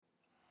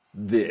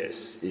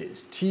This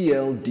is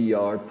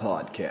TLDR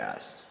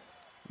Podcast,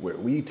 where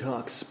we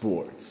talk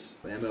sports,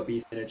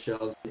 MLB,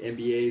 NHLs,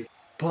 NBAs,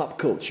 pop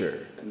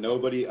culture, and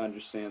nobody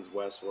understands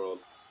Westworld,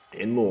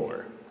 and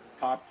more.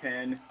 Top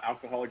 10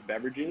 alcoholic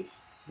beverages.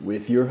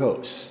 With your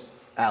hosts,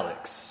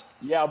 Alex.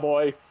 Yeah,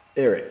 boy.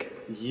 Eric.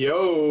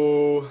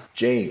 Yo.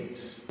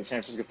 James. The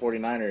San Francisco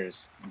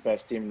 49ers,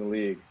 best team in the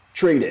league.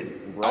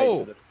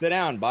 Tradon. Sit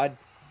down, bud.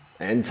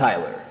 And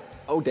Tyler.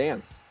 Oh,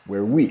 damn.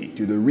 Where we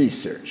do the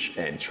research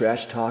and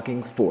trash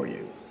talking for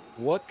you.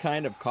 What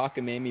kind of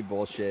cockamamie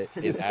bullshit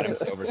is Adam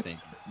Silver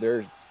thinking?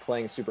 They're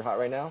playing super hot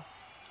right now,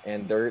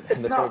 and they're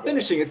not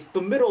finishing. It's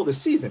the middle of the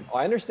season.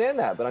 I understand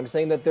that, but I'm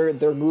saying that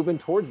they're moving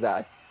towards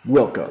that.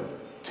 Welcome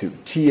to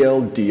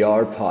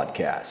TLDR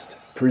Podcast,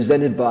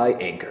 presented by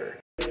Anchor.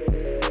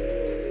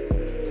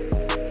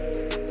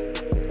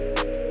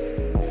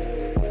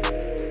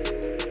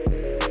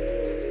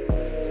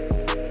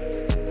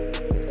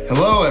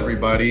 Hello,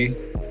 everybody,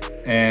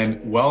 and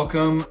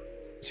welcome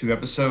to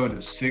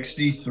episode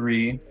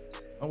 63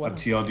 of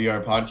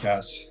TLDR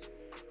Podcast.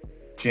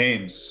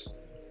 James,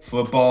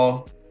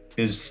 football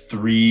is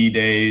 3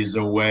 days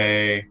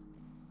away.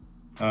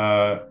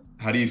 How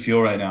do you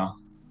feel right now?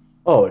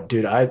 Oh,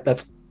 dude,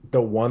 that's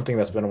the one thing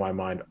that's been on my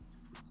mind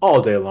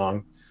all day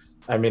long.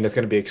 I mean, it's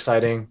going to be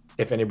exciting.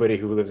 If anybody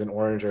who lives in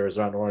Orange or is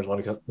around Orange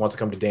wants to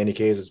come to Danny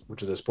K's,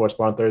 which is a sports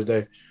bar on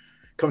Thursday,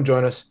 come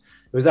join us.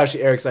 It was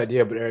actually Eric's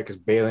idea, but Eric is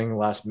bailing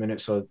last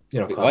minute. So,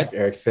 classic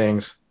Eric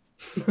things.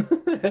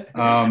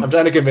 I'm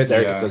trying to convince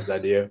Eric it's his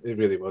idea. It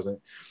really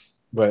wasn't.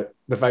 But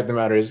the fact of the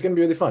matter is it's going to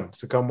be really fun.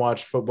 So come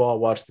watch football,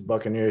 watch the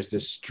Buccaneers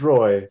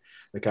destroy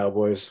the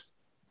Cowboys,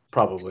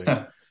 probably,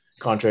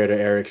 contrary to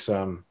Eric's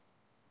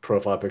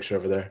profile picture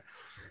over there.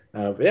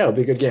 But yeah, it'll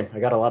be a good game. I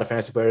got a lot of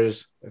fantasy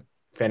players.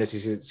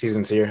 Fantasy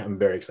season's here. I'm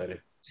very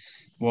excited.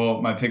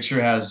 Well, my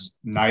picture has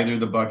neither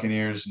the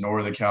Buccaneers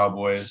nor the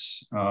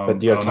Cowboys.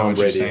 But you have Tom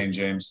Brady. You're saying,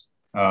 James.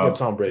 You have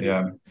Tom Brady.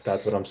 Yeah.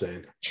 That's what I'm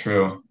saying.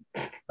 True.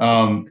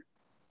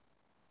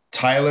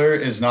 Tyler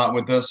is not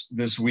with us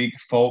this week,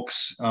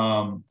 folks.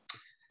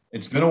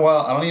 It's been a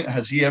while.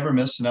 Has he ever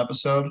missed an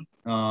episode?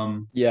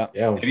 Yeah.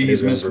 Maybe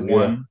he's missed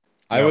one.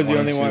 I was the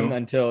only one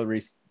until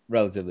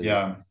relatively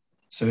recent.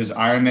 So his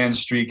Iron Man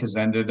streak has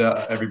ended,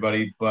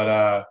 everybody.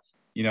 But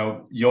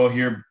you'll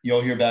hear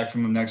back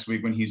from him next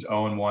week when he's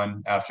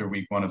 0-1 after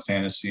week 1 of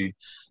fantasy.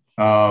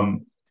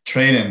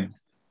 Tradon,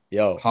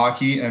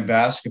 hockey and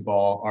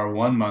basketball are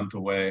 1 month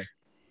away.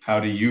 How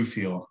do you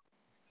feel?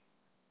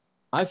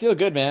 I feel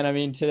good, man. I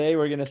mean, today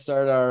we're gonna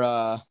start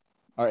our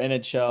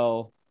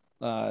NHL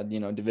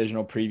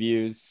divisional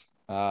previews.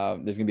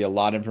 There's gonna be a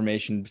lot of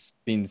information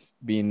being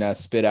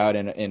spit out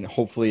in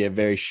hopefully a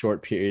very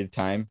short period of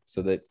time,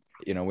 so that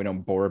we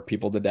don't bore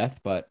people to death.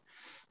 But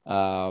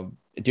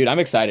dude, I'm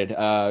excited.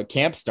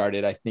 Camp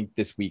started, I think,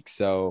 this week.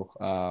 So,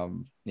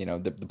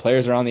 the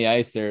players are on the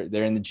ice.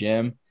 They're in the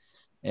gym,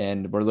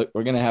 and we're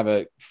going to have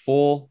a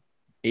full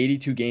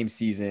 82 game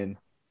season.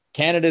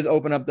 Canada's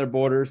open up their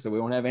borders, so we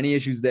won't have any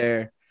issues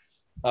there.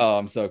 Oh,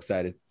 I'm so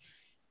excited.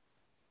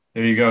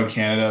 There you go.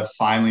 Canada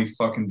finally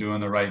fucking doing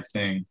the right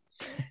thing.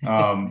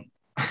 Wow.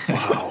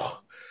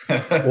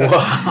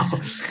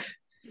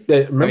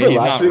 Remember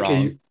last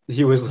week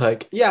he was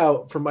like, yeah,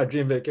 for my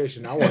dream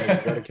vacation, I want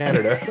to go to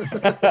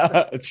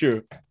Canada.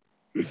 True.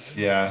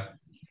 Yeah.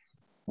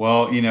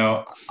 Well,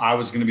 I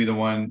was going to be the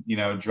one,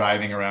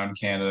 driving around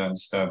Canada and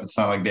stuff. It's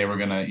not like they were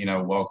going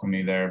to, welcome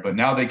me there, but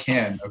now they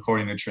can,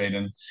 according to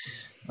Tradon.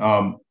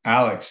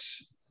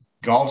 Alex,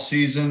 golf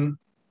season.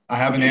 I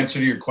have an answer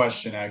to your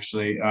question,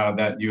 actually,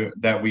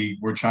 that we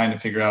were trying to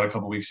figure out a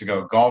couple weeks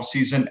ago. Golf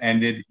season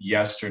ended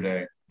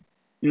yesterday.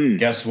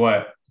 Guess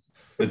what?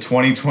 The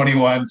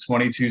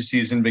 2021-22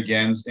 season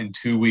begins in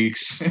 2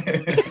 weeks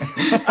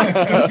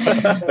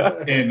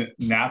in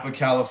Napa,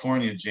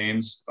 California,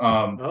 James.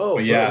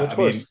 But yeah,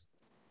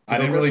 I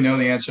didn't really know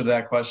the answer to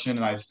that question,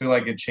 and I feel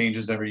like it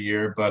changes every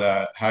year.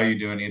 But how are you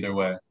doing either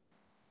way?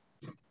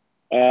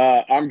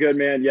 I'm good,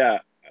 man. Yeah.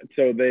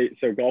 So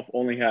golf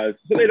only has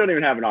 – so they don't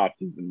even have an off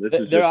season.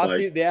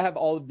 They have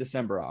all of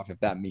December off, if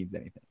that means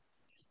anything.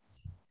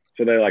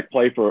 So they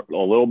play for a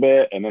little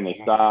bit and then they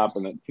stop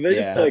and then so they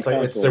just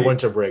play it's their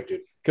winter break, dude.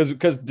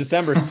 Because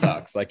December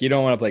sucks. You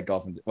don't want to play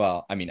golf.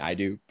 Well, I mean, I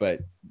do, but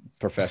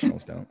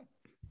professionals don't.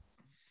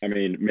 I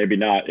mean, maybe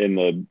not in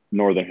the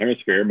northern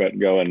hemisphere, but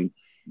go and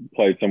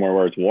play somewhere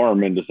where it's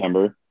warm in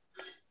December.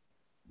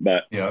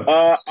 But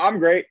I'm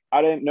great.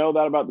 I didn't know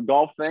that about the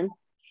golf thing.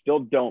 Still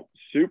don't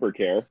super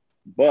care,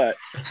 but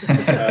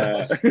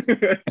that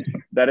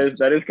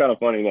is kind of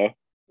funny though.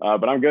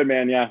 But I'm good,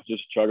 man. Yeah,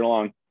 just chugging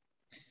along.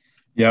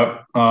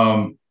 Yep.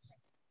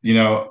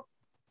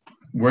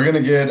 We're going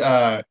to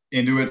get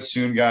into it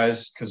soon,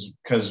 guys,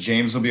 because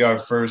James will be our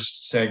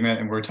first segment,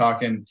 and we're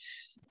talking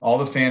all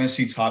the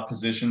fantasy top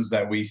positions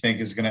that we think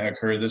is going to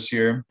occur this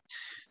year.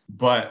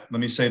 But let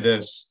me say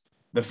this.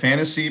 The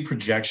fantasy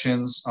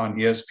projections on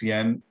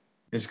ESPN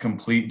is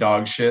complete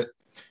dog shit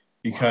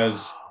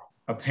because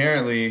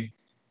apparently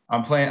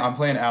I'm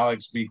playing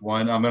Alex week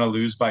 1. I'm going to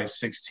lose by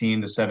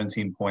 16 to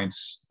 17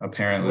 points,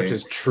 apparently. Which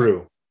is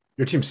true.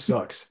 Your team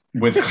sucks.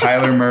 With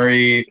Kyler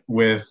Murray,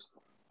 with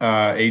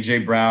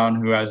AJ Brown,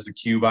 who has the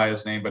Q by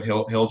his name, but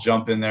he'll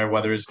jump in there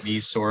whether his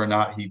knee's sore or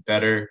not. He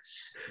better.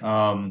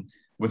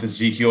 With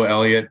Ezekiel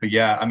Elliott, but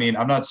yeah, I mean,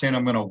 I'm not saying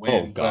I'm gonna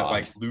win, but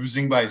like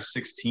losing by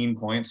 16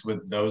 points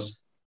with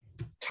those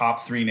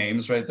top 3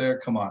 names right there,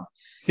 come on.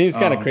 Seems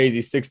kind of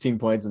crazy. 16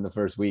 points in the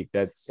first week.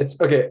 It's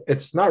okay.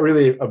 It's not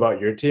really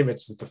about your team.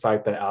 It's the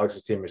fact that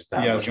Alex's team is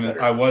that. Yeah,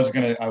 I was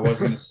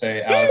gonna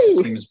say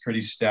Alex's team is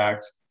pretty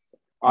stacked.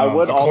 I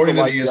would according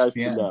also to like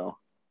ESPN. to know.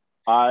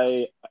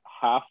 I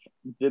half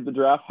did the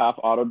draft, half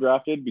auto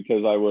drafted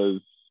because I was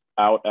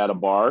out at a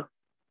bar,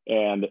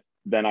 and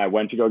then I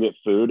went to go get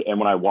food. And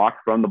when I walked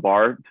from the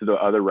bar to the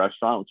other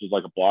restaurant, which was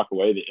like a block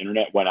away, the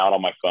internet went out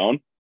on my phone.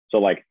 So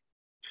like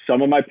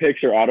some of my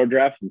picks are auto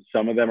drafts and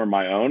some of them are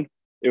my own.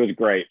 It was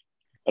great.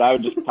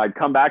 But I'd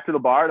come back to the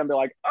bar and I'd be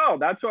like, oh,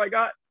 that's what I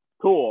got.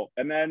 Cool.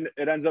 And then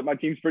it ends up my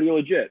team's pretty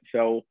legit.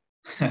 So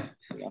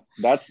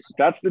that's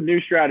the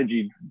new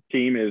strategy,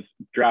 team, is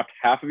draft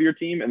half of your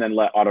team and then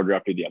let auto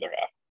draft you the other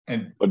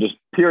half. But just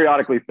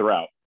periodically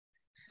throughout.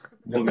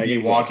 We'll be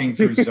walking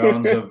through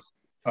zones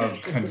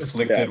of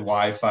conflicted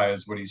Wi-Fi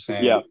is what he's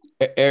saying. Yeah.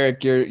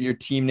 Eric, your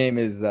team name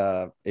is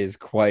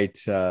quite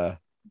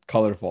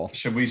colorful.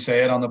 Should we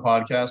say it on the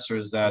podcast, or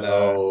is that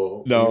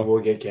no, we'll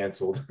get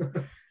canceled.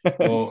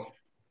 Well,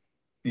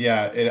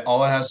 yeah,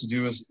 all it has to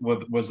do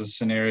was a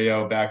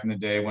scenario back in the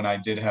day when I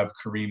did have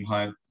Kareem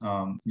Hunt.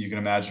 You can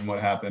imagine what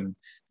happened.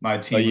 My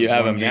team was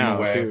have one him game now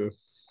away. too.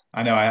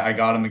 I know, I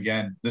got him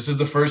again. This is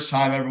the first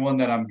time, everyone,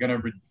 that I'm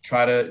going to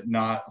try to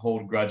not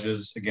hold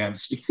grudges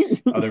against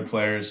other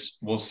players.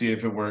 We'll see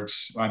if it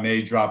works. I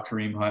may drop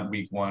Kareem Hunt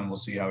week 1. We'll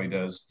see how he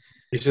does.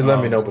 You should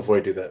let me know before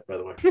you do that, by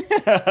the way.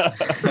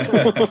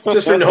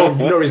 Just for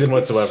no reason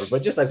whatsoever,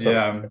 but just that's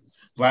yeah.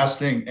 Last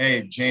thing.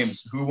 Hey,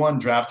 James, who won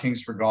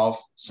DraftKings for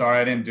golf? Sorry,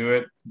 I didn't do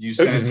it. You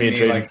sent it to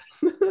me like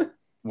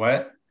 –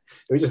 what?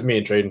 It was just me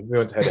and Tradon. We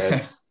went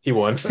head-to-head. He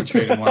won.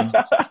 Tradon won.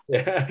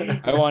 Yeah.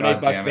 I won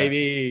 $8,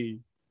 baby.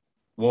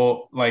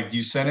 Well, like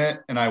you sent it,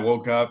 and I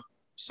woke up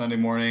Sunday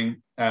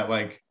morning at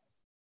like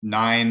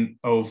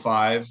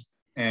 9:05,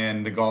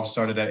 and the golf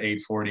started at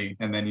 8:40,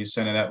 and then you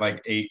sent it at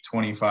like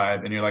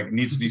 8:25, and you're like, it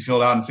needs to be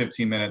filled out in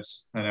 15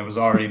 minutes, and it was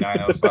already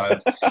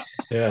 9:05.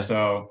 Yeah.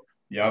 So,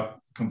 yep,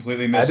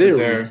 completely missed it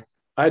there.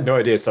 I had no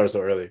idea it started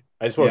so early.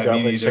 I just woke up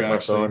and checked my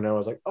phone, and I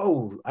was like,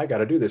 oh, I got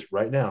to do this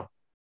right now.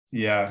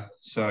 Yeah.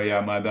 So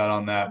yeah, my bad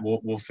on that.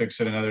 We'll fix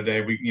it another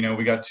day.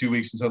 We got 2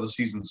 weeks until the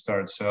season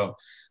starts. So,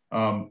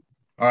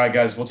 all right,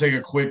 guys, we'll take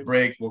a quick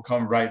break. We'll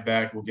come right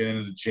back. We'll get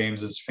into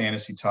James's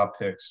fantasy top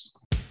picks.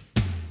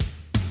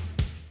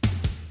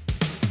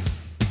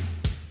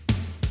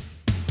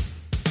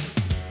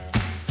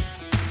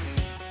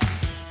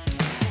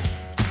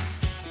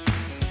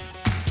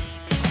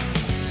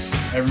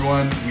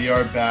 Everyone, we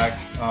are back.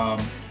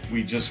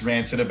 We just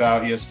ranted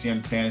about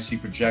ESPN fantasy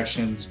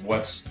projections,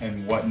 what's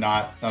and what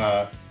not.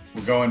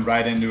 We're going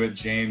right into it.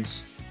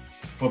 James,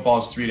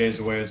 football's 3 days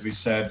away, as we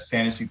said.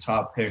 Fantasy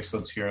top picks.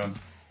 Let's hear them.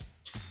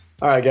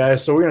 All right,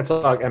 guys. So we're going to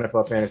talk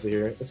NFL fantasy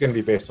here. It's going to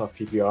be based off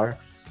PPR.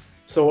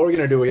 So what we're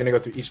going to do, we're going to go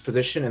through each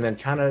position and then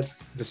kind of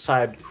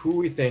decide who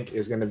we think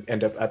is going to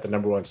end up at the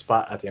number 1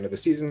 spot at the end of the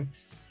season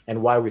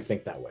and why we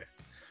think that way.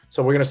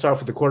 So we're going to start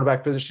with the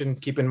quarterback position.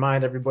 Keep in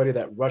mind, everybody,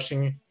 that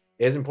rushing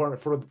is important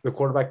for the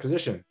quarterback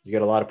position. You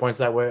get a lot of points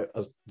that way,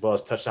 as well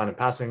as touchdown and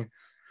passing.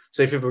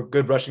 So if you have a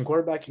good rushing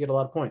quarterback, you get a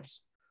lot of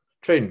points.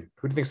 Tradon,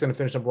 who do you think is going to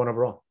finish number 1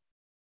 overall?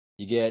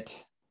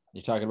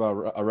 You're talking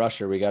about a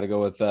rusher. We got to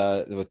go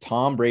with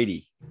Tom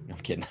Brady. I'm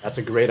kidding. That's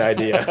a great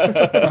idea.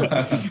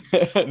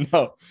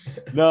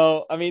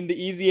 No. I mean,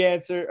 the easy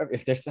answer,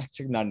 if there's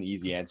actually not an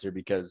easy answer,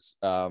 because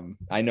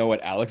I know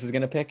what Alex is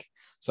going to pick.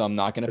 So I'm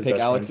not going to pick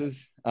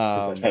Alex's.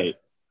 Hey,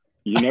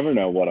 you never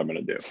know what I'm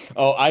going to do.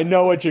 Oh, I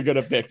know what you're going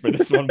to pick for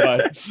this one,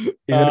 bud. He's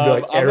going to be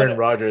like Aaron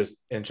Rodgers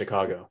in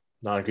Chicago,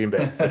 not in Green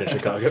Bay, but in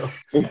Chicago.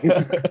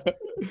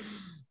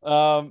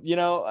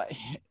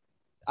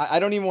 I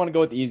don't even want to go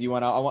with the easy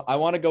one. I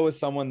want to go with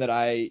someone that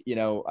I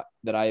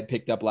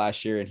picked up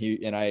last year,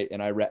 and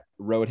I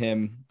rode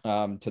him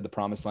to the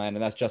promised land,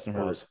 and that's Justin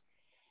Herbert.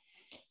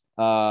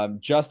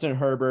 Justin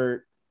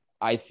Herbert,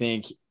 I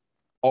think,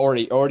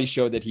 already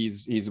showed that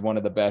he's one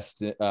of the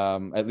best,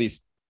 at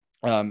least,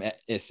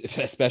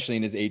 especially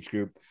in his age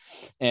group,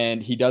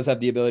 and he does have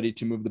the ability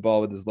to move the ball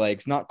with his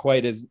legs, not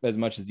quite as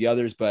much as the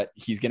others, but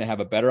he's going to have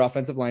a better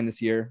offensive line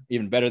this year,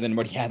 even better than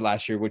what he had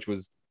last year, which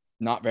was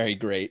not very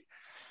great.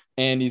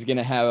 And he's going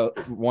to have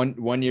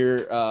one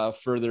year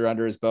further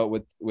under his belt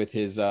with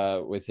his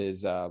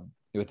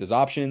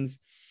options.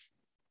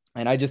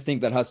 And I just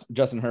think that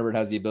Justin Herbert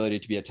has the ability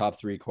to be a top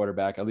 3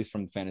 quarterback, at least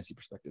from the fantasy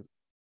perspective.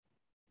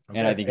 Okay.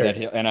 And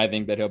I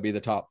think that he'll be the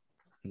top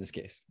in this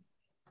case.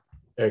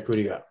 Eric, who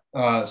do you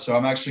got? So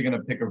I'm actually going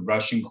to pick a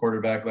rushing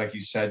quarterback, like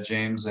you said,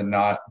 James, and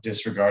not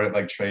disregard it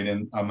like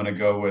Tradon. I'm going to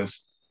go with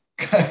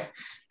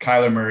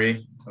Kyler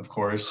Murray, of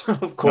course.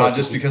 Not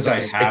just because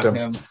I have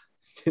him.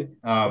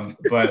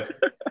 But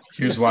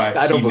here's why.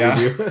 I don't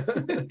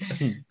believe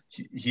you.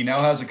 he now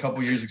has a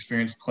couple years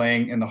experience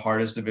playing in the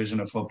hardest division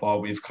of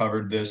football. We've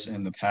covered this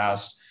in the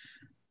past.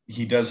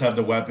 He does have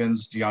the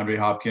weapons, DeAndre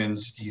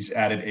Hopkins. He's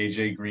added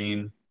AJ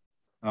Green.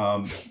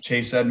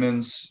 Chase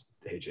Edmonds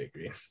AJ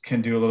Green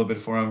can do a little bit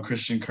for him.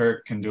 Christian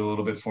Kirk can do a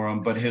little bit for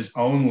him, but his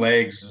own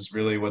legs is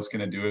really what's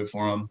going to do it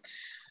for him.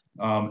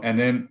 And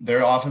then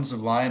their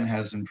offensive line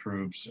has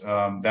improved.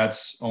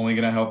 That's only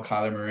going to help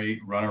Kyler Murray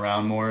run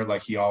around more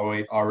like he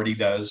already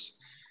does.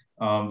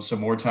 So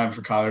more time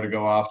for Kyler to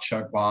go off,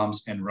 chuck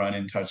bombs, and run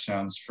in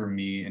touchdowns for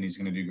me, and he's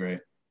going to do great.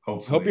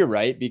 Hopefully. Hope you're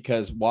right,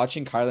 because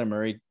watching Kyler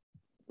Murray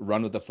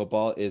run with the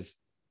football is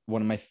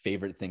one of my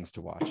favorite things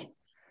to watch.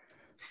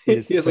 He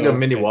has like a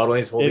mini waddle.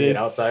 He's holding it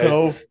outside.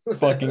 So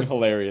fucking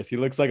hilarious. He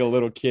looks like a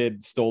little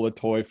kid stole a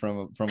toy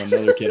from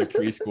another kid at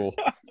preschool.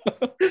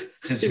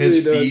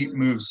 His feet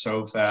move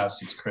so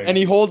fast. It's crazy. And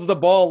he holds the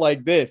ball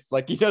like this.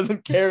 Like he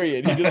doesn't carry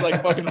it. He just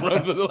like fucking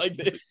runs with it like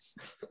this.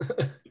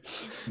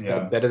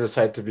 Yeah. That is a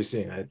sight to be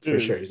seen, for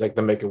sure. He's like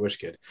the Make-A-Wish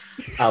kid.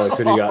 Alex,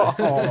 what do you got?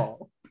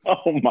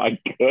 Oh my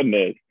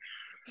goodness.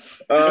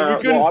 We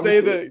couldn't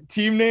say the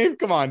team name?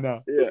 Come on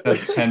now. Yeah.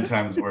 That's 10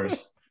 times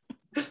worse.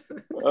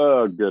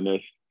 Oh,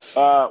 goodness.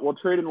 Well,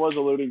 Tradon was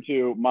alluding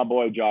to my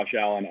boy Josh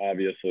Allen,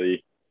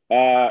 obviously.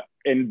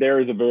 And there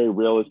is a very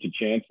realistic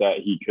chance that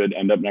he could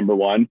end up number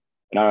one.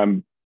 And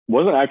I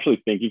wasn't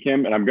actually thinking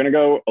him. And I'm going to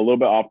go a little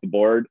bit off the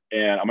board.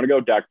 And I'm going to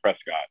go Dak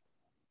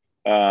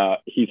Prescott.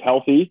 He's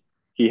healthy.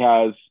 He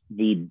has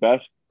the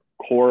best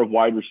core of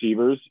wide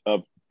receivers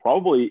of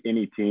probably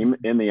any team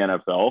in the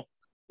NFL.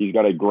 He's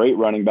got a great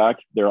running back.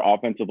 Their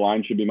offensive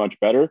line should be much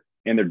better.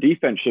 And their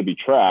defense should be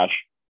trash.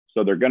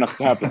 So they're going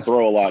to have to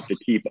throw a lot to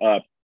keep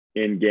up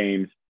in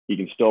games. He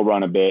can still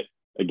run a bit.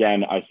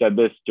 Again, I said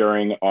this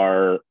during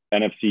our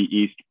NFC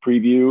East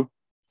preview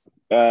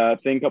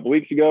thing a couple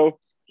weeks ago.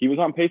 He was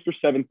on pace for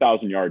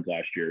 7,000 yards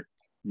last year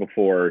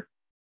before,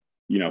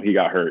 he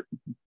got hurt.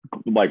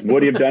 Like,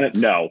 would he have done it?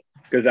 No,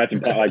 because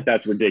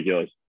that's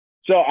ridiculous.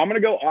 So I'm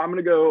going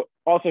to go.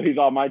 Also, he's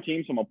on my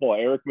team, so I'm going to pull an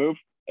Eric move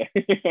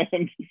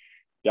and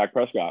Dak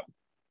Prescott.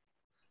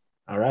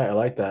 All right, I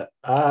like that.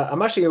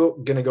 I'm actually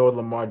going to go with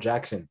Lamar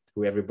Jackson,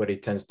 who everybody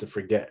tends to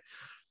forget.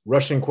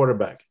 Rushing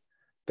quarterback.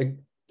 The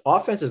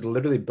offense is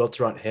literally built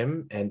around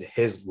him and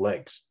his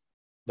legs.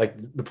 Like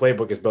the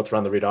playbook is built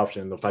around the read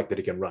option and the fact that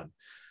he can run.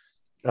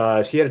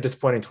 He had a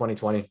disappointing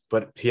 2020,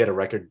 but he had a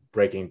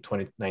record-breaking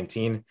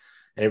 2019.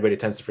 Everybody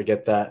tends to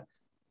forget that.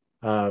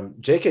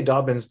 J.K.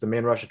 Dobbins, the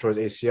main rusher towards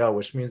ACL,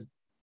 which means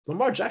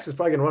Lamar Jackson's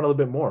probably going to run a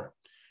little bit more.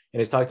 And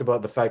he's talked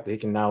about the fact that he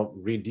can now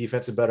read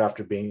defenses better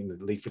after being in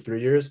the league for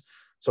 3 years.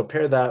 So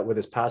pair that with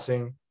his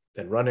passing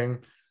and running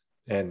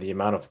and the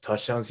amount of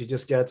touchdowns he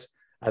just gets,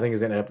 I think he's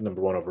going to end up number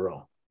one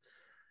overall.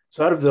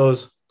 So out of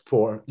those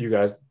four, you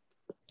guys,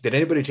 did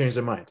anybody change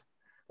their mind?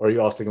 Or are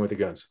you all sticking with the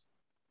guns?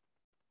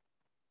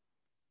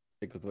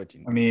 Stick with what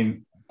you know. I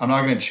mean, I'm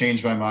not going to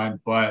change my mind,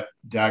 but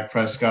Dak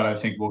Prescott, I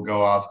think, will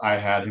go off. I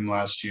had him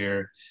last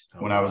year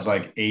when I was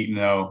like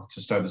 8-0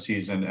 to start the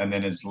season, and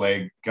then his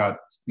leg got,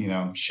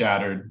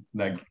 shattered.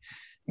 Like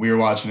we were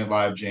watching it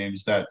live,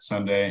 James, that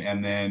Sunday,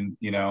 and then,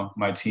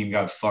 my team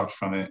got fucked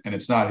from it, and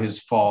it's not his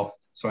fault.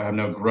 So I have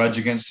no grudge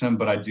against him,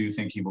 but I do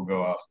think he will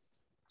go off.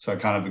 So I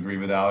kind of agree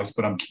with Alex,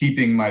 but I'm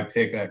keeping my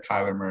pick at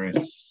Kyler Murray.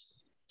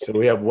 So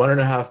we have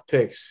 1.5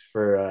 picks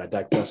for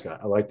Dak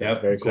Prescott. I like that.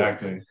 Yep, very cool.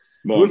 exactly.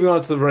 Moving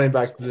on to the running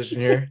back position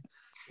here.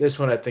 This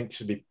one I think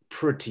should be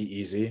pretty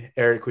easy.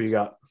 Eric, who you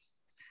got?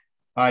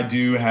 I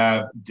do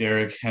have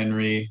Derrick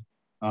Henry.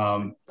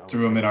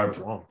 Threw him in our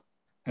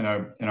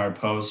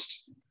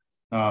post.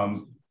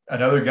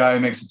 Another guy who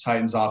makes the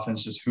Titans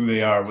offense just who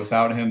they are.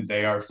 Without him,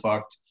 they are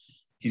fucked.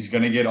 He's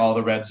going to get all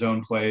the red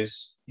zone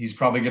plays. He's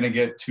probably going to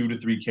get 2 to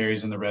 3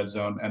 carries in the red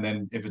zone. And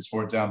then if it's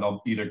 4th down,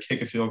 they'll either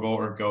kick a field goal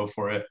or go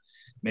for it.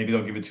 Maybe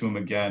they'll give it to him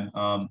again.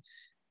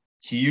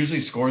 He usually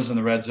scores in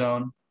the red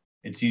zone.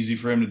 It's easy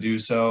for him to do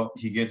so.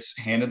 He gets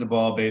handed the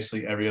ball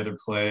basically every other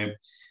play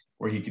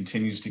where he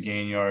continues to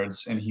gain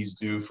yards, and he's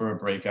due for a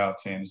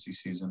breakout fantasy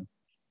season.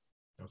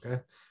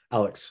 Okay.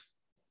 Alex.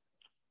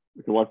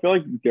 Well, I feel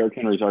like Derrick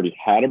Henry's already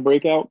had a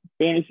breakout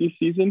fantasy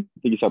season.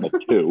 I think he's had like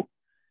 2.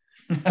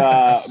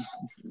 The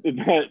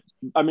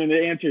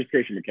answer is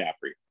Christian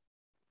McCaffrey.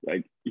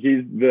 Like,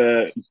 he's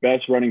the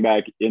best running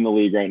back in the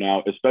league right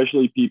now,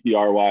 especially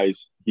PPR wise.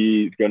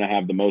 He's going to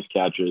have the most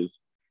catches,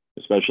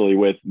 especially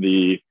with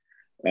the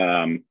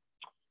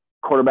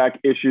quarterback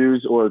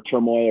issues or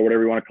turmoil or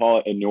whatever you want to call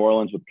it in New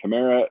Orleans with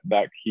Kamara.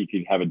 That he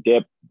could have a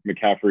dip.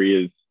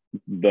 McCaffrey is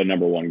the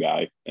number one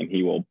guy, and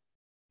he will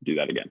do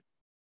that again.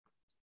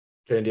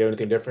 Jane, do you have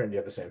anything different? Do you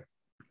have the same?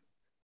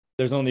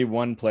 There's only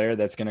one player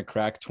that's going to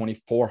crack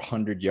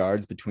 2,400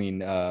 yards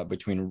between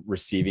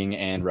receiving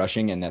and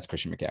rushing, and that's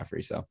Christian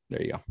McCaffrey. So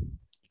there you go.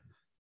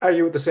 I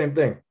argue with the same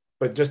thing,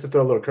 but just to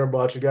throw a little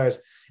curveball at you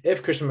guys,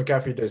 if Christian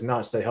McCaffrey does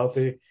not stay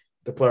healthy,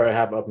 the player I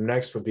have up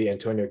next would be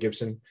Antonio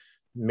Gibson,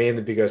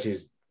 mainly because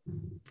he's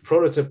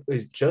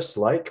just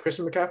like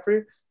Christian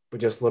McCaffrey, but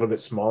just a little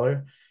bit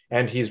smaller,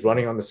 and he's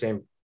running on the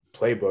same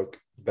playbook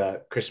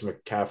that Christian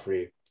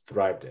McCaffrey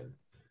thrived in.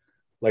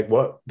 Like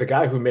what the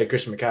guy who made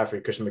Christian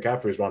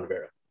McCaffrey is Ron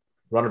Rivera.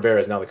 Ron Rivera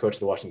is now the coach of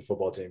the Washington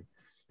football team.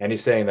 And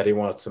he's saying that he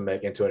wants to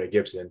make Antonio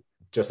Gibson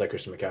just like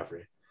Christian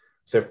McCaffrey.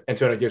 So if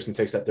Antonio Gibson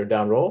takes that third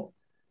down role,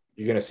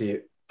 you're going to see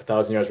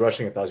 1,000 yards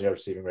rushing, 1,000 yards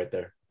receiving right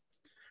there.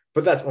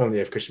 But that's only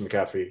if Christian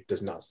McCaffrey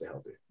does not stay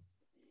healthy.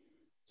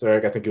 So,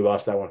 Eric, I think you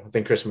lost that one. I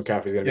think Christian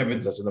McCaffrey is going to be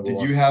the number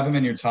one. Did you have him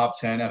in your top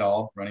 10 at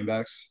all, running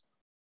backs?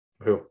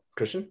 Who?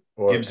 Christian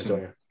or Gibson?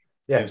 Antonio?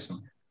 Yeah.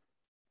 Gibson.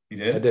 You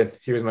did? I did.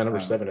 He was my number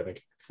 7, I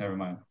think. Never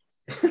mind.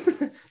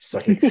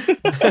 Sucker.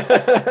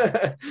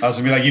 I was going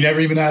to be like, you never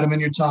even had him in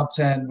your top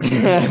 10.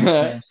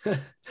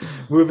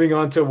 Moving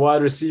on to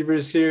wide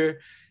receivers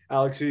here.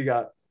 Alex, who you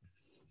got?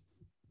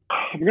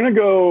 I'm going to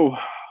go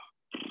 –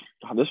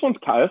 this one's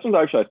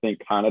actually, I think,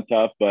 kind of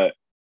tough, but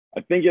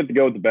I think you have to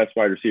go with the best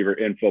wide receiver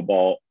in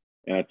football,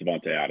 and that's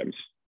Davante Adams.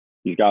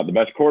 He's got the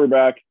best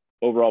quarterback,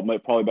 overall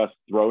probably best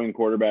throwing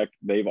quarterback.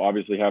 They've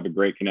obviously have a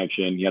great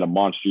connection. He had a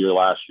monster year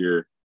last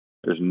year.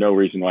 There's no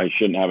reason why he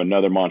shouldn't have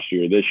another monster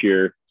year this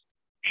year.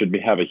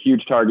 Have a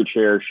huge target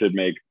share, should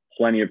make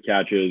plenty of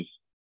catches,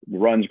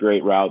 runs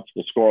great routes,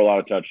 will score a lot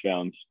of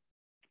touchdowns.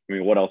 I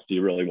mean, what else do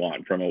you really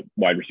want from a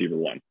wide receiver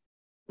one?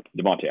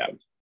 Davante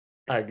Adams.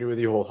 I agree with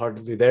you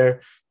wholeheartedly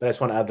there, but I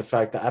just want to add the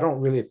fact that I don't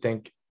really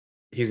think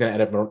he's going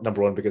to end up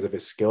number one because of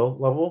his skill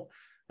level.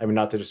 I mean,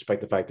 not to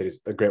disrespect the fact that he's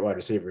a great wide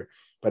receiver,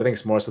 but I think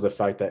it's more so the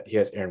fact that he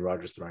has Aaron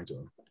Rodgers throwing to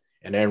him,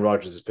 and Aaron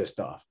Rodgers is pissed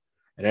off.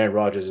 And Aaron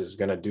Rodgers is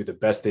going to do the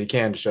best that he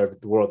can to show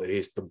the world that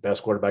he's the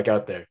best quarterback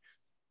out there.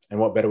 And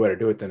what better way to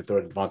do it than to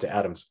throw to Davante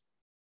Adams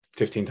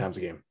 15 times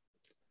a game,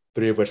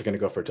 3 of which are going to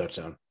go for a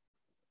touchdown.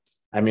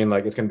 I mean,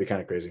 like, it's going to be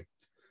kind of crazy.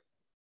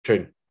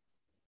 Tradon.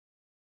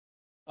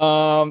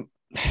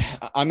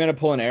 I'm going to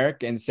pull an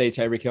Eric and say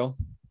Tyreek Hill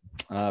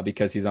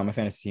because he's on my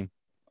fantasy team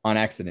on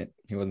accident.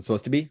 He wasn't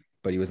supposed to be,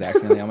 but he was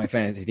accidentally on my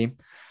fantasy team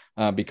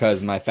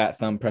because my fat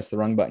thumb pressed the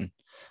wrong button.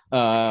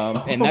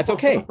 And that's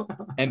okay.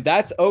 And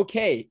that's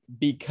okay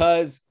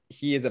because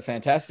he is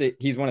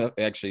he's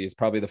he's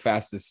probably the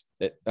fastest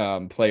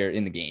player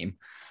in the game.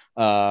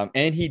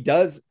 And he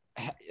does,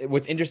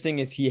 what's interesting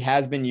is he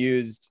has been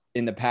used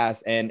in the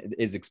past and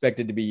is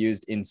expected to be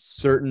used in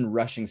certain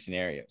rushing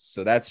scenarios.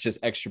 So that's just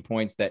extra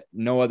points that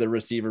no other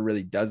receiver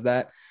really does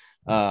that.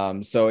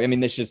 So, I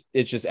mean, it's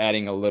just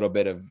adding a little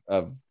bit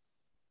of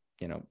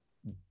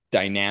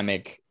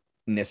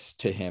dynamicness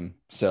to him.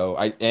 So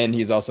and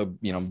he's also,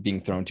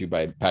 being thrown to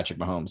by Patrick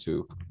Mahomes,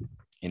 who,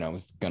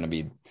 is going to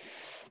be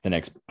the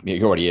next,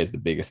 he already is the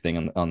biggest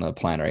thing on the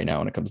planet right now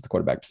when it comes to the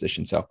quarterback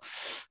position. So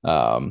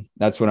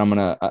that's what I'm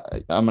going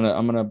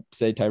to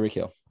say Tyreek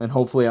Hill, and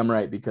hopefully I'm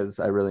right because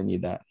I really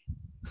need that.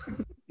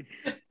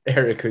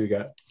 Eric, who you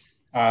got?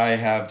 I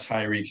have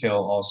Tyreek Hill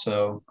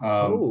also.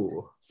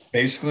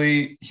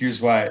 Basically,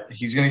 here's why.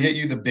 He's going to get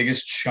you the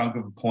biggest chunk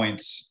of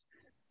points.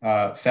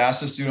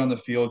 Fastest dude on the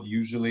field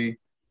usually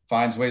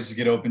finds ways to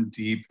get open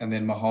deep, and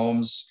then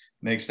Mahomes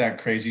makes that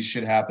crazy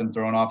shit happen,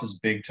 throwing off his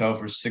big toe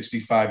for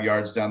 65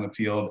 yards down the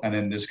field, and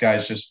then this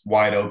guy's just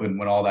wide open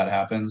when all that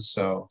happens.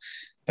 So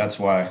that's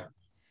why.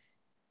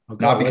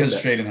 Okay, not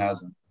because Tradon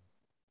has him.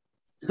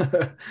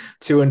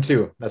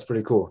 2-2. That's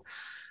pretty cool.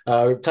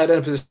 Tight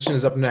end position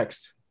is up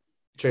next.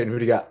 Tradon, who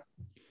do you got?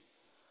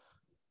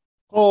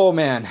 Oh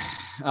man,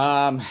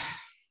 I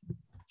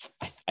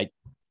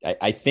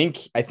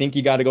think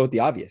you got to go with the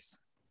obvious,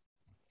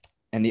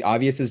 and the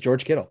obvious is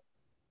George Kittle.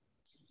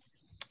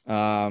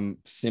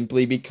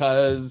 Simply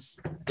because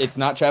it's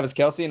not Travis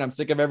Kelce, and I'm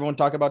sick of everyone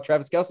talking about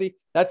Travis Kelce.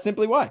 That's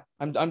simply why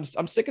I'm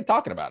sick of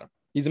talking about him.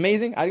 He's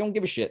amazing. I don't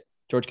give a shit.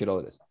 George Kittle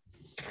it is.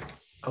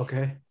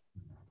 Okay.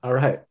 All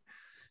right.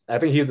 I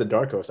think he's the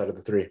dark horse out of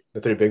the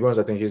three big ones.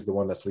 I think he's the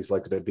one that's least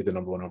likely to be the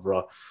number one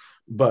overall,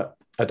 but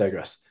I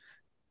digress.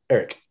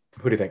 Eric,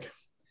 who do you think?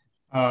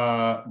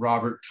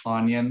 Robert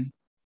Tonyan,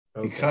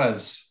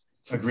 because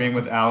agreeing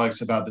with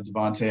Alex about the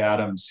Davante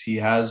Adams, he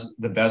has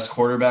the best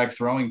quarterback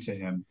throwing to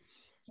him.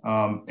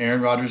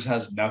 Aaron Rodgers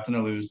has nothing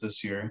to lose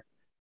this year.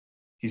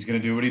 He's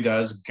going to do what he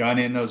does, gun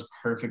in those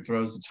perfect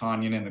throws to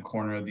Tonyan in the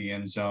corner of the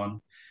end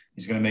zone.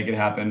 He's going to make it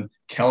happen.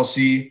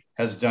 Kelce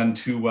has done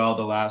too well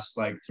the last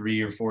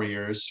 3 or 4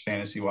 years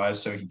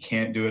fantasy-wise, so he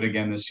can't do it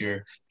again this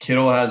year.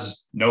 Kittle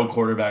has no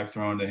quarterback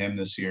thrown to him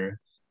this year.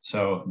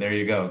 So there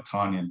you go,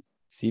 Tonyan.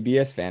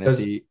 CBS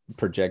Fantasy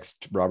projects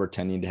Robert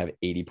Tonyan to have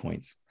 80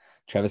 points.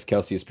 Travis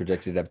Kelce is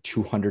projected to have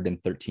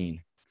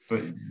 213.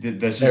 But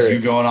this is you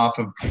going off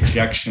of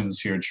projections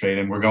here,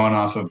 Tradon. We're going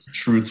off of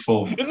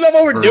truthful. Isn't that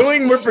what we're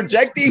doing? We're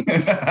projecting.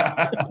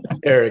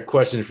 Eric,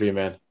 question for you,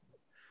 man.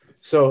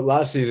 So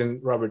last season,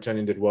 Robert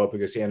Tonyan did well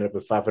because he ended up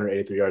with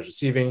 583 yards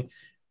receiving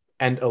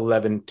and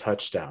 11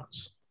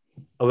 touchdowns.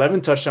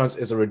 11 touchdowns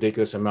is a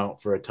ridiculous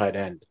amount for a tight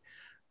end.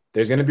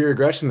 There's going to be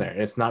regression there,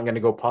 and it's not going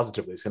to go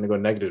positively. It's going to go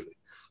negatively.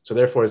 So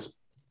therefore, his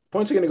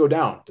points are going to go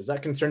down. Does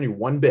that concern you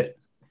one bit?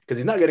 Because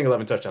he's not getting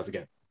 11 touchdowns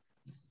again.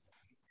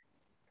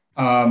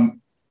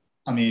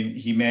 I mean,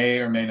 he may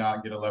or may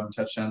not get 11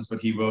 touchdowns,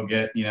 but he will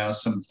get,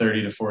 some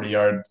 30 to 40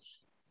 yard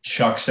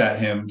chucks at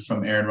him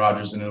from Aaron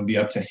Rodgers, and it'll be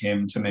up to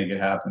him to make it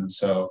happen.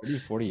 So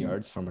 40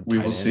 yards from a we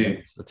will tight see.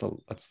 end,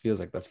 that feels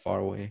like that's far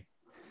away.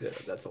 Yeah,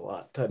 that's a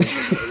lot. Tight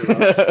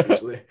ends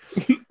usually.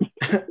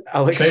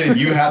 Alex, Tradon,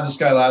 you had this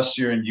guy last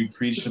year, and you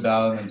preached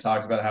about him and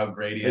talked about how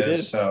great he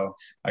is. So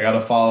I got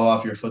to follow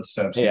off your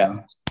footsteps. Yeah, you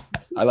know?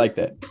 I like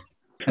that.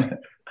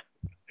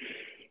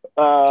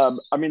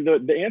 I mean,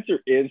 the answer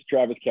is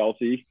Travis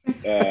Kelce.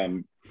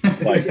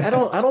 I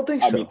don't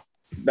think so.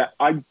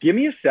 Give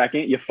me a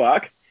second, you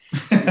fuck.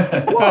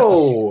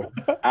 Whoa!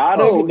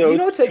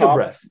 Take a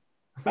breath.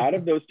 Out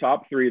of those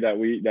top three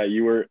that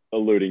you were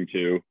alluding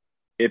to,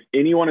 if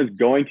anyone is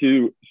going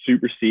to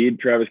supersede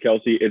Travis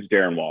Kelce, it's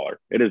Darren Waller.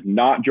 It is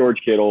not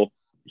George Kittle,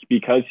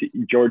 because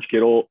George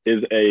Kittle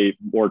is a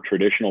more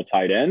traditional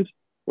tight end,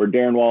 where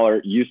Darren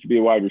Waller used to be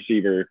a wide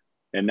receiver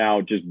and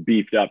now just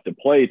beefed up to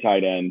play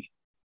tight end.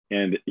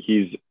 And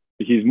he's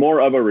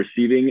more of a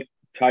receiving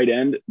tight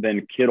end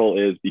than Kittle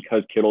is,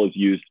 because Kittle is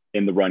used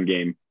in the run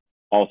game.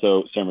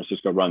 Also, San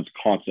Francisco runs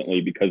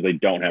constantly because they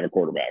don't have a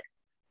quarterback.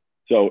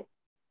 So,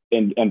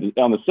 and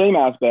on the same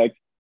aspect,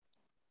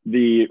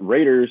 the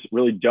Raiders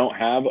really don't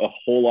have a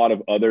whole lot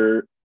of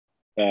other,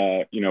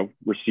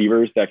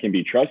 receivers that can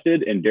be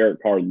trusted. And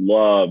Derek Carr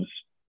loves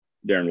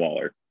Darren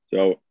Waller.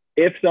 So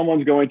if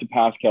someone's going to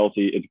pass Kelce,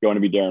 it's going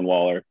to be Darren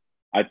Waller.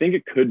 I think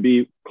it could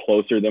be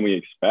closer than we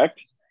expect,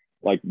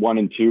 like 1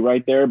 and 2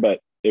 right there, but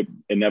it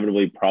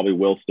inevitably probably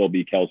will still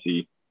be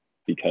Kelce,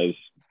 because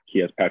he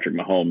has Patrick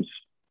Mahomes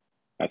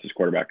as his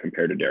quarterback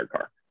compared to Derek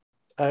Carr.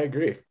 I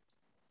agree.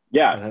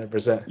 Yeah,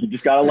 100%. You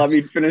just gotta let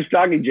me finish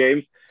talking,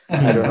 James.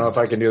 I don't know if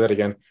I can do that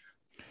again.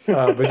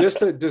 But just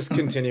to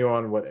continue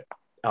on what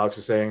Alex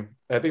was saying,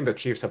 I think the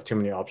Chiefs have too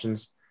many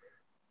options,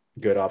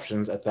 good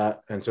options at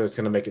that, and so it's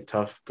going to make it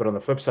tough. But on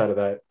the flip side of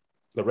that,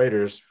 the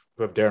Raiders,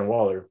 who have Darren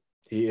Waller,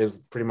 he is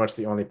pretty much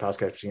the only pass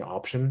catching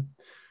option.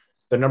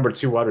 The number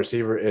 2 wide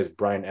receiver is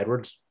Brian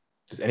Edwards.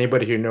 Does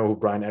anybody here know who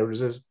Brian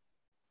Edwards is?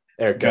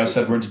 Eric Gus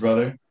Edwards'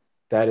 brother.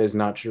 That is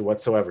not true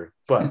whatsoever.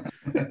 But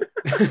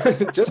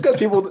just because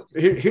people,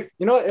 you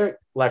know what, Eric,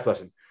 life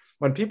lesson.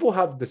 When people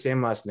have the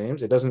same last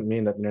names, it doesn't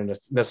mean that they're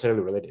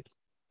necessarily related.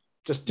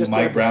 Just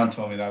Mike Brown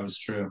told me that was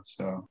true.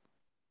 So,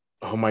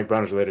 Mike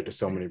Brown is related to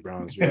so many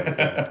Browns.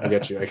 Yeah, I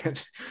get you.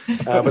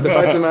 But the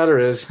fact of the matter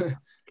is,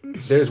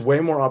 there's way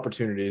more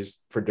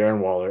opportunities for Darren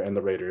Waller and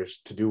the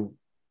Raiders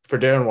for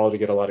Darren Waller to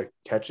get a lot of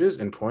catches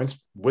and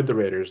points with the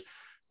Raiders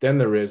than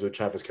there is with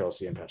Travis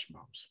Kelce and Patrick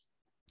Mahomes.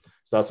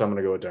 So that's why I'm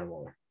going to go with Darren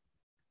Waller.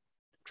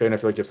 Tradon, I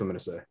feel like you have something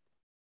to say.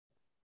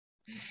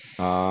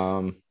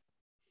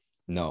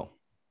 No.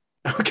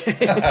 Okay.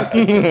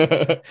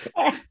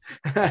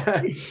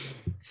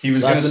 He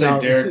was going to say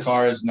Derek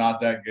Carr is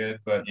not that good,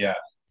 but yeah.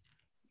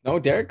 No,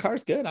 Derek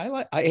Carr's good.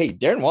 Hey,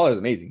 Darren Waller is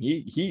amazing.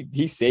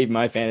 He saved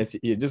my fantasy.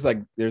 Just like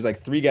there's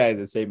like 3 guys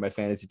that saved my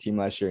fantasy team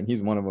last year, and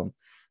he's one of them.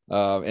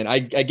 And I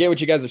get what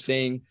you guys are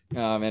saying,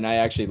 and I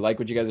actually like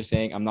what you guys are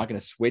saying. I'm not going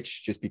to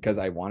switch just because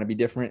I want to be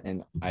different,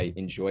 and I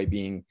enjoy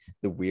being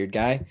the weird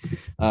guy.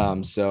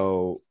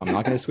 So I'm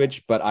not going to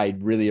switch, but I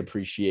really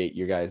appreciate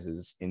your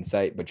guys'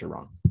 insight, but you're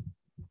wrong.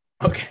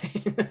 Okay.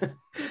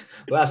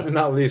 Last but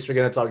not least, we're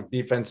going to talk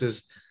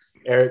defenses.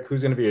 Eric,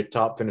 who's going to be your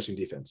top finishing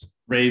defense?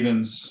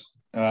 Ravens,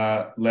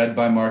 led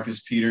by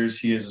Marcus Peters.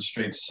 He is a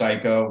straight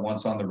psycho.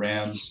 Once on the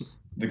Rams,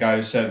 the guy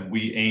who said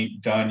we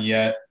ain't done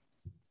yet.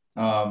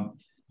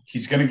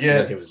 He's going to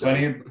get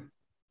plenty of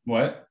 –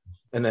 what?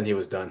 And then he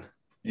was done.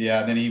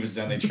 Yeah, then he was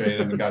done. They traded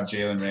him and got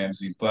Jalen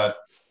Ramsey. But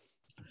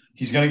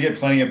he's going to get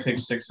plenty of pick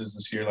sixes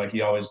this year like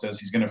he always does.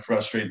 He's going to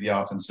frustrate the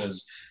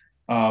offenses.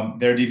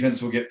 Their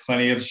defense will get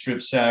plenty of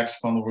strip sacks,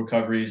 fumble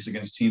recoveries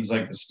against teams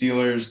like the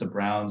Steelers, the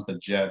Browns, the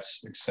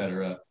Jets,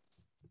 etc.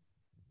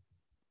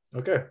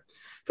 Okay.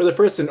 For the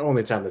first and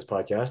only time this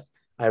podcast,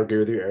 I agree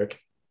with you, Eric.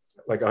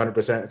 Like 100%,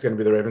 it's going to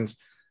be the Ravens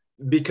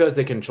because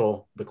they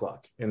control the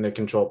clock and they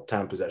control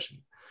time possession.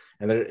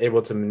 And they're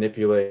able to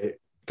manipulate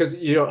 – because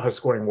you know how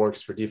scoring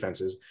works for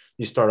defenses.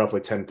 You start off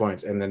with 10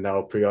 points, and then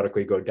that'll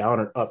periodically go down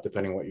or up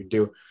depending on what you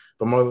do.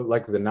 But more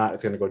likely than not,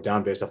 it's going to go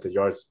down based off the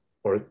yards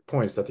or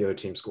points that the other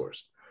team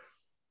scores.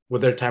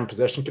 With their time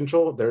possession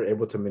control, they're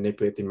able to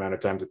manipulate the amount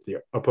of times that the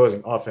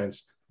opposing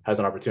offense has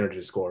an opportunity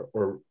to score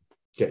or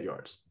get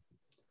yards.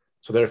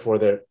 So therefore,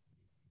 they're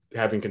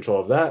having control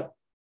of that.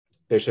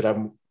 They should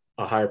have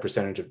a higher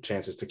percentage of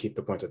chances to keep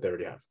the points that they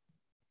already have.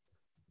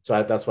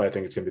 So that's why I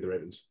think it's going to be the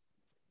Ravens.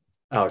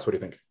 Alex, what do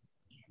you think?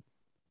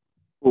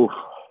 Oof.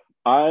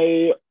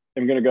 I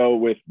am going to go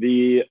with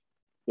the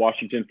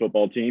Washington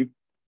football team.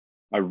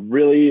 I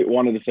really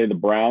wanted to say the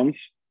Browns,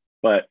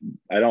 but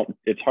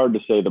it's hard to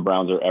say the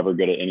Browns are ever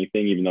good at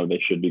anything, even though they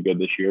should be good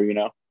this year, you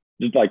know?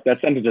 Just like that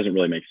sentence doesn't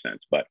really make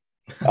sense, but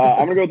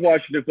I'm going to go with the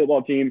Washington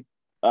football team.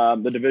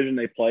 The division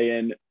they play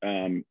in,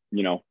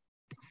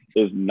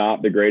 is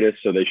not the greatest,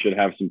 so they should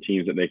have some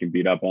teams that they can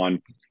beat up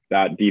on.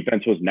 That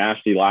defense was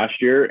nasty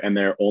last year, and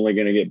they're only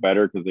going to get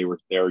better because they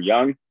were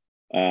young,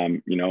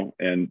 and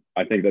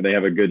I think that they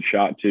have a good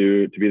shot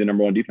to be the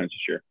number 1 defense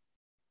this year.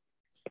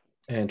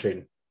 And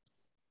Tradon.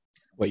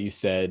 What you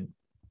said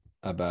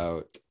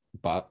about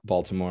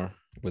Baltimore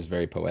was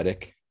very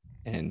poetic,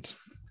 and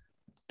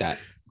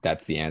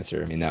that's the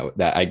answer. I mean,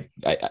 I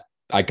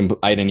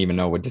didn't even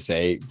know what to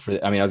say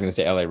I was going to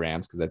say LA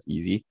Rams because that's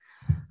easy,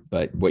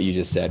 but what you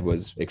just said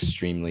was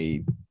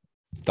extremely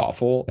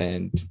thoughtful,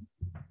 and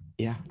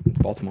yeah, it's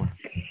Baltimore.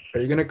 Are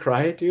you gonna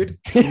cry, dude?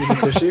 You need a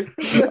tissue?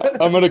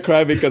 I'm gonna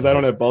cry because I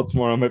don't have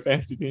Baltimore on my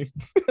fantasy team.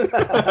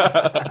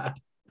 I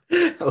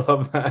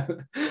love that. All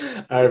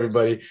right,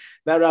 everybody.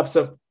 That wraps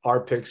up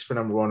our picks for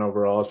number 1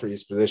 overall for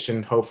each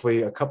position.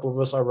 Hopefully a couple of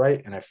us are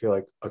right, and I feel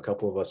like a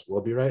couple of us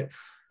will be right.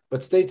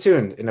 But stay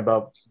tuned. In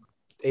about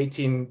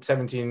 18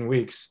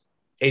 weeks,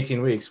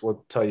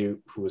 we'll tell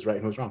you who was right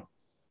and who's wrong.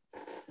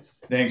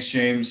 Thanks,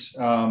 James.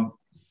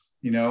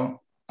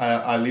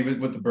 I leave it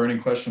with the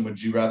burning question.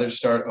 Would you rather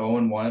start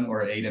 0-1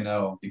 or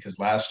 8-0? Because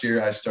last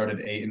year I started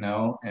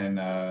 8-0 and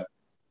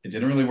it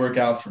didn't really work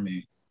out for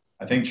me.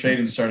 I think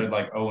Tradon started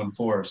like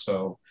 0-4.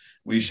 So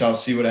we shall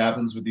see what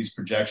happens with these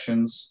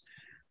projections.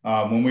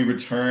 When we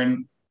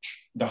return,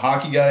 the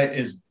hockey guy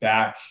is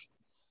back.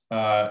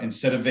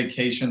 Instead of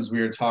vacations, we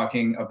are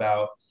talking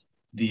about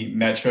the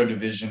Metro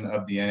Division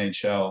of the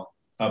NHL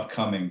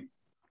upcoming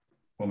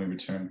when we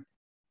return.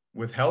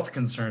 With health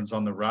concerns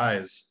on the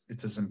rise,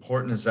 it's as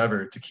important as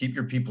ever to keep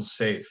your people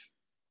safe.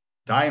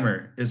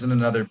 Dimer isn't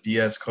another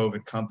BS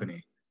COVID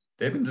company.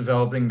 They've been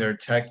developing their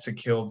tech to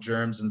kill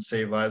germs and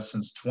save lives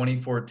since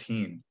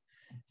 2014.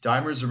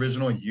 Dimer's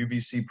original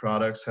UVC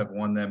products have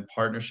won them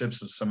partnerships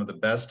with some of the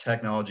best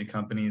technology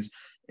companies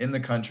in the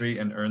country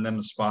and earned them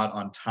a spot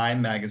on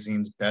Time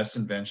Magazine's Best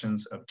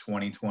Inventions of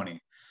 2020.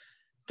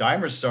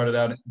 Dimer started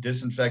out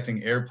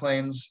disinfecting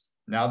airplanes.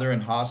 Now they're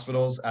in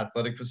hospitals,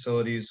 athletic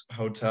facilities,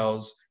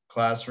 hotels,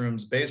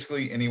 classrooms,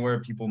 basically anywhere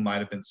people might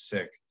have been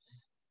sick.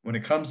 When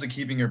it comes to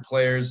keeping your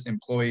players,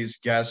 employees,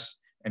 guests,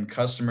 and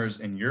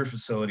customers in your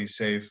facility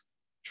safe,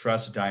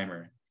 trust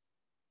Dimer.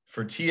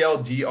 For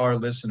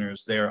TLDR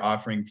listeners, they are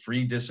offering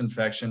free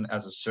disinfection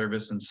as a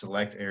service in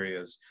select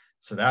areas.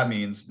 So that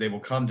means they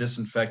will come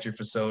disinfect your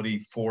facility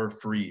for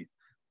free.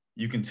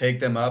 You can take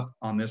them up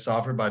on this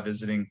offer by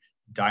visiting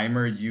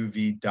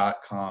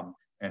dimeruv.com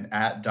and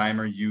at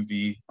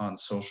dimeruv on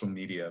social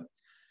media.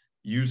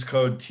 Use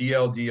code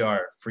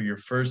TLDR for your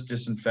first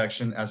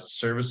disinfection as a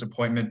service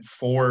appointment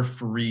for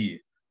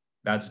free.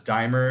 That's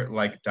Dimer,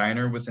 like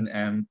diner with an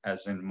M,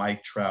 as in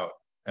Mike Trout.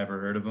 Ever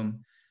heard of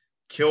him?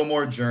 Kill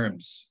more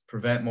germs,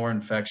 prevent more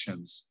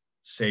infections,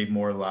 save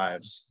more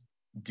lives.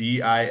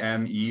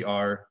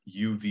 dimeruv.com.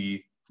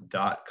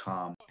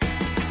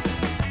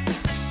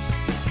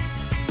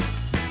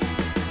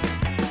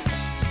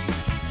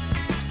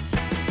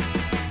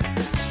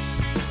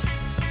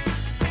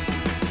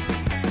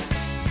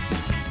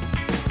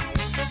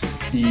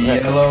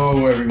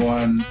 Hello,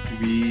 everyone.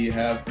 We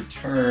have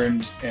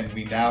returned, and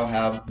we now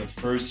have the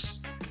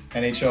first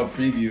NHL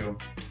preview,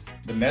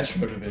 the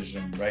Metro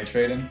Division, right,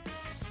 Tradon?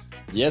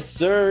 Yes,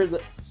 sir.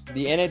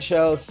 The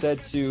NHL is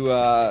set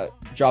to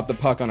drop the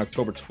puck on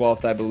October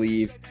 12th, I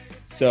believe.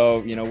 So,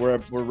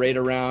 we're right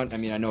around. I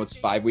mean, I know it's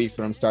 5 weeks,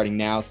 but I'm starting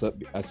now, so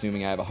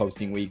assuming I have a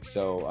hosting week.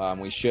 So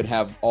we should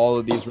have all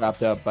of these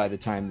wrapped up by the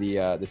time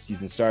the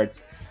season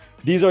starts.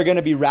 These are going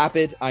to be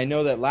rapid. I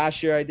know that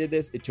last year I did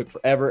this. It took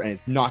forever, and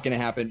it's not going to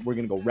happen. We're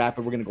going to go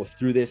rapid. We're going to go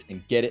through this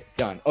and get it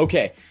done.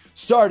 Okay,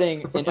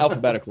 starting in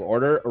alphabetical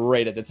order,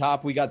 right at the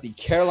top, we got the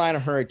Carolina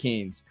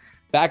Hurricanes.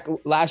 Back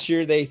last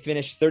year, they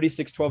finished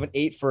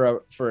 36-12-8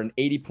 for an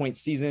 80-point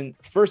season,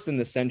 first in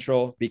the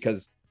Central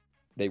because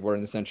they were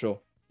in the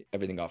Central.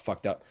 Everything got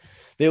fucked up.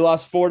 They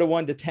lost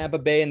 4-1 to Tampa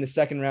Bay in the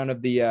second round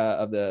of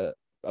the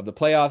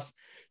playoffs.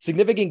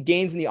 Significant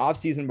gains in the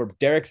offseason were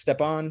Derek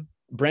Stepan,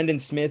 Brendan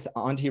Smith,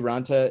 Antti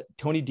Ranta,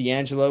 Tony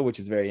DeAngelo, which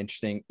is very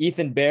interesting,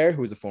 Ethan Bear,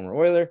 who is a former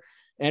Oiler,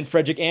 and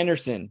Frederick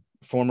Anderson,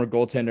 former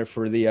goaltender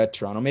for the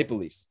Toronto Maple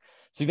Leafs.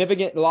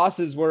 Significant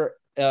losses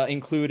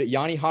include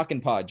Yanni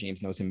Hakanpää.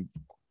 James knows him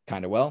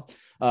kind of well.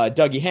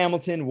 Dougie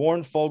Hamilton,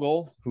 Warren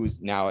Foegele,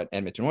 who's now at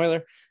Edmonton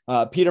Oiler,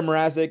 Peter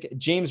Mrazek,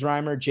 James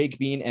Reimer, Jake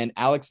Bean, and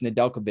Alex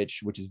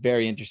Nedeljkovic, which is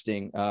very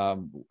interesting.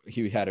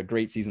 He had a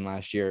great season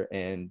last year,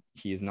 and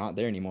he is not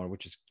there anymore,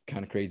 which is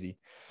kind of crazy.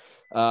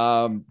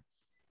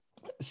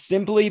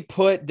 Simply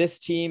put, this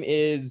team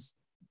is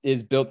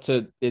built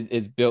for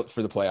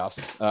the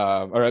playoffs,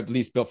 or at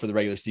least built for the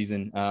regular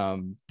season.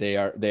 They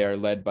are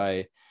led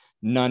by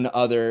none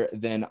other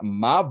than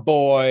my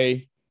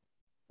boy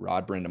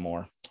Rod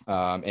Brind'Amour,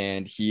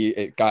 and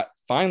he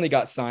finally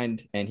got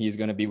signed, and he's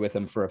going to be with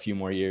them for a few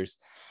more years.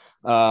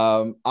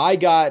 So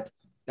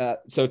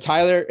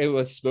Tyler, it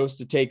was supposed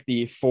to take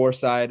the 4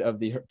 side of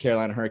the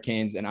Carolina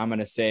Hurricanes, and I'm going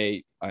to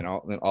say, and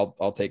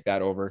I'll take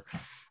that over.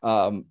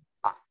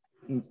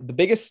 The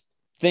biggest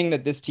thing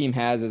that this team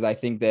has is I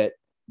think that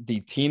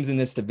the teams in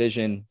this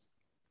division,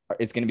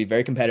 it's going to be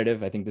very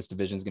competitive. I think this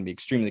division is going to be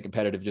extremely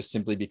competitive just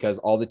simply because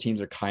all the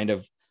teams are kind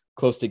of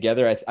close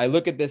together. I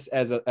look at this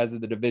as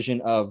the division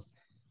of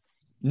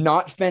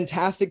not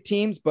fantastic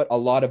teams, but a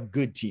lot of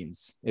good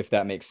teams, if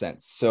that makes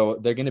sense. So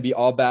they're going to be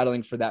all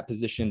battling for that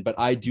position. But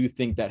I do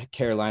think that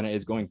Carolina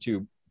is going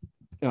to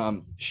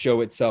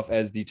show itself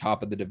as the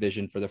top of the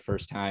division for the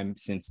first time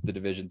since the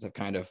divisions have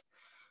kind of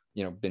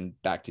been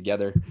back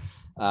together.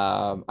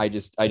 I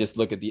just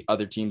look at the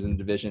other teams in the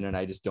division, and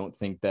I just don't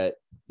think that,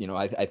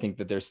 I think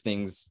that there's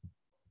things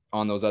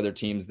on those other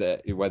teams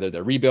that whether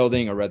they're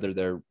rebuilding or whether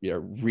they're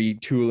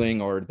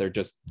retooling or they're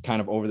just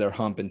kind of over their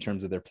hump in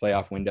terms of their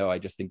playoff window. I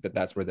just think that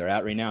that's where they're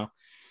at right now.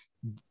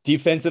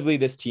 Defensively,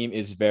 this team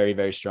is very,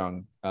 very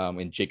strong.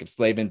 In Jacob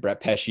Slavin,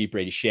 Brett Pesce,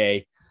 Brady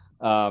Shea.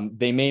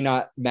 They may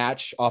not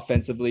match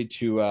offensively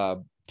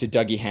to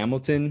Dougie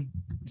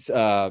Hamilton's,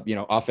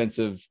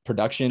 offensive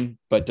production,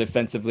 but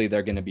defensively,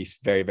 they're going to be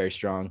very, very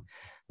strong.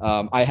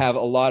 I have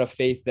a lot of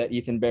faith that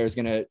Ethan Bear is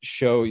going to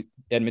show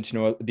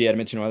the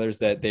Edmonton Oilers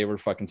that they were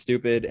fucking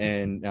stupid.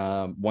 And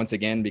once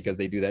again, because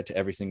they do that to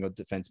every single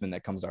defenseman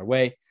that comes our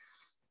way.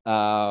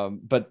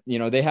 But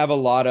they have a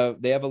lot of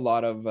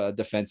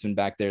defensemen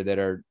back there that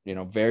are,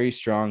 very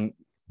strong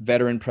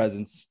veteran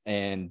presence.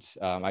 And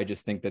I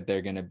just think that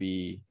they're going to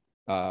be,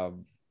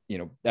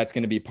 that's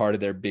going to be part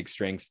of their big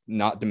strengths,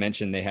 not to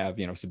mention they have,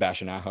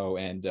 Sebastian Aho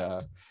and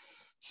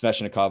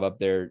Svechnikov up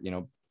there,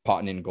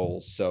 potting in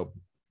goals. So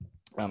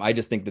I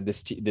just think that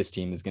this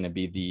team is going to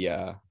be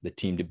the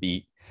team to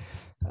beat.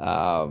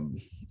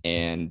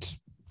 And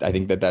I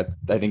think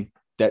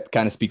that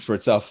kind of speaks for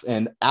itself.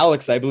 And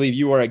Alex, I believe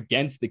you are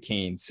against the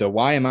Canes. So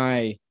why am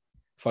I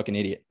fucking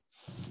idiot?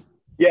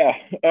 Yeah.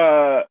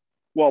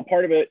 Well,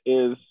 part of it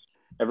is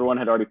everyone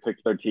had already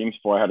picked their teams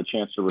before I had a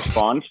chance to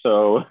respond.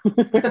 So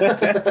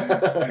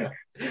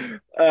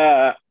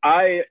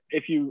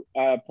if you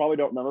probably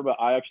don't remember, but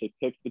I actually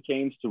picked the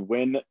Canes to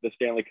win the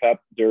Stanley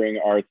Cup during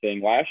our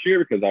thing last year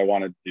because I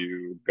wanted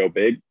to go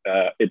big.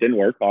 It didn't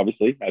work,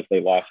 obviously, as they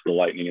lost to the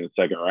Lightning in the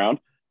second round.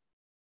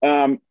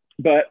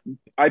 But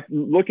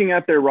looking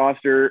at their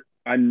roster,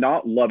 I'm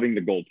not loving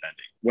the goaltending.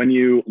 When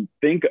you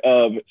think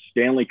of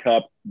Stanley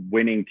Cup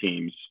winning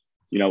teams,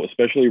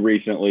 especially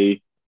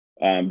recently,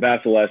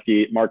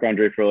 Vasilevsky,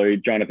 Marc-Andre Fleury,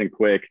 Jonathan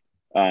Quick,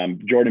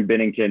 Jordan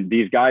Binnington,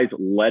 these guys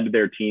led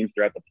their teams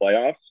throughout the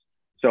playoffs.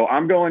 So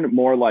I'm going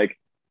more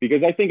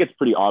because I think it's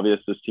pretty obvious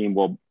this team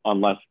will,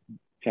 unless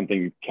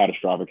something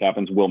catastrophic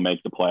happens, will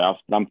make the playoffs.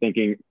 But I'm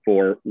thinking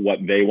for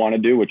what they want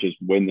to do, which is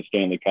win the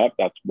Stanley Cup.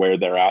 That's where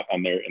they're at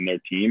in their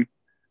team.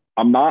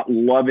 I'm not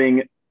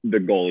loving the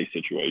goalie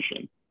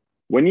situation.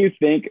 When you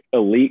think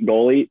elite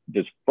goalie,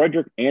 does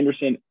Frederik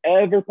Andersen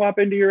ever pop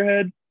into your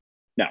head?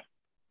 No.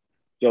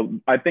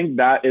 So I think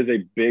that is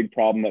a big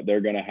problem that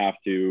they're going to have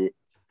to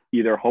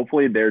either,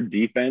 hopefully their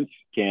defense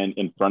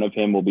in front of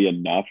him will be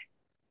enough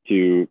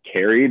to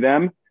carry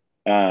them.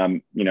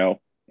 And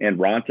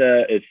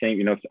Ranta is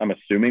saying, I'm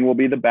assuming will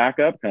be the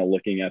backup, kind of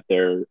looking at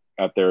their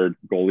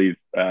goalies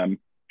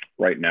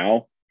right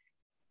now.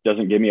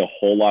 Doesn't give me a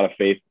whole lot of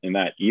faith in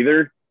that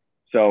either.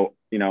 So,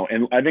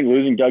 and I think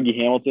losing Dougie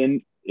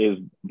Hamilton is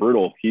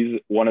brutal. He's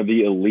one of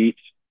the elite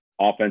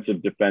offensive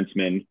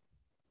defensemen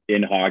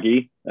in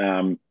hockey.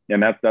 And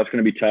that's going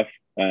to be tough.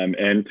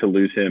 And to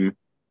lose him,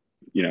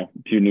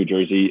 to New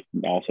Jersey,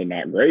 also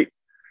not great.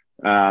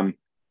 But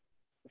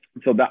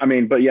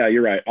yeah,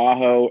 you're right.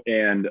 Aho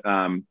and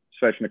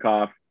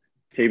Svechnikov,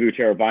 Teuvo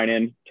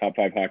Teravainen, top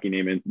 5 hockey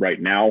name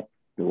right now.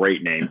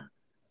 Great name.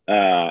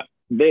 The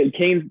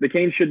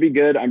Canes should be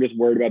good. I'm just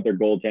worried about their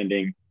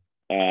goaltending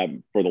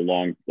for the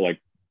long, throughout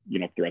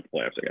the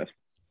playoffs, I guess.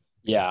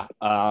 Yeah.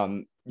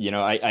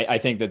 I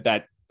think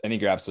I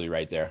think you're absolutely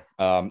right there.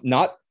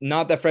 Not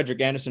that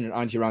Frederik Andersen and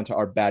Antti Ranta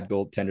are bad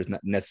goaltenders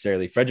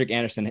necessarily. Frederik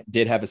Andersen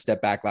did have a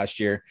step back last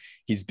year.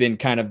 He's been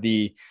kind of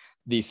the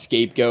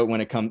scapegoat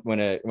when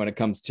it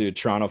comes to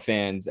Toronto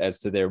fans as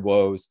to their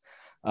woes.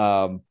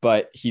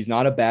 But he's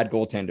not a bad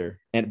goaltender.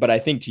 But I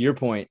think to your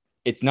point,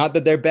 it's not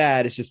that they're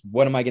bad. It's just,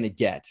 what am I going to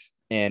get?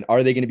 And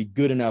are they going to be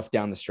good enough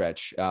down the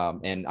stretch?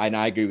 And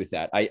I agree with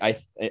that. I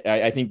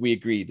think we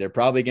agree. They're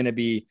probably going to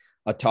be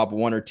a top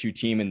 1 or 2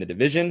 team in the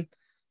division,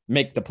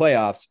 make the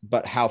playoffs,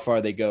 but how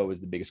far they go is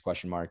the biggest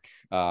question mark.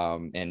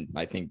 And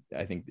I think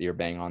you're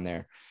bang on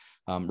there.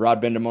 Rod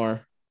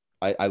Bendamore,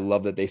 I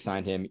love that they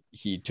signed him.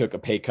 He took a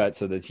pay cut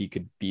so that he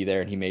could be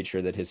there, and he made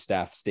sure that his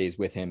staff stays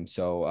with him.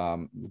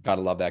 So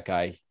gotta love that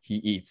guy. He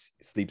eats,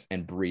 sleeps,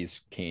 and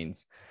breathes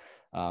Canes.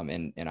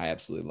 And I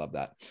absolutely love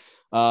that.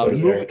 So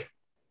does Eric.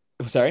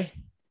 Sorry?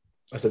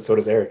 I said, so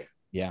does Eric.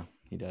 Yeah,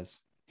 he does.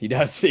 He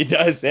does.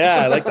 Yeah,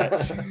 I like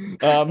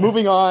that.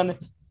 Moving on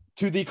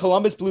to the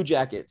Columbus Blue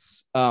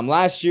Jackets.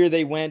 Last year,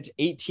 they went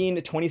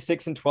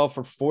 18-26-12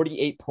 for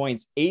 48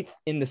 points, 8th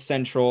in the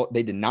Central.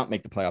 They did not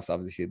make the playoffs,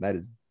 obviously. That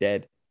is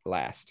dead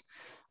last.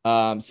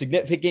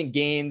 Significant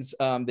gains.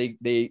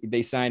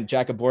 They signed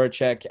Jakob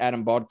Voracek,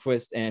 Adam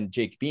Bodquist, and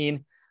Jake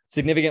Bean.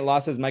 Significant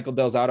losses: Michael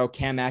Del Zotto,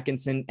 Cam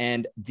Atkinson,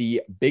 and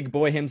the big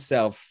boy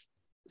himself,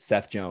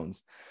 Seth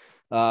Jones.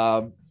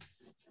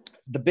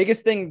 The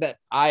biggest thing that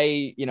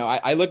I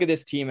look at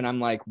this team and I'm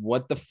like,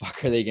 what the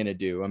fuck are they going to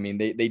do? I mean,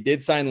 they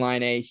did sign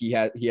Line. He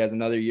has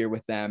another year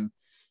with them.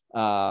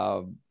 They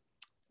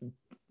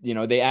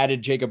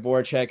added Jacob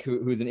Voracek,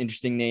 who's an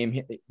interesting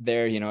name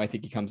there. I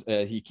think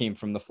he came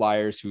from the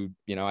Flyers, who,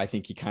 I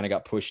think he kind of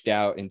got pushed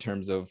out in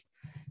terms of,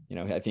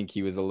 I think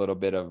he was a little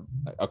bit of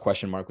a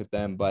question mark with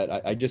them,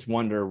 but I just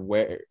wonder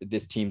where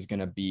this team's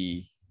going to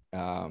be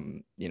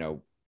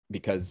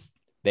because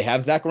they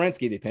have Zach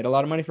Werenski. They paid a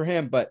lot of money for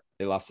him, but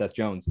they lost Seth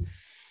Jones.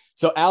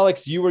 So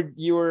Alex, you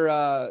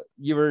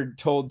were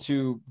told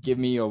to give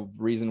me a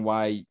reason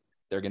why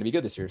they're going to be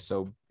good this year.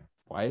 So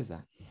why is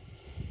that?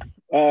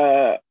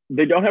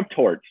 They don't have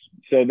Torts,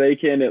 so they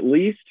can at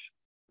least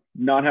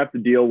not have to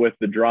deal with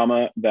the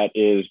drama that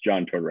is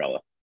John Tortorella.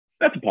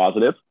 That's a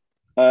positive.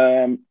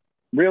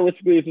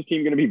 Realistically, is this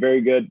team going to be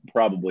very good?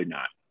 Probably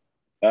not.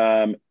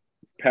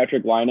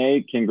 Patrick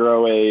Laine can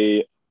grow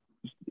a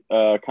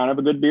kind of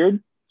a good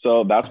beard,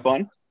 so that's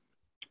fun.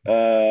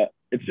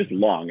 It's just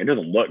long. It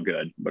doesn't look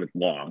good, but it's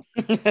long.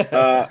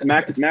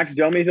 Max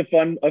Domi's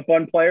a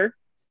fun player.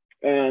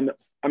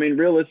 I mean,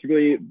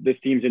 realistically, this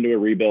team's into a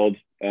rebuild.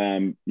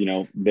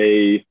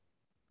 They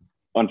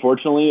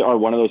unfortunately are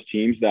one of those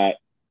teams that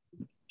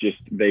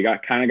they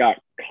got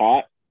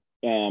caught.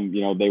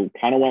 They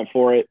kind of went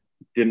for it,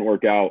 didn't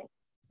work out.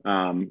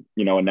 And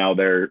now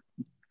they're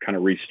kind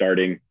of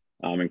restarting.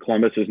 And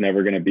Columbus is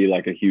never going to be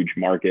like a huge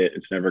market.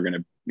 It's never going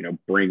to,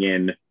 bring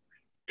in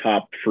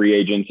top free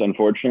agents.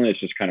 Unfortunately, it's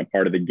just kind of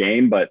part of the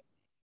game. But,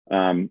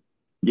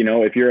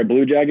 if you're a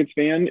Blue Jackets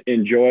fan,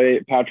 enjoy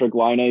Patrick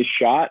Laine's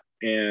shot.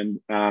 And,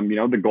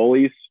 the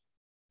goalies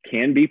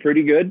can be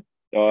pretty good.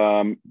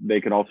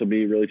 They can also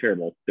be really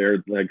terrible.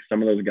 They're like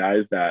some of those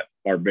guys that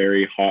are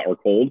very hot or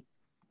cold.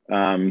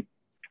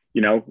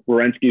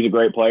 Werenski's a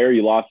great player.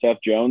 You lost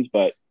Seth Jones,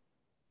 but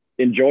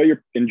enjoy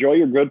your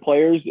good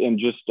players and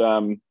just,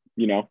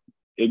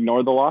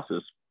 ignore the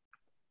losses.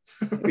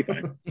 Be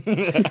fine.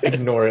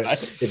 Ignore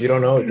it. If you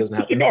don't know, it doesn't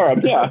happen. Ignore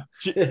them, yeah.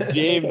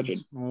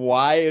 James,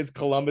 why is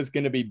Columbus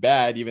going to be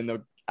bad, even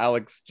though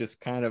Alex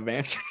just kind of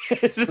answered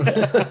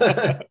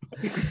it?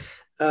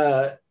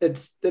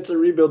 It's a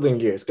rebuilding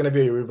year. It's going to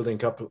be a rebuilding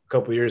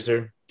couple years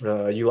here.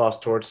 You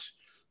lost Torts,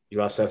 you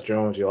lost Seth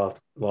Jones, you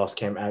lost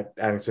Cam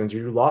Atkinson.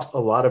 You lost a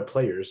lot of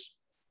players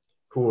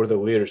who were the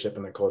leadership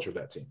and the culture of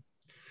that team.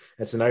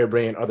 And so now you're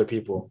bringing other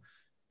people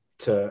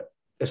to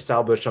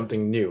establish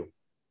something new,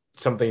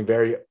 something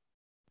very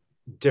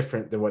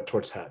different than what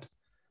Torts had.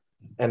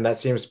 And that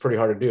seems pretty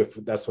hard to do if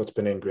that's what's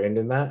been ingrained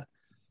in that.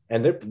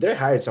 And they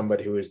hired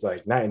somebody who is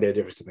like night and day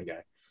difference in the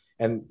guy.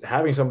 And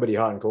having somebody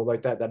hot and cold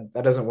like that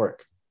doesn't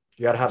work.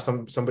 You got to have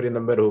somebody in the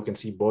middle who can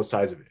see both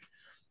sides of it.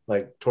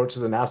 Like Torts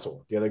is an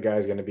asshole. The other guy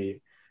is going to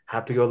be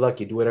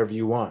happy-go-lucky, do whatever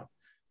you want.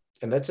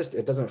 And that's just,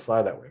 it doesn't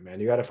fly that way, man.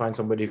 You got to find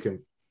somebody who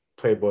can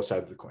play both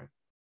sides of the coin.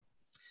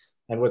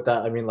 And with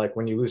that, I mean, like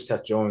when you lose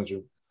Seth Jones,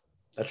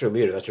 that's your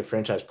leader, that's your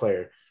franchise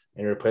player,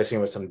 and you're replacing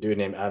him with some dude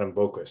named Adam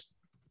Boquist.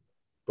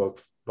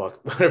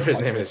 Whatever his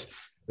name is.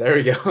 There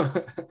we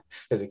go.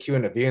 There's a Q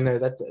and a V in there.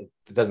 That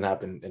doesn't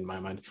happen in my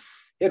mind.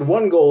 He had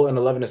 1 goal and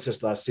 11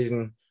 assists last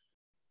season.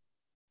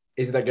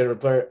 Is he that good of a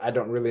player? I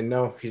don't really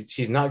know.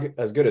 He's not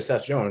as good as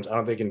Seth Jones. I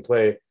don't think he can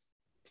play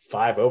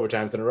 5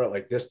 overtimes in a row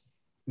like this.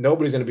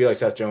 Nobody's going to be like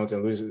Seth Jones,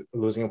 and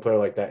losing a player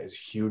like that is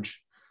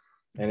huge.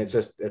 And it's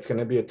going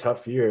to be a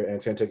tough year, and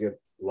it's going to take a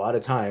lot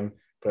of time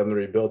for them to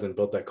rebuild and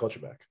build that culture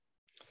back.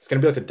 It's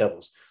going to be like the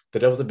Devils. The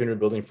Devils have been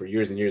rebuilding for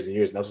years and years and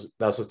years, and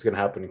that's what's going to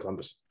happen in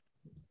Columbus.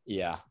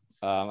 Yeah.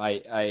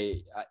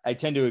 I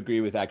tend to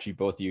agree with actually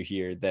both of you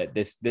here that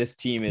this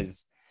team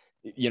is,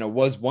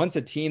 was once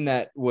a team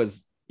that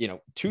was,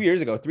 3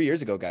 years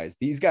ago, guys,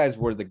 these guys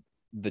were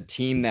the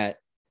team that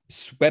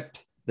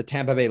swept the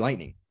Tampa Bay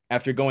Lightning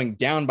after going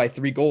down by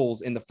 3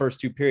 goals in the first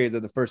 2 periods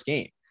of the first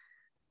game.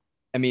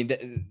 I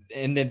mean,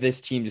 and then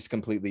this team just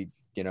completely,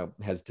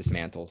 has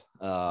dismantled.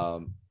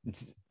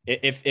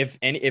 If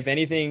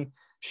anything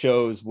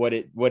shows what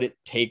it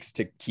takes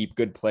to keep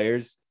good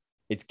players,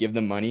 it's give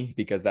them money,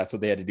 because that's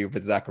what they had to do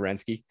with Zach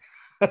Werenski.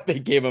 They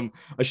gave him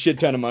a shit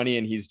ton of money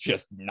and he's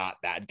just not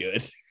that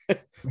good.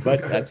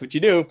 But that's what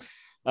you do.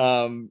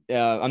 I'm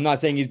not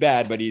saying he's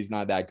bad, but he's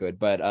not that good.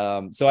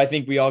 But so I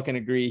think we all can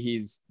agree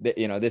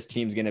this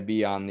team's going to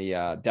be on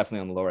the definitely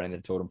on the lower end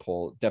of the totem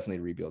pole, definitely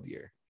a rebuild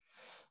year.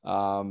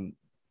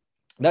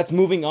 That's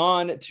moving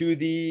on to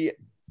the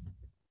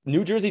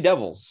New Jersey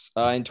Devils.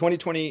 In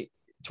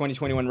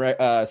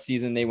 2021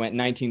 season, they went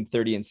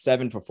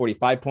 19-30-7 for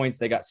 45 points.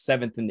 They got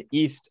 7th in the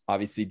East,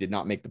 obviously did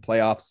not make the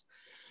playoffs.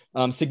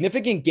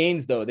 Significant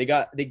gains, though.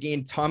 They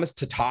gained Thomas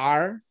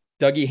Tatar,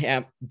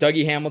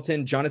 Dougie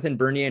Hamilton, Jonathan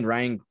Bernier, and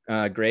Ryan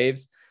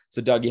Graves.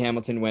 So Dougie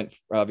Hamilton went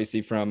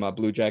obviously from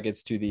Blue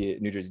Jackets to the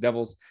New Jersey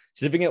Devils.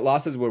 Significant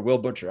losses were Will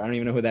Butcher. I don't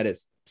even know who that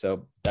is.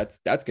 So that's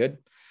good.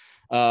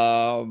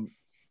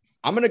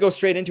 I'm going to go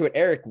straight into it.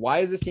 Eric, why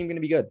is this team going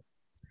to be good?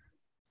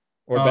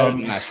 Or better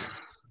than last year?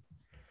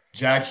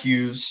 Jack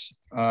Hughes,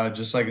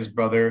 just like his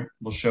brother,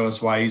 will show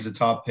us why he's a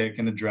top pick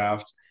in the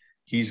draft.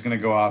 He's going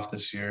to go off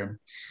this year.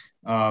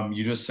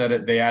 You just said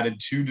it. They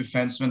added 2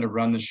 defensemen to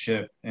run the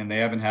ship, and they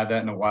haven't had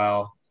that in a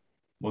while.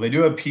 Well, they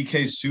do have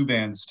PK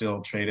Subban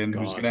still traded,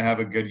 who's going to have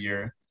a good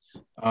year.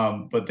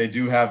 But they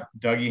do have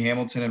Dougie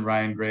Hamilton and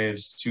Ryan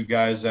Graves, 2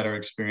 guys that are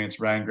experienced.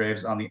 Ryan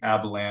Graves on the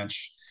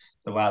Avalanche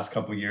the last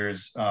couple of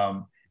years,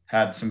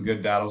 had some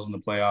good battles in the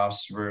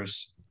playoffs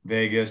versus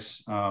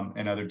Vegas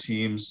and other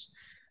teams.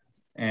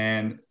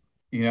 And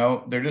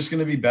they're just going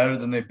to be better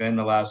than they've been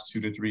the last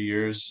 2 to 3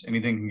 years.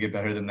 Anything can get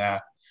better than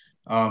that.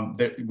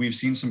 We've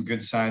seen some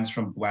good signs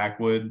from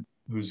Blackwood,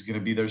 who's going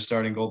to be their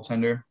starting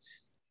goaltender.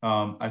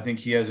 I think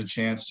he has a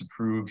chance to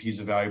prove he's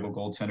a valuable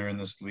goaltender in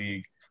this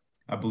league.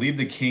 I believe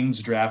the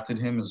Kings drafted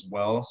him as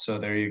well. So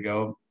there you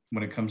go.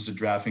 When it comes to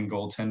drafting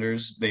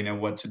goaltenders, they know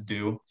what to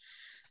do.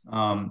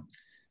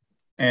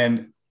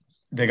 And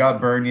they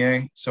got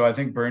Bernier. So I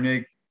think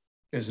Bernier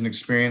is an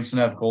experienced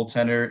enough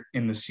goaltender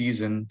in the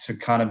season to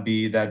kind of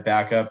be that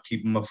backup,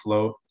 keep him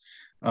afloat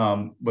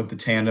with the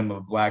tandem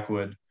of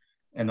Blackwood.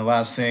 And the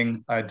last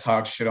thing, I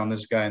talked shit on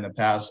this guy in the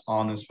past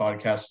on this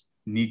podcast,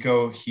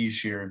 Nico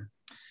Hischier.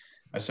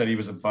 I said he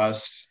was a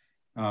bust.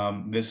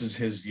 This is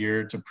his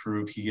year to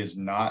prove he is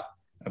not.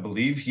 I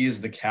believe he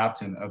is the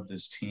captain of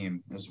this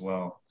team as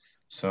well.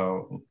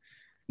 So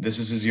this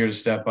is his year to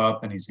step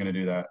up, and he's going to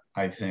do that,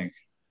 I think.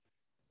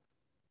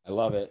 I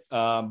love it.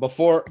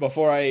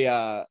 Before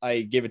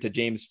I give it to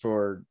James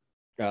for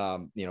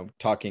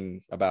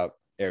talking about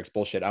Eric's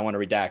bullshit, I want to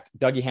redact.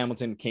 Dougie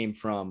Hamilton came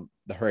from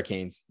the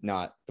Hurricanes,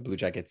 not the Blue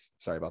Jackets.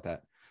 Sorry about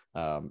that.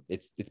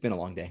 It's been a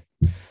long day.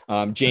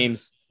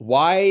 James,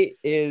 why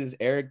is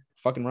Eric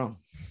fucking wrong?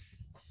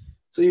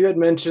 So you had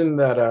mentioned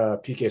that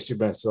PK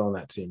Subban's still on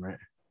that team, right?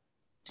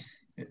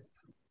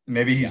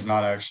 Maybe he's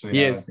not actually.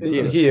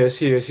 He is.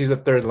 He's a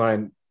third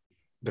line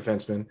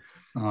defenseman.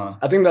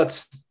 I think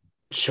that's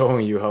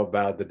showing you how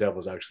bad the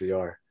Devils actually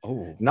are.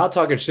 Oh, not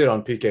talking shit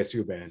on PK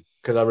Subban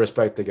because I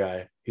respect the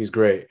guy. He's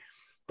great.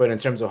 But in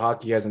terms of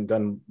hockey, he hasn't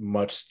done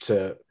much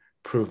to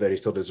prove that he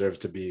still deserves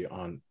to be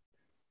on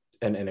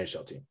an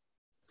NHL team.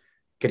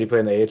 Could he play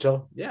in the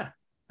AHL? Yeah,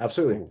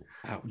 absolutely.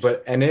 Oh,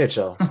 but in the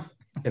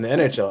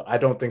NHL, I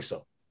don't think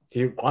so.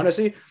 He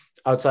honestly,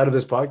 outside of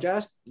this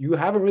podcast, you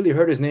haven't really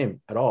heard his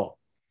name at all.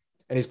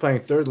 And he's playing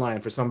third line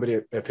for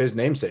somebody of his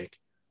namesake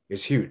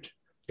is huge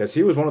because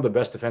he was one of the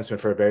best defensemen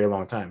for a very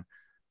long time.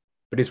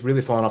 But he's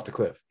really fallen off the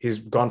cliff. He's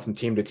gone from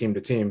team to team to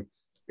team.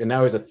 And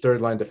now he's a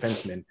third line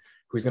defenseman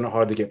who's going to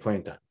hardly get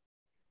playing time.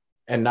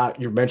 And now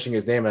you're mentioning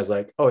his name as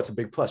like, oh, it's a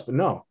big plus. But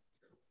no,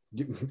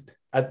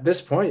 at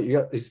this point,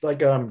 it's like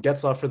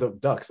Getzlaff for the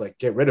Ducks. Like,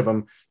 get rid of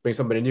him, bring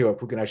somebody new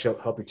up who can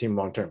actually help your team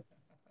long term.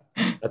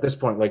 At this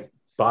point, like,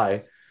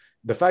 bye.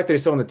 The fact that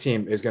he's still on the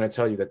team is going to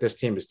tell you that this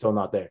team is still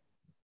not there.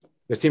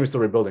 This team is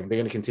still rebuilding. They're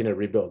going to continue to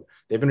rebuild.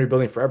 They've been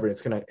rebuilding forever.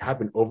 It's going to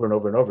happen over and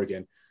over and over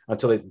again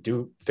until they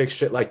do fix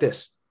shit like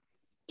this.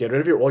 Get rid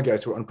of your old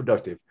guys who are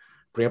unproductive.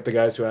 Bring up the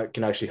guys who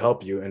can actually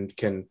help you and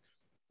can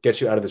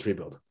get you out of this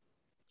rebuild.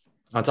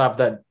 On top of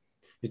that,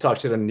 you talk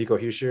shit on Nico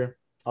Hischier.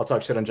 I'll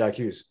talk shit on Jack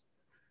Hughes.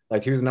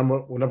 Like, he was the number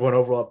one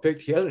overall pick.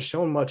 He hasn't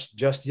shown much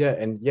just yet.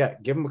 And yeah,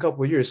 give him a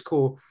couple of years,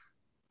 cool.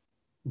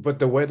 But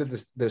the way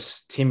that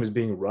this team is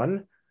being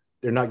run,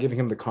 they're not giving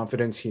him the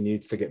confidence he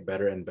needs to get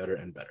better and better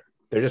and better.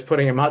 They're just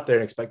putting him out there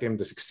and expecting him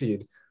to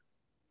succeed.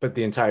 But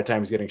the entire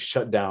time he's getting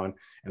shut down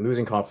and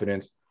losing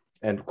confidence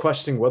and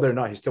questioning whether or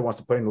not he still wants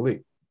to play in the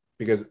league.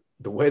 Because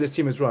the way this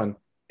team is run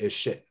is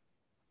shit.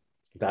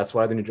 That's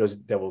why the New Jersey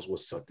Devils will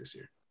suck this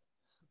year.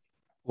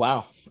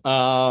 Wow.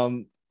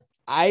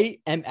 I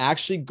am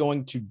actually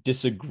going to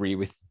disagree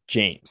with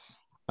James.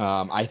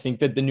 I think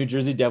that the New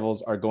Jersey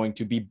Devils are going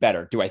to be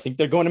better. Do I think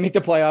they're going to make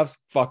the playoffs?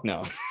 Fuck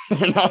no.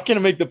 They're not going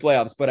to make the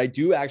playoffs. But I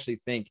do actually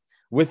think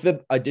with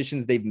the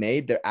additions they've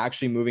made, they're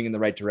actually moving in the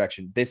right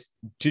direction. This,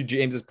 to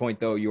James's point,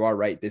 though, you are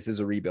right. This is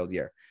a rebuild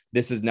year.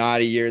 This is not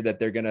a year that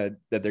they're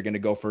gonna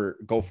go for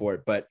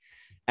it. But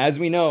as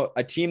we know,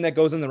 a team that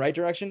goes in the right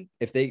direction,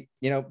 if they,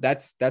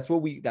 that's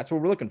what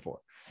we're looking for.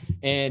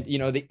 And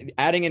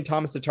adding in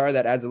Thomas Tatar,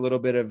 that adds a little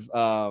bit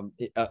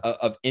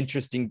of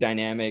interesting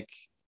dynamic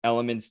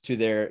elements to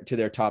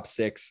their top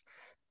six.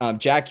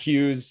 Jack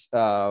Hughes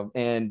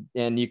and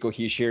Nico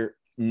Hischier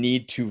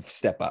need to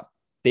step up.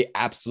 They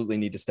absolutely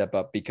need to step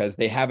up because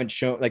they haven't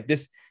shown, like,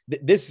 this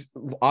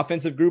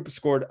offensive group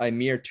scored a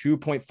mere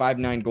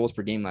 2.59 goals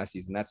per game last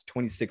season. That's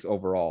 26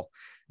 overall.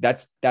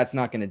 That's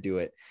not going to do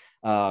it.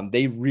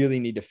 They really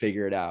need to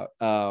figure it out.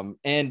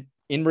 And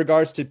in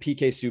regards to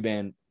PK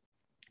Subban,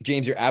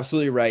 James, you're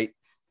absolutely right.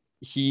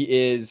 He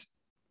is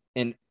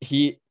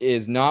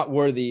not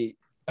worthy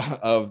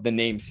of the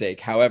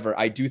namesake. However,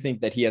 I do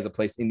think that he has a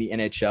place in the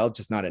NHL,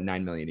 just not at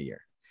 $9 million a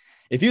year.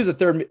 If he was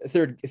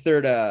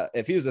a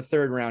if he was a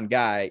third round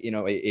guy,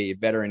 a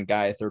veteran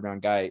guy, a third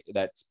round guy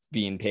that's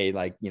being paid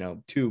like,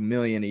 $2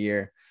 million a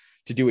year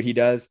to do what he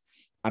does,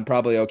 I'm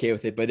probably okay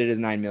with it, but it is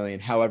 $9 million.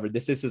 However,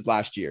 this is his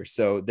last year.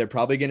 So they're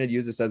probably going to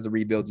use this as a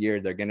rebuild year.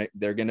 They're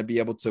going to be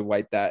able to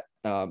wipe that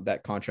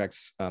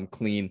contracts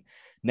clean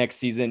next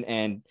season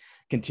and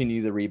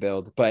continue the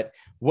rebuild. But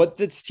what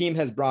this team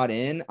has brought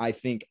in, I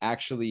think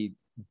actually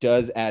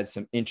does add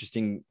some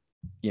interesting,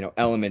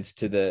 elements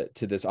to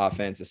this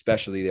offense,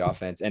 especially the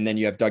offense. And then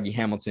you have Dougie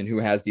Hamilton, who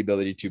has the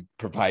ability to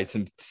provide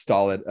some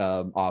solid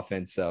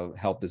offense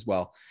help as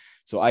well.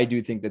 So I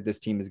do think that this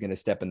team is going to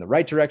step in the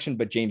right direction.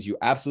 But James, you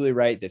absolutely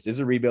right. This is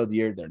a rebuild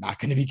year. They're not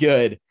going to be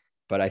good,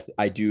 but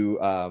I do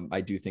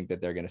think that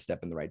they're going to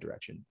step in the right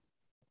direction.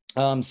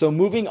 So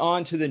moving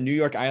on to the New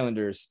York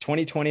Islanders, their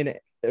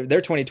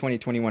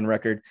 2020-21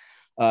 record,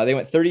 They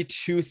went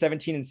 32,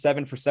 17, and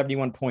 7 for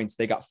 71 points.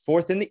 They got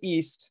fourth in the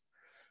East.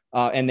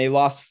 And they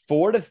lost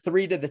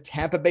 4-3 to the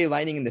Tampa Bay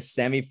Lightning in the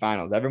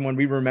semifinals. Everyone,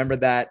 we remember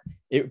that.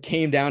 It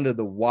came down to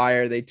the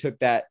wire. They took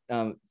that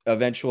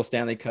eventual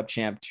Stanley Cup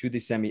champ to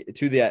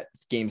the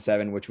game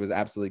 7, which was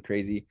absolutely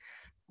crazy.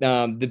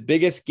 The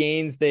biggest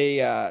gains they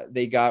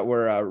got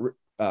were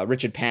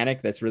Richard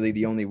Panik. That's really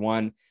the only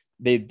one.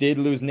 They did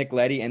lose Nick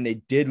Leddy, and they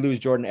did lose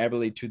Jordan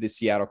Eberle to the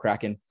Seattle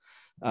Kraken.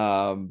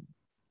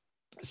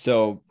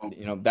 So,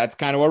 that's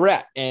kind of where we're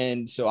at.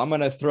 And so I'm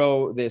going to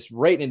throw this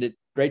right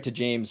to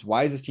James.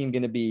 Why is this team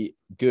going to be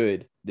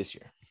good this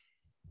year?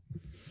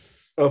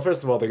 Well,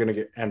 first of all, they're going to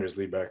get Anders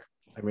Lee back.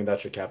 I mean,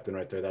 that's your captain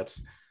right there.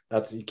 That's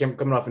he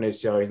coming off an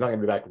ACL. He's not going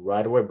to be back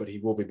right away, but he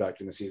will be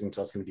back in the season.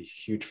 So that's going to be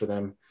huge for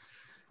them.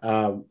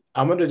 I'm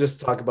going to just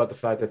talk about the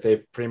fact that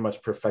they've pretty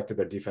much perfected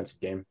their defensive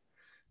game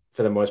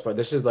for the most part.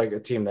 This is like a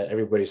team that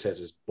everybody says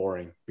is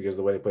boring because of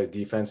the way they play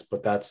defense,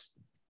 but that's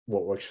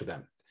what works for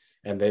them.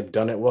 And they've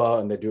done it well,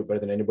 and they do it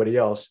better than anybody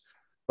else.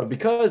 But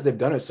because they've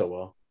done it so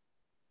well,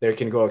 they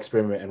can go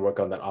experiment and work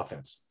on that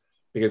offense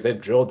because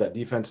they've drilled that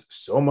defense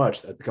so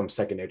much that it becomes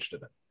second nature to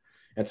them.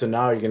 And so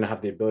now you're going to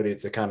have the ability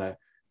to kind of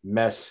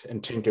mess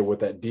and tinker with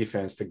that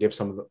defense to give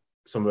some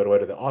of it away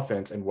to the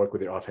offense and work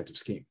with your offensive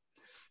scheme.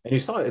 And you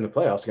saw it in the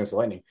playoffs against the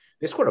Lightning.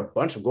 They scored a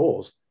bunch of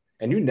goals,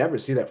 and you never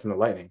see that from the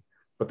Lightning.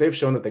 But they've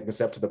shown that they can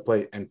step to the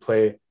plate and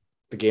play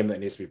the game that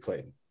needs to be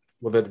played.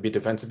 Whether it be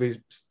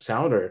defensively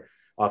sound or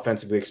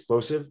offensively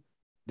explosive,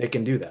 they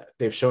can do that.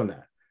 They've shown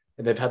that.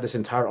 And they've had this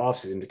entire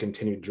offseason to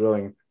continue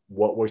drilling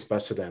what works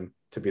best for them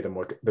to be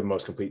the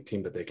most complete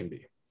team that they can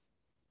be.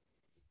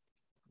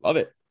 Love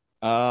it.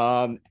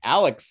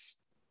 Alex,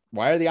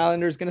 why are the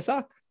Islanders going to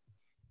suck?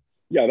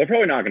 Yeah, they're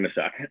probably not going to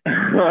suck.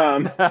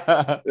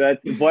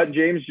 That's what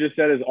James just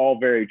said is all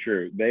very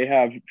true. They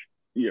have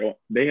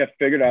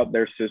figured out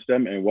their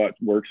system and what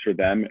works for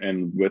them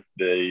and with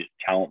the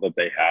talent that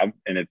they have,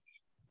 and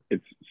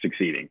it's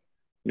succeeding.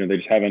 They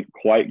just haven't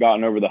quite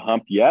gotten over the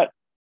hump yet.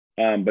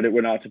 But it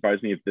would not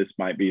surprise me if this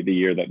might be the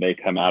year that they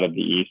come out of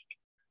the East.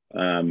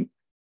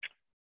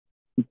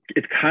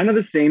 It's kind of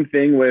the same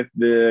thing with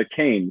the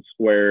Canes,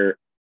 where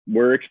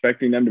we're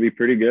expecting them to be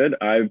pretty good.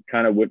 It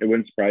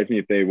wouldn't surprise me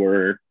if they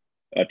were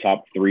a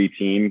top 3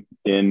 team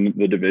in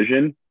the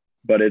division,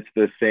 but it's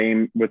the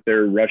same with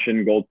their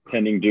Russian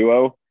goaltending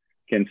duo.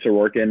 Can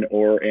Sorokin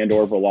or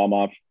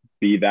Varlamov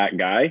be that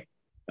guy?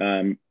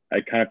 I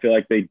kind of feel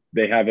like they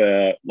have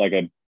a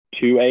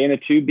 2A and a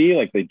 2B.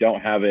 Like they don't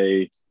have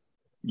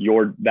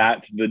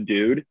that's the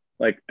dude.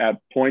 Like at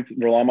points,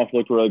 Varlamov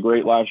looked really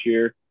great last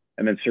year.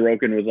 And then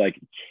Sorokin was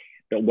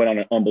went on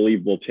an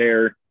unbelievable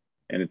tear.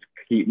 And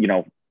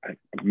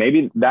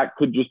maybe that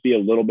could just be a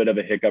little bit of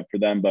a hiccup for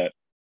them, but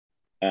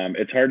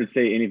it's hard to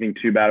say anything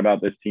too bad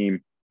about this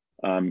team.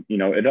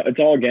 It's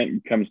all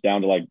again comes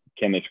down to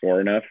can they score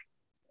enough?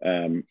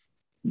 We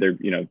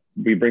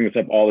bring this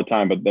up all the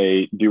time, but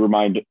they do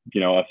remind,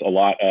 us a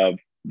lot of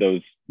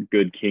those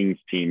good Kings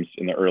teams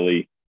in the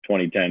early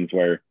 2010s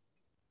where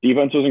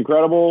defense was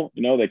incredible.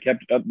 They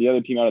kept the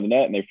other team out of the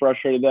net and they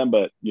frustrated them,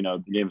 but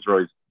the games were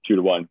always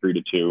 2-1,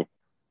 3-2,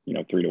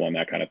 3-1,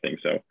 that kind of thing.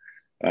 So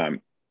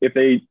if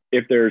they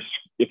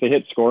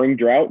hit scoring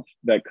droughts,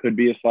 that could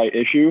be a slight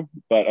issue,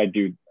 but I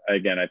think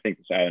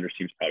this Islanders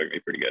team's probably gonna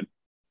be pretty good.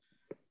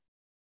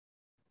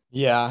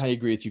 Yeah, I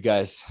agree with you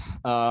guys.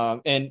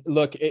 And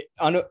look,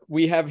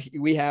 we have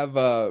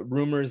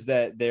rumors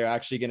that they're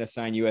actually going to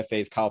sign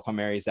UFAs Kyle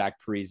Palmieri, Zach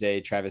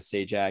Parise, Travis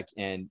Sajak,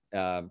 and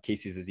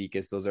Casey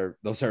Zizekas.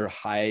 Those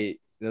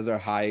are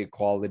high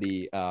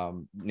quality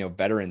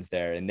veterans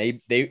there, and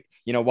they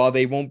while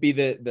they won't be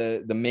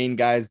the main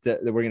guys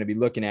that we're going to be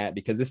looking at,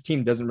 because this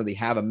team doesn't really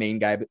have a main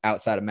guy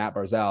outside of Matt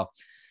Barzal.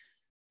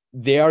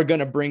 They are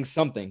going to bring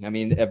something. I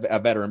mean, a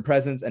veteran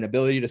presence, an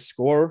ability to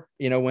score,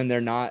 when they're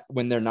not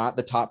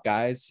the top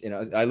guys.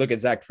 I look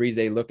at Zach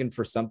Parise looking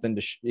for something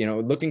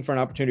to, looking for an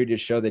opportunity to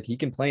show that he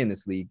can play in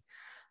this league.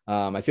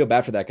 I feel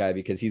bad for that guy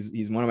because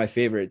he's one of my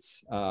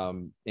favorites.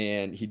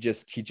 And he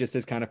just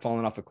has kind of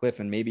fallen off a cliff,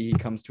 and maybe he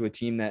comes to a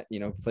team that,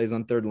 plays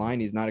on third line.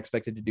 He's not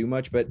expected to do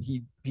much, but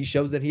he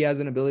shows that he has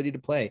an ability to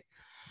play.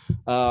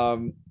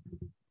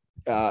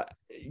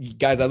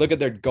 Guys, I look at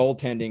their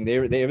goaltending.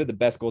 They have the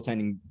best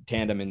goaltending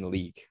tandem in the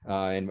league,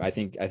 and I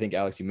think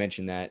Alex, you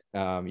mentioned that.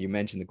 You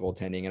mentioned the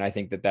goaltending, and I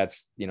think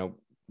that's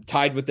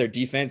tied with their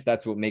defense.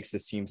 That's what makes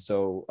this team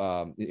so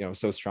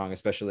so strong,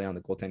 especially on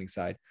the goaltending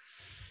side.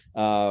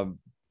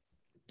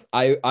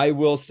 I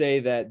will say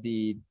that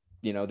the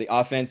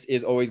offense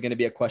is always going to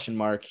be a question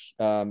mark.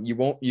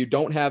 You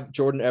don't have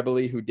Jordan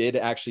Eberle, who did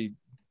actually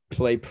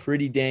play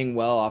pretty dang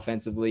well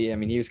offensively. I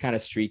mean, he was kind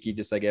of streaky,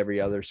 just like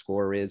every other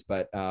scorer is,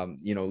 but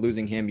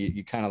losing him,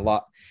 you kind of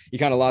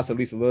lost at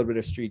least a little bit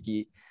of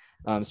streaky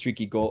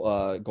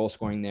goal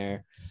scoring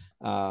there.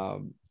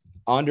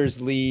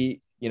 Anders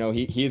Lee,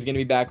 he is going to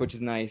be back, which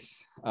is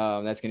nice.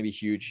 That's going to be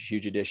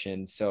huge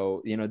addition.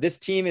 So, this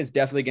team is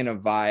definitely going to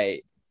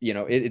vie.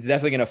 It's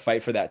definitely going to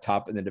fight for that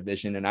top in the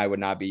division. And I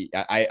would not be,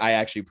 I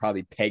actually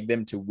probably peg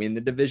them to win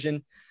the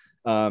division.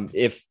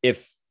 If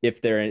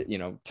if they're,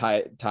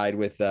 tied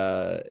with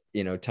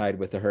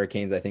the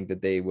Hurricanes, I think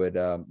that they would,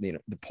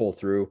 pull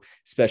through,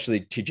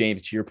 especially to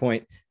James, to your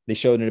point, they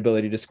showed an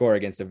ability to score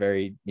against a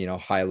very,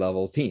 high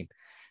level team.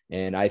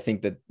 And I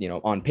think that,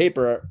 on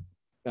paper,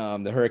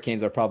 the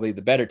Hurricanes are probably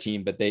the better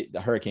team, but the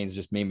Hurricanes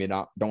just maybe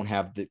don't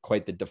have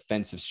quite the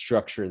defensive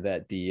structure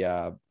that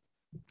the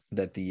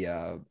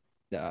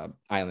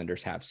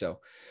Islanders have. So,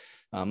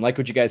 like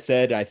what you guys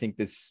said, I think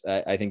this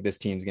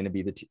team is going to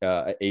be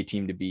a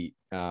team to beat,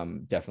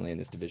 definitely in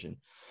this division.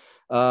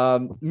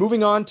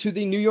 Moving on to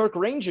the New York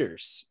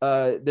Rangers.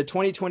 The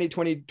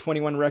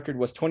 2020-2021 record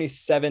was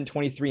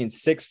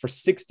 27-23-6 for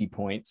 60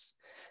 points.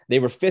 They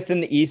were fifth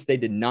in the East. They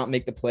did not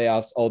make the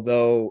playoffs.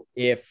 Although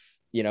if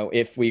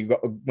we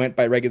went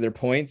by regular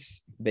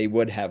points, they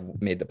would have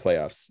made the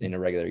playoffs in a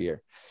regular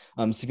year.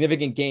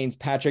 Significant gains,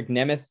 Patrick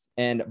Nemeth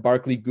and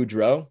Barclay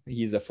Goodrow.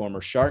 He's a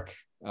former Shark,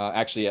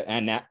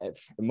 and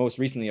most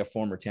recently a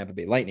former Tampa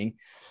Bay Lightning.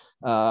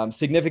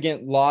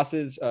 Significant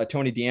losses,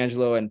 Tony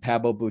DeAngelo and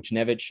Pavel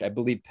Buchnevich. I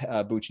believe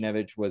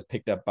Buchnevich was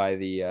picked up by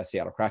the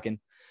Seattle Kraken.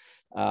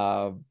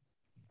 We're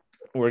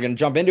going to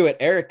jump into it.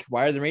 Eric,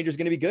 why are the Rangers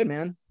going to be good,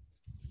 man?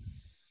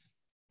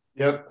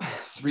 Yep.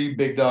 3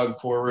 big dog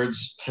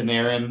forwards,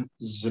 Panarin,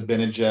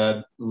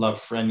 Zibanejad,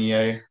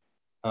 Lafreniere.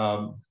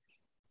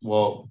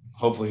 Well,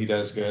 hopefully he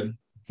does good.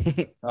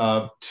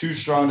 2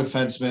 strong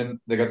defensemen.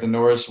 They got the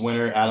Norris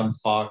winner, Adam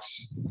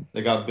Fox.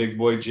 They got big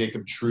boy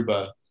Jacob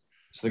Trouba.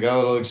 So they got a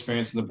little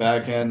experience in the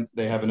back end.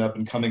 They have an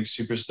up-and-coming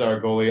superstar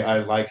goalie. I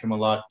like him a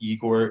lot,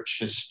 Igor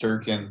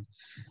Shesterkin.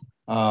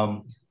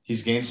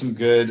 He's gained some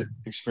good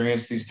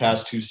experience these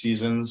past 2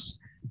 seasons.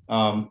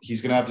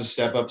 He's going to have to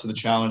step up to the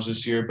challenge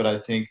this year, but I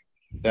think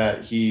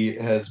that he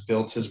has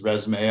built his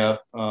resume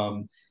up.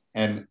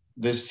 And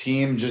this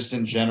team, just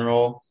in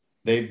general,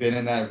 they've been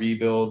in that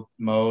rebuild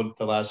mode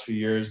the last few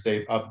years.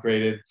 They've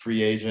upgraded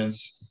free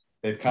agents.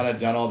 They've kind of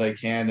done all they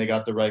can. They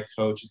got the right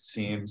coach, it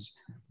seems.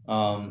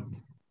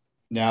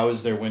 Now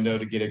is their window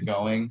to get it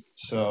going.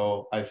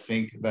 So I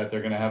think that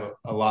they're going to have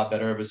a lot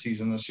better of a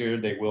season this year.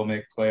 They will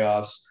make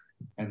playoffs,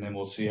 and then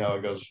we'll see how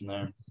it goes from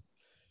there.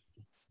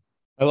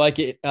 I like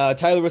it.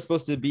 Tyler was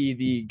supposed to be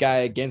the guy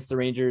against the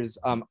Rangers.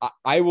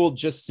 I will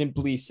just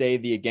simply say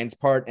the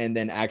against part and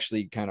then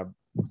actually kind of,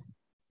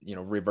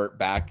 revert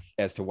back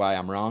as to why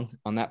I'm wrong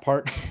on that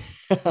part.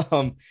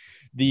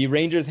 The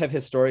Rangers have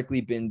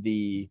historically been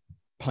the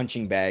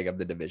punching bag of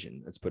the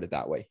division. Let's put it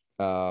that way.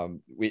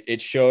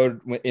 It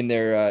showed in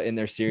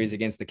their series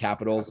against the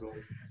Capitals.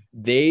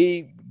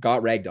 They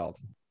got ragdolled.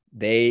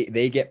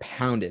 They get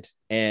pounded,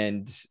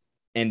 and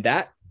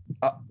that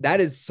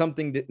is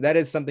something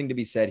to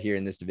be said here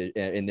in this division,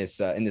 in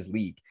this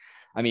league.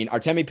 I mean,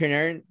 Artemi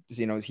Panarin,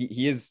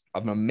 he is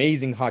an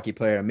amazing hockey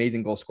player,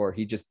 amazing goal scorer.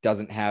 He just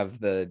doesn't have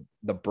the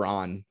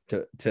brawn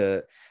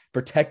to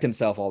protect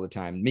himself all the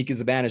time. Mika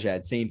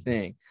Zibanejad, same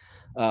thing.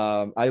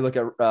 I look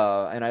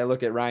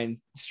at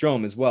Ryan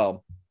Strome as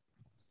well.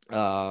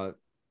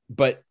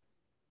 But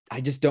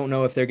I just don't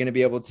know if they're going to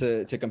be able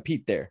to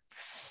compete there.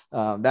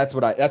 That's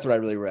what I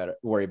really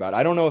worry about.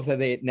 I don't know if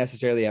they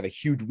necessarily have a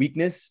huge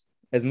weakness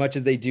as much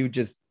as they do.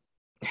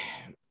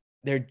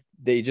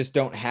 They just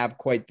don't have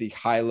quite the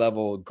high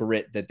level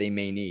grit that they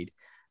may need.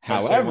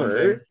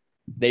 However,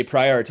 they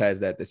prioritize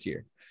that this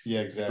year.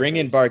 Yeah, exactly. Bring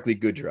in Barclay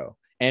Goodrow.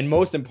 And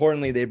most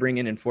importantly, they bring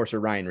in enforcer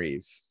Ryan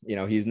Reeves.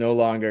 He's no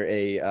longer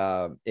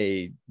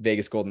a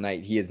Vegas Golden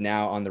Knight. He is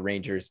now on the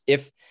Rangers.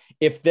 If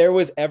there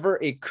was ever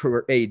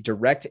a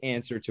direct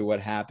answer to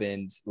what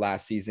happened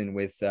last season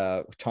with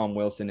Tom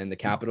Wilson and the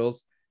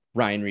Capitals,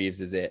 Ryan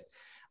Reeves is it.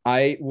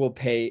 I would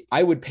pay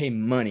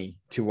money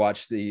to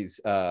watch these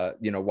 5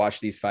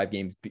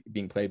 games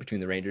being played between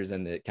the Rangers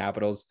and the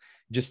Capitals,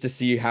 just to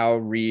see how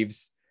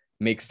Reeves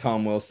makes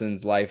Tom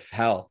Wilson's life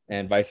hell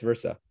and vice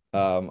versa.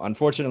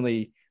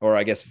 Unfortunately, or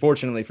I guess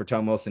fortunately for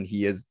Tom Wilson,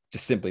 he is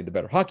just simply the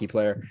better hockey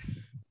player,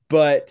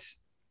 but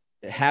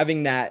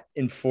having that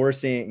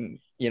enforcing,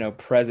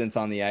 presence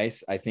on the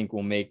ice, I think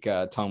will make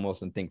Tom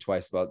Wilson think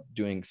twice about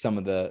doing some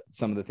of the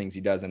things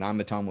he does. And I'm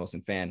a Tom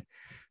Wilson fan.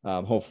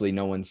 Hopefully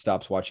no one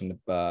stops listening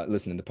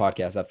to the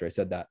podcast after I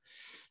said that.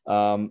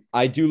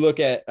 I do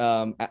look at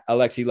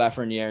Alexis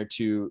Lafreniere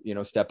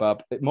to, step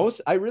up.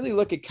 I really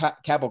look at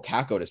Kaapo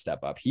Kakko to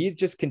step up. He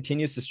just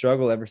continues to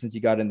struggle ever since he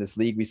got in this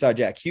league. We saw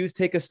Jack Hughes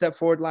take a step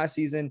forward last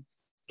season.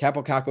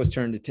 Kaapo Kakko's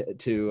turn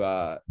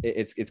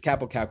it's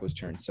Kaapo Kakko's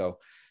turn. So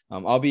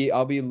I'll be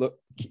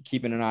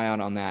keeping an eye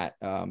on that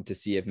to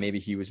see if maybe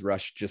he was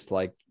rushed just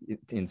like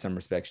in some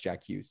respects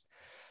Jack Hughes.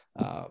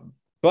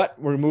 But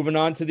we're moving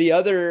on to the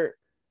other.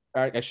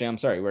 Actually, I'm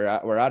sorry. We're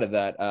out of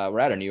that. We're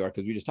out of New York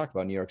because we just talked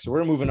about New York. So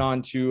we're moving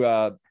on to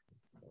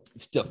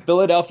the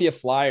Philadelphia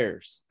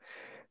Flyers.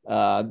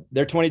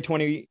 Their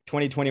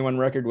 2020-2021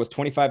 record was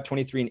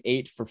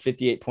 25-23-8 for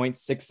 58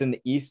 points, 6th in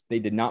the East. They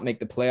did not make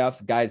the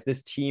playoffs. Guys,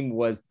 this team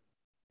was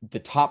the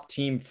top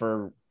team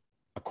for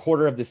a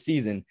quarter of the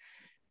season.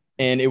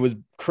 And it was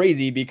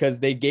crazy because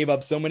they gave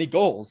up so many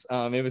goals.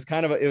 It was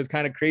kind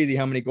of crazy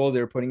how many goals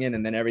they were putting in,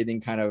 and then everything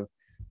kind of,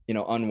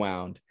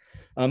 unwound.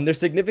 Their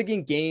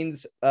significant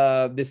gains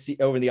over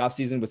the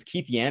offseason was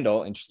Keith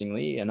Yandel,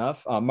 interestingly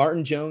enough,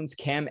 Martin Jones,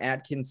 Cam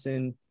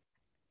Atkinson,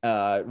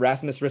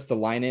 Rasmus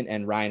Ristolainen,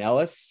 and Ryan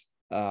Ellis.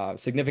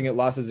 Significant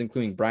losses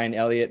including Brian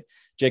Elliott,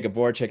 Jacob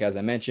Voracek, as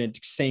I mentioned,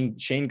 Shane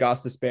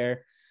Gostisbehere,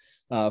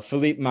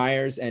 Philippe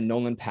Myers, and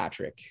Nolan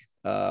Patrick.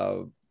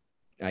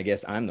 I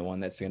guess I'm the one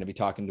that's going to be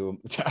talking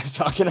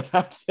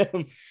about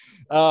them.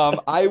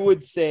 I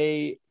would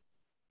say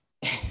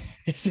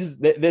this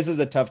is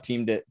a tough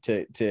team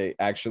to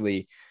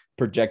actually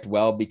project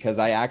well, because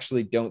I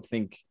actually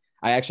think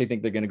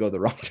they're going to go the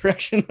wrong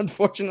direction,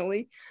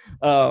 unfortunately.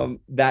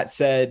 That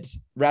said,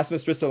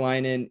 Rasmus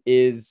Ristolainen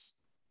is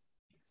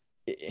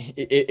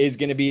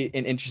going to be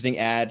an interesting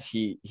add.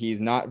 He's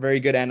not very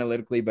good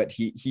analytically, but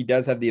he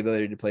does have the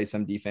ability to play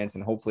some defense,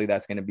 and hopefully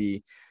that's going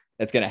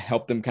to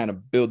help them kind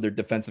of build their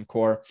defensive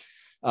core.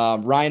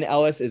 Ryan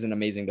Ellis is an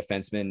amazing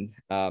defenseman.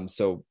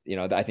 So,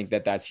 I think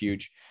that's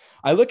huge.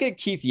 I look at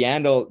Keith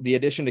Yandel, the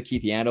addition to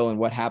Keith Yandel and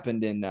what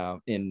happened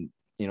in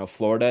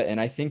Florida. And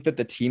I think that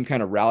the team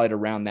kind of rallied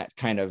around that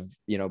kind of,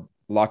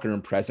 locker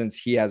room presence.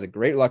 He has a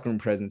great locker room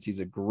presence. He's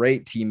a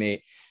great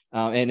teammate.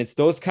 And it's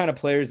those kind of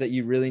players that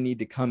you really need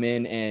to come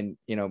in and,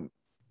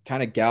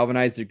 kind of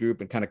galvanize the group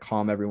and kind of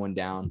calm everyone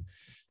down.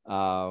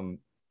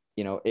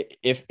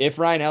 If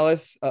Ryan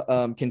Ellis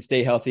can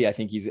stay healthy, I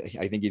think he's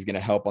going to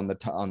help on the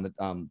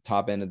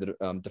top end of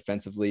the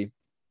defensively.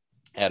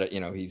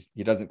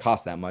 He doesn't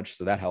cost that much,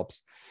 so that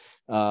helps.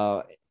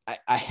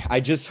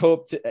 I just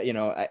hope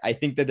I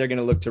think that they're going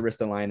to look to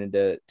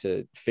Ristolainen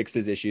to fix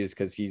his issues,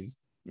 because he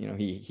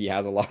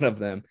has a lot of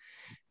them.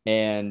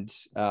 And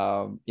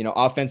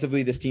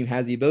offensively, this team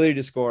has the ability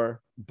to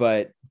score,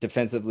 but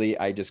defensively,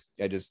 I just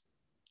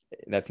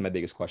that's my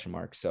biggest question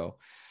mark. So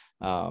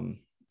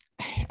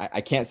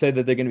I can't say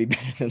that they're going to be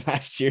better than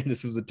last year.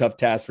 This was a tough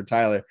task for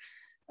Tyler,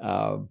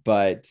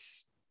 but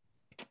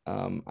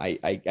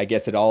I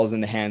guess it all is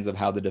in the hands of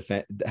how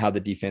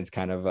the defense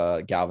kind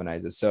of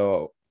galvanizes.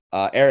 So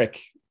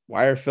Eric,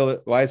 why is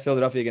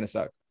Philadelphia going to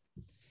suck?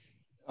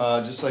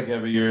 Just like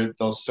every year,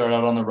 they'll start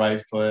out on the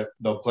right foot.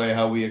 They'll play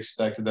how we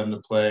expected them to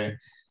play.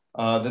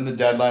 Then the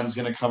deadline is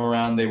going to come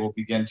around. They will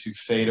begin to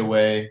fade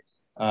away.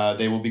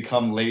 They will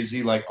become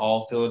lazy like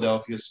all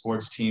Philadelphia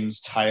sports teams.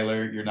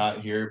 Tyler, you're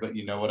not here, but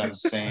you know what I'm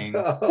saying.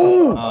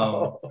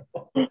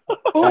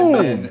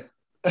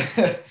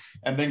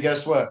 And then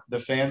guess what? The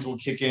fans will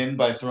kick in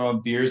by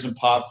throwing beers and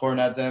popcorn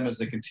at them as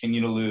they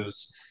continue to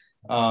lose.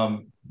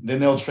 Then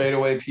they'll trade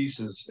away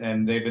pieces,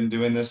 and they've been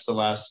doing this the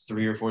last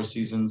 3 or 4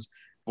 seasons.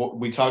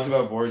 We talked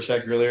about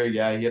Voracek earlier.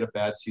 Yeah, he had a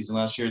bad season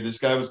last year. This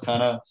guy was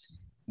kind of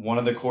one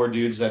of the core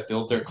dudes that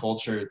built their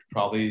culture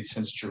probably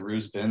since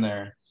Giroux's been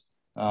there.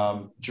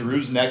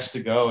 Giroux's next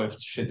to go if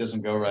shit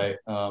doesn't go right.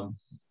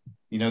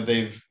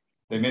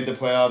 They made the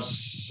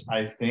playoffs,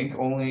 I think,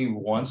 only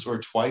once or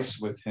twice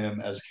with him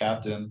as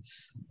captain.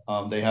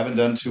 They haven't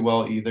done too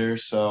well either.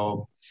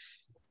 So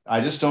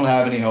I just don't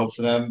have any hope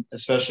for them,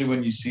 especially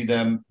when you see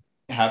them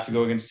have to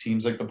go against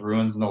teams like the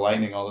Bruins and the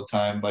Lightning all the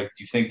time. Like,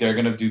 you think they're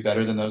going to do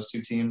better than those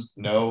two teams?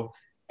 No.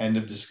 End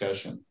of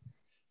discussion.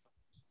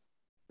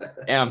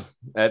 Damn,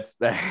 that's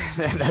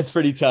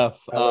pretty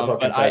tough. I love how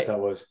concise that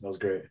was. That was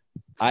great.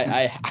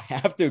 I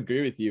have to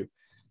agree with you.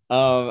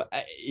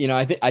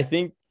 I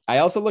think I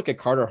also look at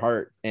Carter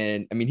Hart,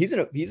 and I mean, he's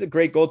a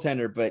great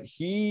goaltender, but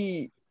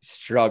he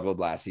struggled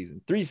last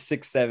season.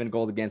 3.67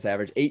 goals against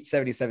average,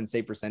 877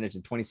 save percentage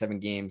in 27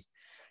 games.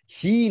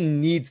 He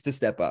needs to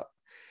step up.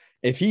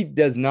 If he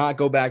does not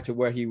go back to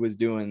where he was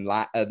doing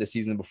the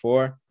season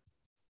before,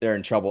 they're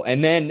in trouble.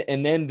 And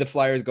then the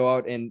Flyers go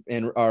out and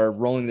are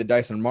rolling the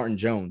dice on Martin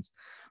Jones.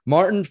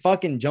 Martin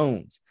fucking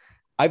Jones.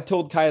 I've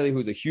told Kylie,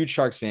 who's a huge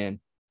Sharks fan,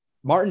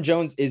 Martin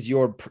Jones is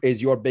your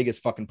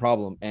biggest fucking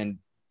problem. And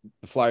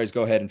the Flyers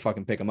go ahead and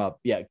fucking pick him up.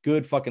 Yeah,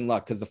 good fucking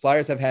luck, because the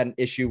Flyers have had an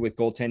issue with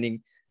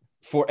goaltending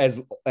for as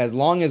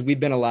long as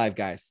we've been alive,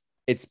 guys.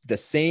 It's the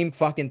same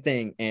fucking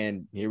thing,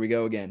 and here we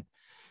go again.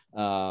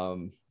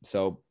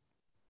 So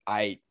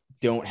I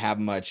don't have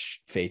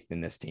much faith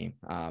in this team.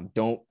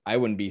 I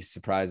wouldn't be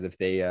surprised if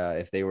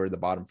they were the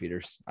bottom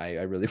feeders. I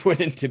really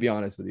wouldn't, to be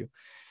honest with you.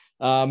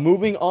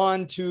 Moving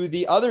on to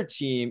the other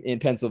team in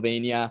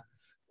Pennsylvania,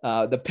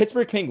 the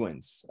Pittsburgh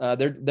Penguins.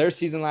 Their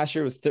season last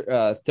year was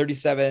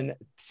 37,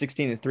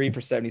 16-3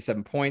 for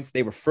 77 points.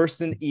 They were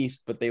first in the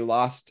East, but they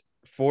lost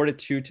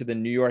 4-2 to the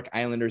New York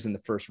Islanders in the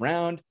first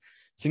round.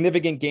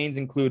 Significant gains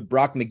include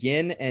Brock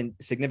McGinn, and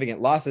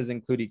significant losses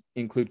include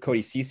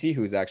Cody Ceci,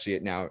 who is actually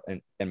now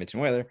an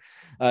Edmonton Oiler,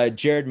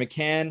 Jared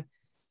McCann.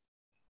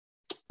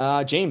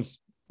 James,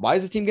 why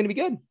is this team going to be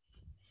good?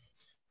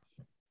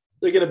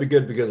 They're going to be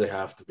good because they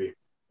have to be.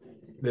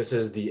 This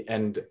is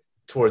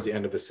towards the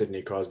end of the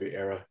Sidney Crosby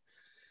era.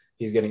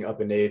 He's getting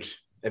up in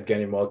age.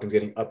 Evgeny Malkin's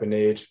getting up in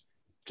age.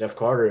 Jeff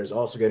Carter is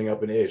also getting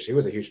up in age. He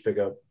was a huge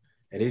pickup,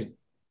 and he's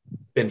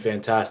been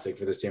fantastic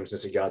for this team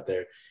since he got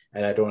there.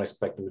 And I don't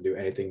expect him to do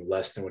anything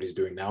less than what he's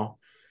doing now.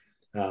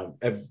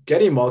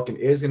 Evgeny Malkin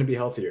is going to be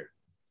healthier.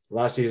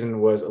 Last season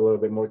was a little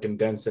bit more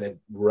condensed, and it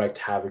wreaked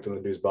havoc on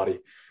the dude's body.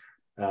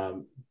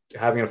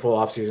 Having a full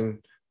offseason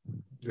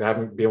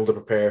having be able to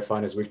prepare,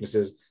 find his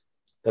weaknesses.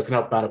 That's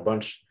gonna help out a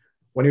bunch.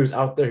 When he was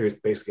out there, he was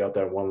basically out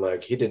there on one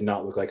leg. He did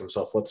not look like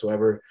himself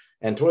whatsoever.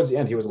 And towards the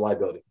end, he was a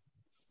liability.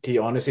 He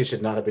honestly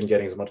should not have been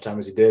getting as much time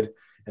as he did,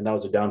 and that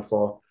was a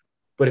downfall.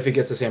 But if he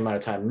gets the same amount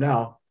of time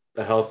now,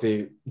 a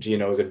healthy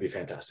Geno is going to be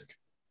fantastic.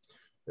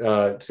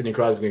 Sidney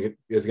Crosby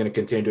is going to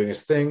continue doing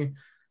his thing,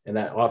 and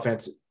that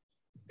offense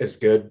is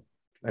good.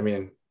 I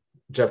mean,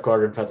 Jeff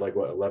Carter had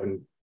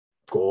 11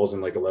 goals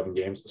in 11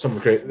 games,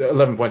 something crazy,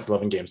 11 points,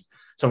 11 games,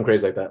 something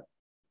crazy like that.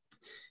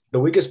 The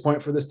weakest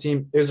point for this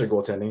team is their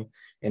goaltending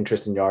and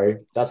Tristan Jarry.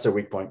 That's their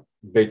weak point,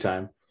 big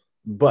time.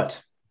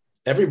 But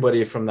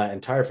everybody from that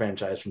entire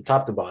franchise, from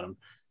top to bottom,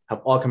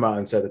 have all come out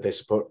and said that they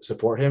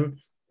support him,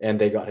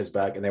 and they got his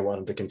back, and they want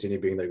him to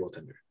continue being their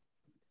goaltender.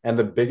 And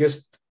the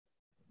biggest,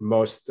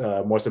 most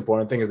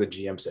important thing is the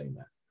GM saying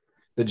that.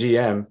 The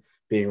GM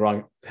being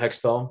Ron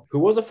Hextall, who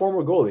was a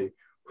former goalie,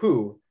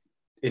 who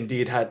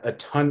indeed had a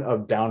ton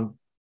of down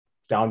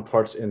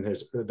parts in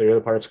the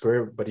other part of his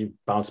career, but he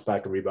bounced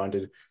back and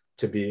rebounded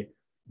to be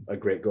a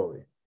great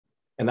goalie.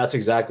 And that's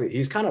exactly,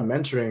 he's kind of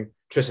mentoring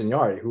Tristan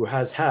Jarry, who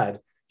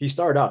he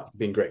started out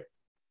being great.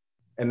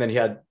 And then he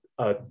had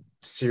a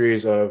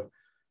series of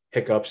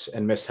hiccups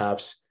and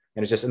mishaps,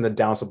 and it's just in the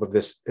downslope of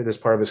this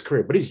part of his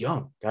career. But he's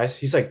young, guys.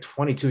 He's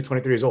 22,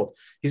 23 years old.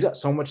 He's got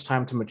so much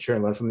time to mature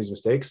and learn from these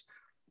mistakes.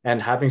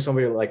 And having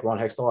somebody like Ron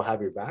Hextall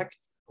have your back,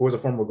 who was a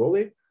former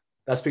goalie,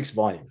 that speaks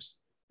volumes.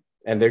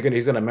 And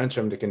he's going to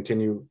mentor him to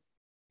continue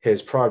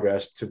his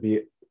progress to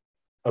be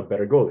a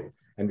better goalie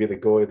and be the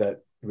goalie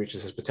that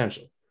reaches his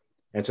potential.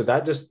 And so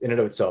that just in and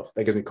of itself,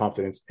 that gives me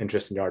confidence in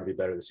Tristan Jarry to be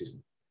better this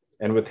season.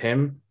 And with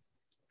him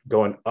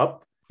going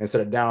up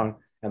instead of down,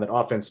 and that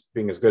offense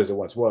being as good as it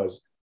once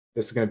was,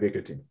 this is going to be a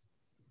good team.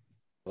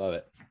 Love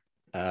it.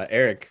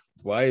 Eric,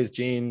 why is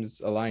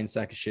James a lying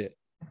sack of shit?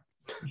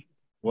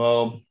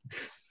 Well,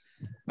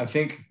 I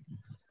think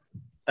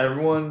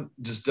everyone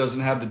just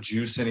doesn't have the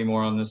juice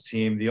anymore on this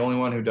team. The only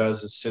one who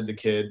does is Sid the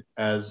Kid,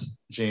 as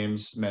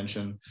James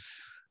mentioned.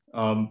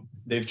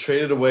 They've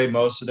traded away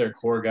most of their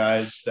core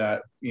guys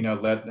that,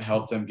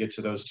 help them get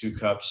to those 2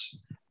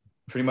 cups.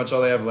 Pretty much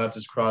all they have left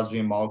is Crosby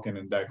and Malkin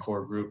in that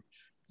core group.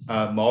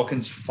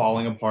 Malkin's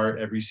falling apart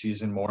every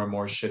season. More and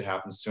more shit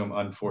happens to him,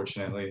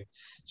 unfortunately.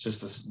 It's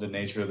just the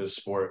nature of this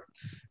sport.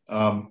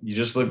 You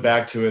just look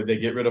back to it. They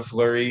get rid of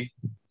Fleury,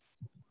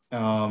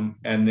 and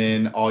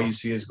then all you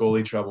see is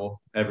goalie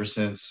trouble ever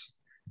since.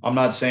 I'm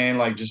not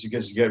saying just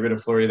because you get rid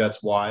of Fleury,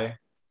 that's why.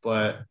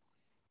 But,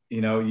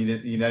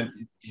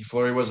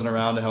 Fleury wasn't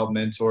around to help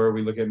mentor.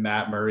 We look at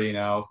Matt Murray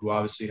now, who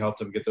obviously helped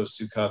him get those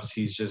 2 cups.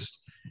 He's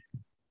just,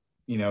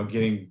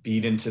 getting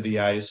beat into the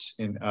ice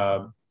in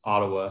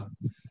Ottawa.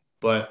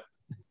 But,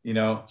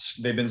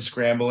 they've been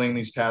scrambling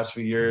these past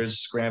few years,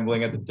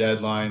 scrambling at the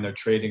deadline. They're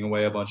trading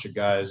away a bunch of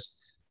guys.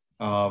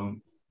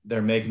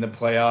 They're making the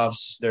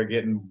playoffs. They're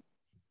getting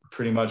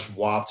pretty much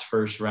whopped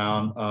first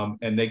round,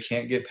 and they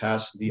can't get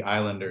past the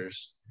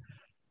Islanders.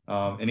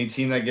 Any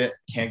team that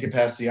can't get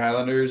past the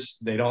Islanders,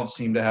 they don't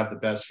seem to have the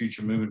best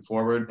future moving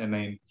forward. I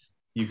mean,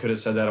 you could have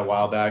said that a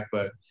while back,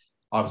 but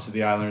obviously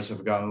the Islanders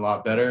have gotten a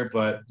lot better.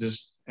 But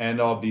just end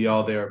all be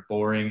all, they're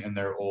boring and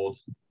they're old.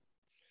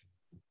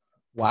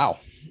 Wow.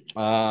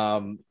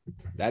 Wow.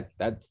 That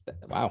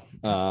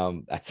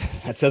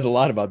says a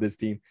lot about this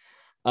team.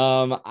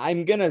 I'm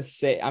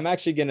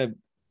actually going to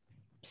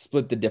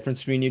split the difference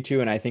between you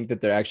two. And I think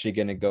that they're actually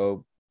going to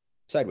go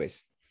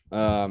sideways.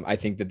 I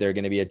think that they're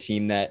going to be a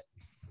team that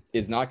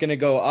is not going to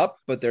go up,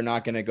 but they're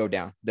not going to go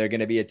down. They're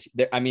going to be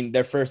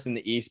they're first in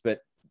the East, but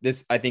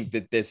I think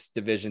that this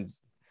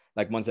division's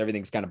once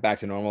everything's kind of back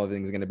to normal,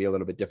 everything's going to be a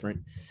little bit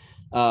different.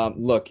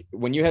 Look,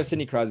 when you have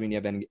Sidney Crosby and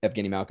you have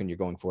Evgeny Malkin, you're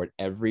going for it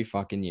every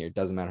fucking year. It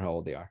doesn't matter how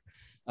old they are.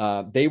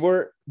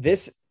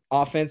 This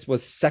offense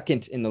was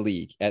second in the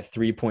league at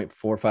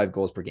 3.45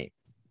 goals per game.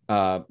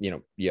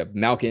 You have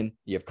Malkin,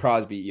 you have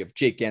Crosby, you have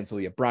Jake Gensel,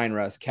 you have Brian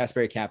Russ,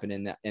 Kasperi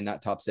Kapanen in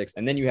that top 6.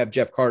 And then you have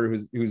Jeff Carter,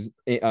 who's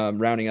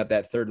rounding out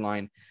that third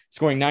line,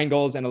 scoring 9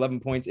 goals and 11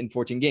 points in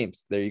 14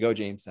 games. There you go,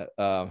 James.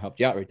 Helped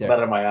you out right there.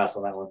 Better than my ass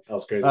on that one. That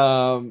was crazy.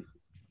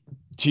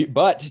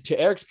 But to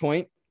Eric's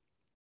point,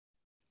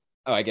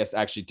 I guess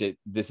actually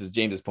this is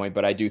James's point,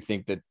 but I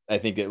think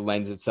it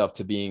lends itself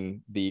to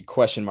being the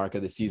question mark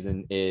of the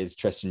season is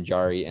Tristan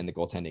Jarry and the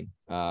goaltending.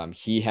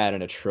 He had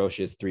an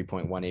atrocious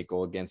 3.18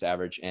 goal against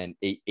average and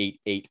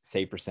 8.88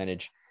 save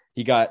percentage.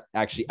 He got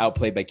actually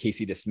outplayed by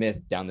Casey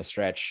DeSmith down the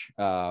stretch.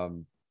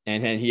 And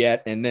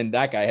then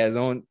that guy has his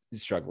own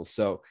struggles.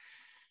 So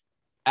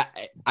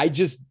I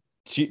just,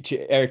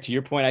 to Eric, to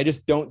your point, I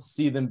just don't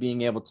see them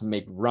being able to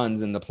make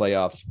runs in the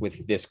playoffs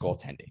with this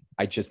goaltending.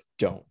 I just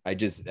don't. I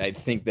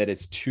think that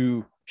it's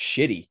too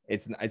shitty.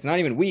 It's not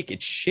even weak.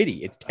 It's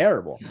shitty. It's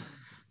terrible.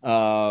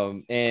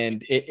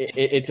 And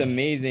it's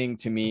amazing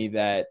to me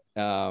that,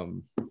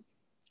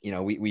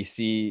 we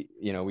see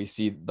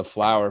the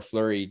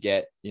Fleury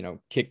get,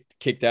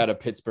 kicked out of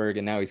Pittsburgh,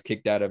 and now he's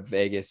kicked out of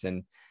Vegas.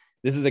 And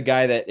this is a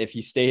guy that if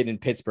he stayed in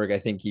Pittsburgh, I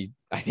think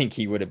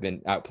he would have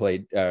been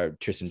outplayed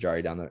Tristan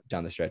Jarry down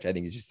the stretch. I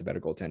think he's just a better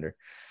goaltender.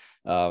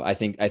 I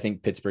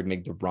think Pittsburgh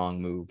made the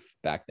wrong move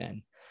back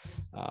then.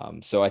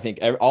 So I think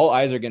all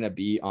eyes are going to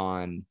be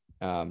on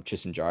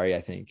Tristan Jarry,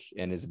 I think,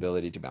 and his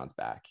ability to bounce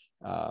back.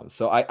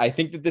 So I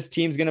think that this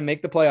team's going to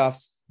make the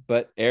playoffs.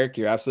 But Eric,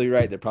 you're absolutely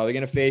right. They're probably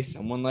going to face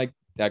someone like,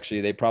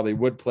 actually, they probably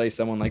would play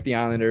someone like the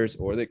Islanders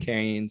or the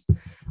Canes,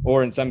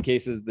 or in some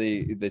cases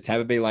the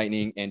Tampa Bay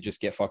Lightning, and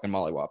just get fucking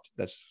mollywopped.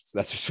 That's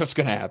just what's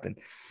going to happen.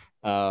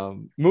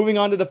 Moving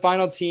on to the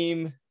final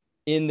team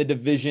in the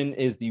division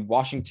is the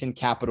Washington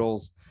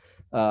Capitals.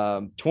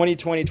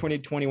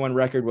 2020-2021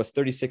 record was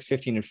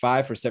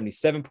 36-15-5 for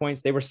 77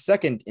 points. They were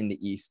second in the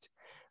East.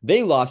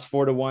 They lost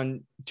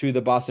 4-1 to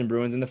the Boston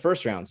Bruins in the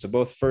first round. So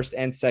both first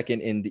and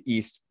second in the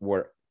East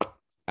were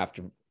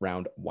after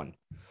round one.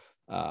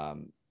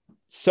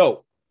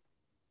 So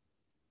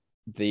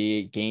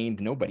they gained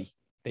nobody.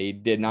 They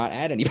did not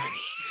add anybody.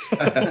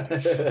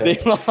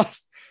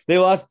 They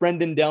lost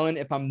Brendan Dillon.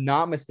 If I'm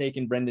not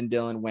mistaken, Brendan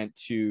Dillon went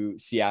to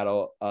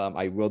Seattle.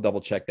 I will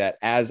double check that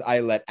as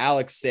I let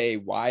Alex say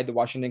why the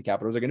Washington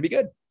Capitals are going to be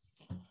good.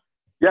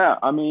 Yeah,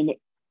 I mean,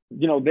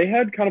 they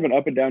had kind of an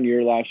up and down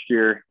year last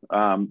year.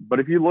 But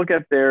if you look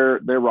at their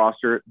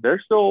roster,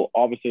 there's still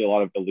obviously a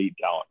lot of elite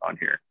talent on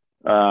here.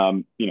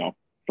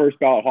 First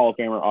ballot Hall of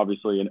Famer,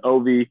 obviously, in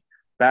Ovi,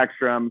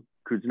 Backstrom,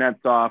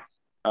 Kuznetsov,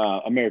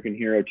 American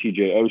hero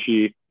TJ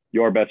Oshie,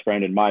 your best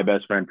friend and my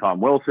best friend Tom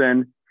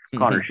Wilson,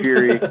 Connor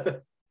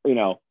Sheary.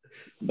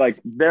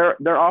 Their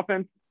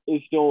offense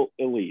is still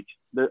elite.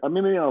 Maybe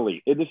not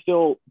elite. It is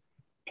still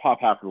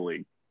top half of the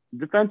league.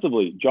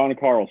 Defensively, John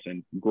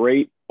Carlson,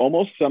 great,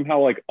 almost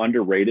somehow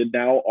underrated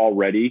now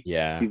already.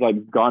 Yeah, he's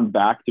gone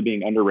back to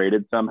being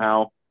underrated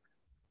somehow.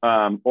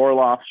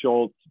 Orlov,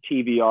 Schultz,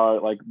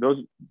 TVR,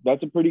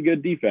 that's a pretty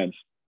good defense.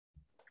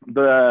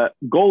 The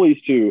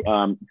goalies too,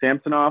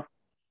 Samsonov,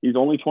 he's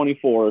only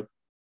 24.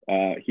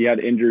 He had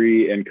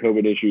injury and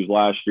COVID issues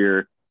last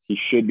year. He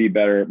should be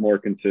better, more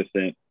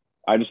consistent.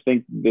 I just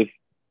think this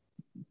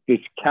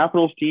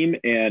Capitals team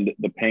and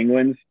the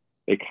Penguins,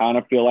 they kind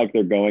of feel like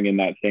they're going in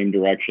that same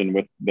direction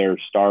with their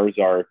stars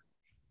are,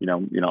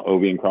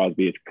 Ovi and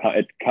Crosby.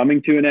 It's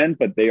coming to an end,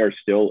 but they are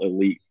still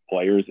elite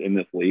players in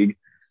this league.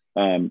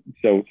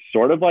 So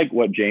sort of like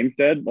what James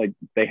said,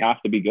 they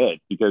have to be good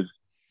because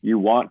you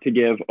want to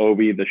give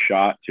Ovi the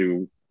shot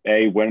to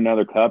A, win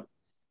another cup,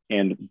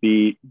 and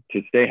B,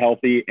 to stay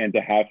healthy and to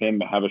have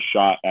him have a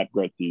shot at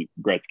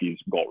Gretzky's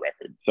goal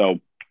record. So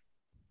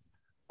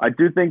I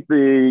do think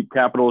the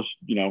Capitals,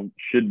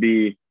 should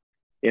be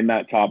in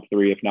that top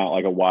three, if not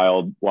a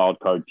wild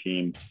card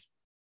team.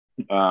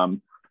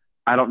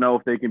 I don't know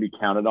if they can be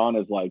counted on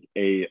as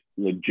a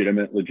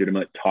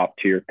legitimate top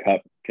tier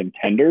cup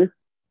contender,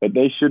 but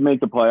they should make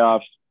the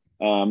playoffs.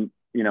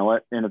 You know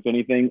what? And if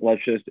anything,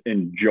 let's just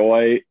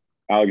enjoy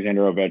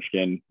Alexander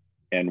Ovechkin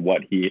and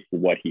what he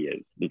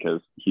is,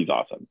 because he's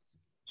awesome.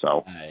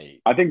 So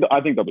I think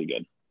they'll be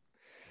good.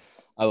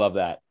 I love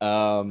that.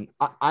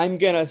 I'm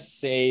gonna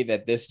say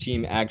that this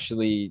team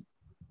actually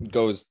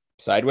goes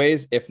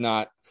sideways, if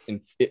not,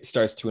 it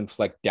starts to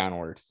inflect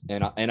downward.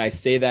 And I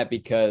say that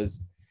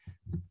because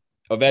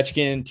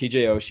Ovechkin,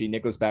 TJ Oshie,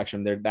 Nicholas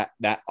Backstrom,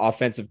 that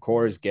offensive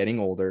core is getting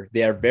older.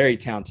 They are very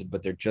talented,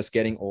 but they're just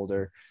getting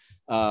older.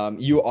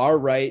 You are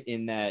right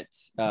in that,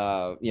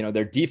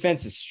 their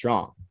defense is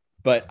strong,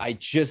 but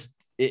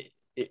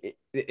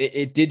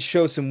it did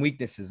show some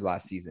weaknesses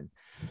last season.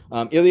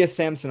 Ilya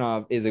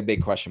Samsonov is a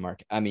big question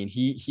mark. I mean,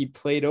 he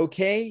played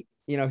okay.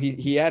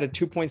 He had a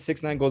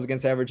 2.69 goals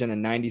against average and a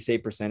 90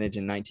 save percentage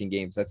in 19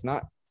 games. That's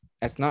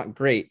not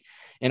great.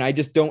 And I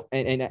just don't,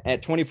 and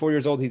at 24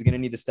 years old, he's going to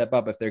need to step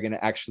up if they're going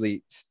to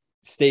actually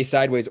stay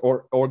sideways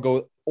or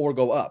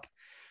go up.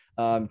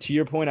 To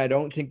your point, I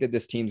don't think that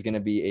this team's going to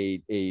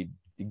be a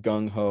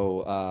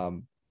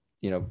gung-ho,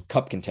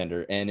 cup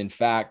contender. And in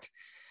fact,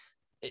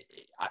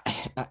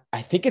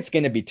 I think it's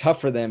going to be tough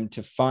for them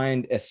to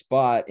find a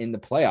spot in the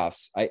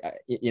playoffs.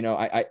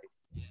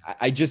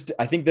 I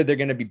think that they're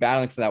going to be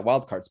battling for that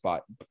wild card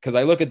spot, because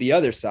I look at the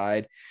other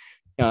side,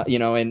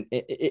 and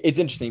it's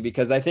interesting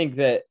because I think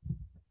that,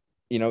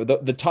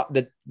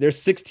 there's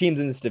 6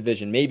 teams in this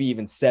division, maybe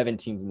even 7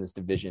 teams in this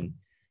division.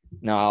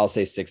 No, I'll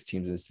say 6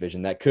 teams in this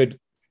division that could,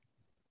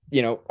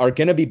 are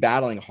going to be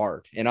battling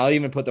hard. And I'll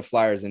even put the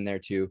Flyers in there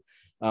too.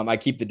 I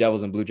keep the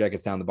Devils and Blue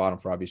Jackets down the bottom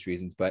for obvious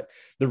reasons, but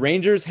the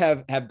Rangers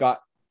have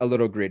got a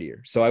little grittier.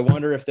 So I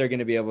wonder if they're going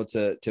to be able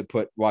to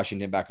put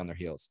Washington back on their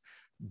heels.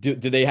 Do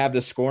they have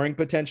the scoring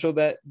potential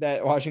that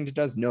Washington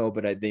does? No,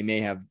 but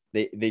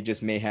they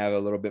just may have a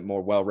little bit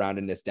more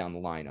well-roundedness down the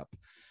lineup.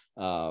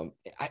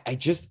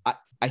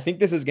 I think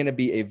this is going to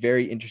be a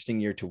very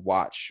interesting year to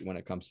watch when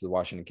it comes to the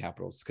Washington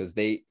Capitals, because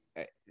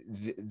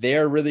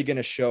they're really going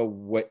to show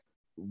what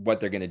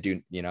they're going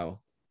to do,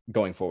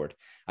 going forward.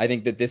 I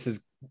think that this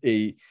is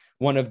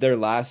one of their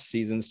last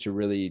seasons to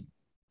really,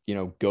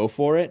 go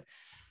for it.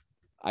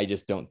 I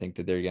just don't think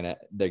that they're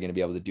gonna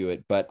be able to do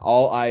it. But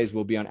all eyes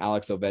will be on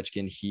Alex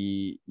Ovechkin.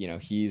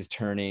 He's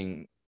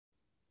turning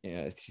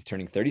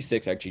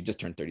 36. Actually, just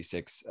turned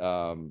 36.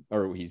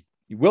 Or he's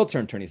He will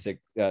turn 36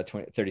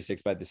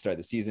 by the start of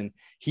the season.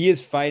 He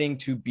is fighting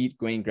to beat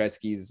Wayne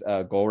Gretzky's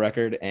goal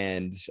record,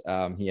 and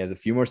he has a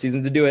few more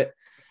seasons to do it.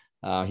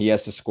 He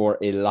has to score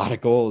a lot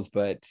of goals,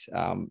 but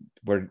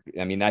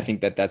I think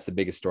that's the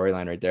biggest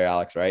storyline right there,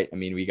 Alex, right? I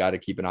mean, we got to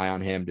keep an eye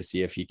on him to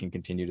see if he can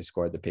continue to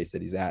score at the pace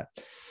that he's at.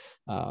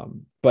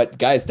 But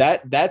guys,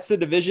 that's the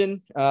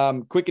division.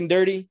 Quick and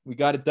dirty. We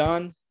got it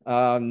done.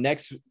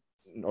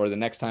 The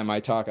next time I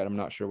talk, I'm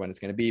not sure when it's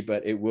going to be,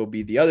 but it will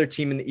be the other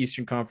team in the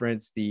Eastern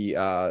Conference, the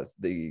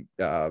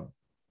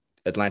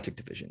Atlantic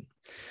Division.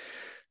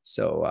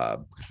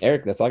 So,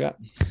 Eric, that's all I got.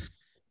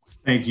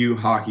 Thank you,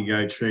 hockey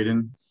guy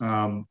Tradon.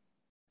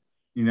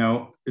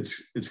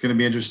 It's going to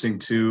be interesting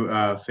too,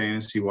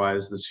 fantasy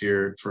wise this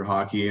year for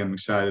hockey. I'm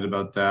excited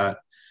about that.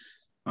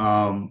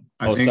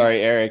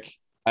 Sorry, Eric.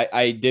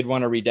 I did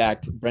want to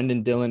redact.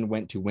 Brendan Dillon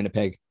went to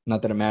Winnipeg.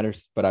 Not that it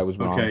matters, but I was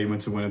wrong. Okay, he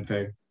went to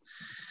Winnipeg.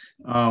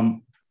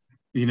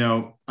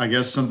 I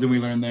guess something we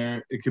learned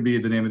there, it could be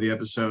the name of the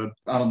episode.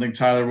 I don't think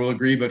Tyler will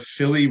agree, but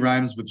Philly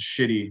rhymes with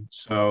shitty.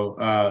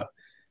 So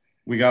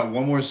we got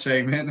one more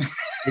segment.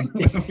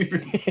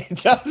 It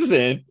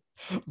doesn't,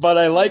 but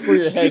I like where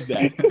your head's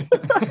at.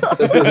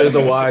 Just because there's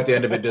a Y at the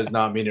end of it does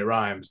not mean it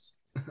rhymes.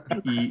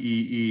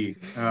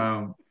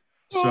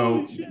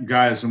 So,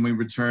 guys, when we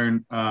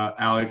return,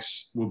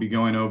 Alex will be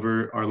going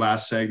over our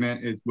last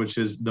segment, which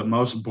is the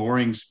most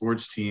boring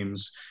sports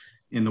teams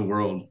in the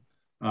world.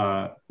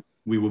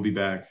 We will be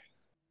back.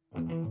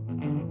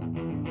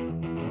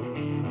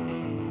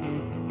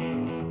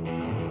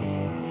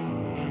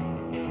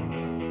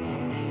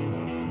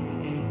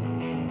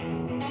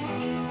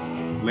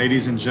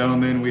 Ladies and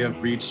gentlemen, we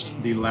have reached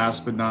the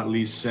last but not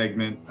least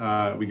segment.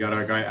 We got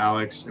our guy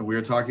Alex, and we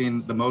are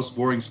talking the most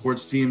boring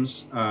sports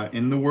teams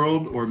in the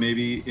world, or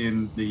maybe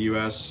in the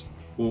U.S.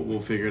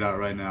 We'll figure it out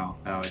right now,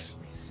 Alex.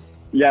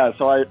 Yeah,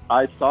 so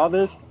I saw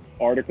this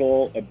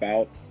article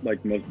about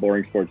like most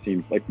boring sports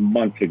teams like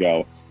months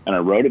ago, and I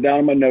wrote it down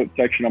in my notes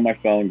section on my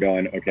phone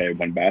going, okay,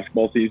 when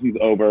basketball season's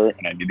over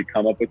and I need to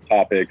come up with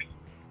topics,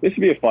 this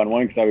would be a fun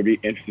one because I would be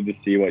interested to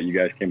see what you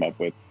guys came up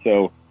with.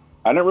 So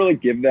I don't really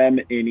give them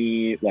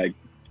any like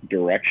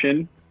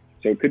direction.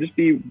 So it could just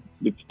be,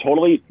 it's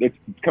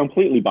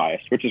completely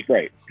biased, which is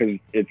great because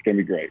it's going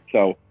to be great.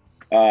 So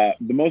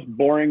the most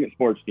boring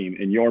sports team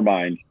in your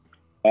mind,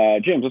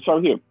 James, let's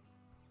start with you.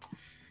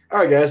 All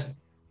right, guys.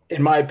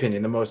 In my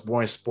opinion, the most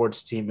boring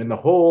sports team in the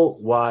whole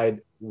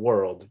wide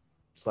world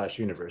 /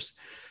 universe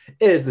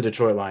is the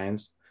Detroit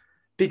Lions.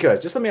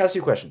 Because just let me ask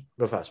you a question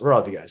real fast. We're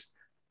all of you guys.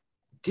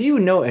 Do you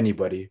know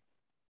anybody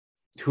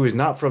who is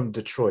not from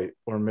Detroit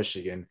or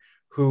Michigan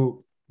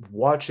who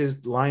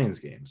watches Lions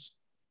games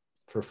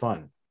for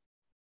fun?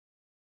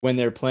 When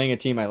they're playing a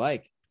team I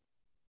like.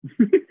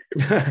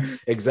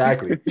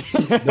 Exactly.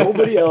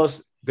 Nobody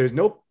else. There's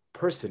no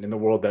person in the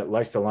world that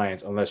likes the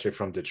Lions unless you're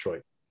from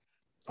Detroit.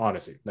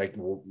 Honestly, like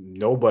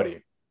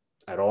nobody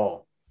at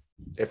all.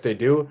 If they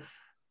do,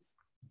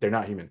 they're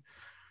not human.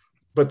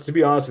 But to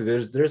be honest with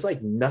you, there's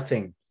like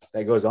nothing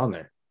that goes on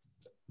there.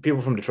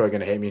 People from Detroit are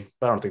going to hate me,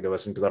 but I don't think they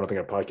listen because I don't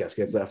think our podcast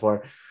gets that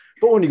far.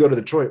 But when you go to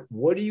Detroit,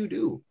 what do?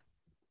 Do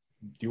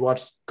you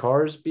watch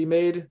cars be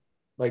made?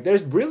 Like,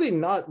 there's really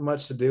not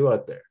much to do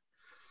out there.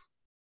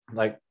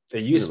 Like,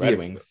 it used to be Red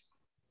Wings.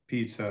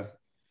 Pizza.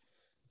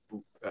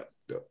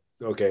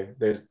 Okay,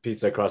 there's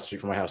pizza across the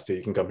street from my house too.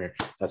 You can come here.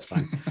 That's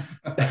fine.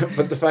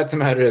 But the fact of the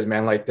matter is,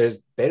 man, like they're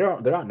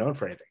not known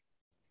for anything.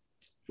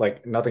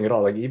 Like nothing at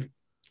all. Like even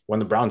when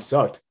the Browns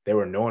sucked, they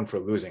were known for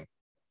losing.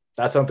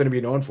 That's something to be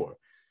known for.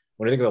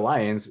 When you think of the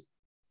Lions,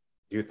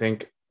 you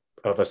think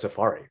of a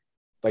safari.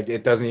 Like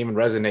it doesn't even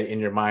resonate in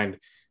your mind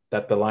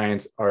that the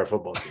Lions are a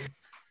football team.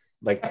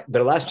 Like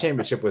their last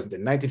championship was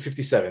in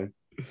 1957.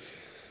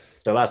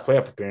 Their last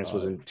playoff appearance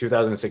was in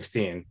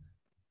 2016,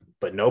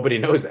 but nobody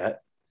knows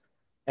that.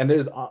 And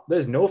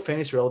there's no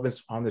fantasy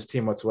relevance on this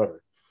team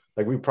whatsoever.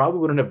 Like we probably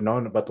wouldn't have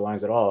known about the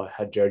Lions at all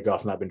had Jared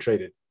Goff not been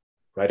traded,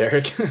 right,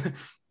 Eric?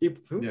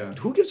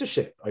 Who gives a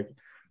shit? Like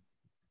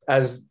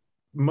as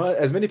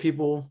many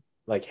people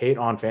like hate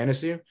on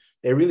fantasy,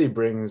 it really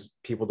brings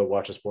people to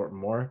watch the sport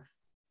more.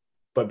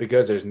 But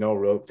because there's no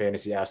rogue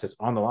fantasy assets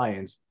on the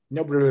Lions,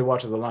 nobody really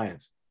watches the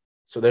Lions.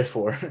 So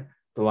therefore,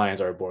 the Lions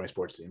are a boring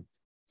sports team.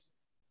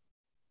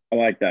 I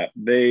like that.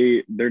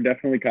 They're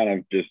definitely kind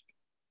of just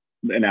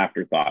an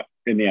afterthought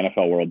in the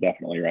NFL world,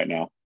 definitely right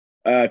now.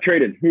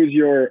 Tradon, who's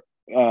your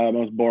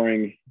most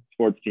boring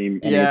sports team?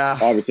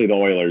 Obviously the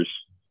Oilers.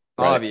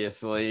 Right?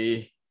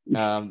 Obviously.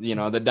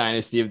 The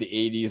dynasty of the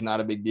 80s, not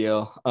a big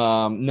deal.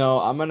 No,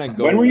 I'm going to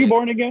go. When were you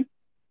born again?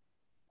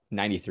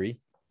 93.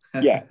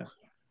 Yeah.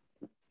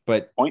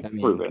 But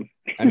proven.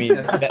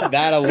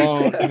 That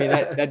alone,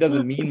 that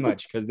doesn't mean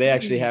much because they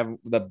actually have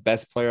the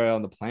best player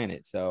on the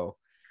planet. So,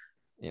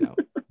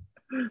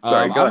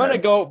 Sorry, I'm going to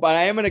go, but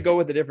I am going to go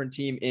with a different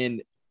team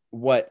in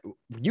what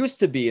used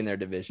to be in their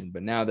division,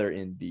 but now they're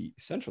in the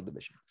Central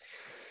Division.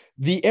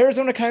 The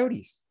Arizona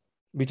Coyotes.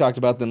 We talked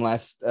about them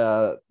last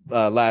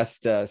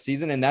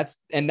season, and that's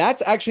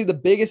actually the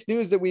biggest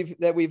news that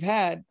we've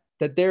had,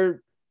 that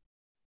they're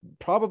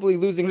probably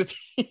losing the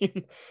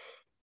team.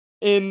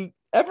 in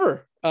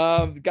ever.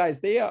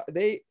 Guys, their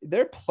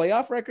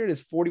playoff record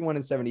is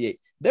 41-78.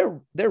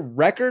 Their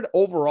record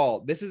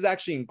overall, this is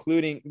actually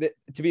including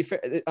to be fair,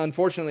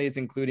 unfortunately, it's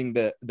including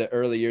the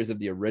early years of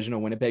the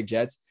original Winnipeg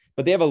Jets,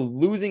 but they have a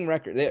losing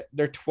record.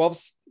 They're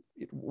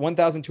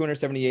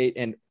 1,278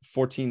 and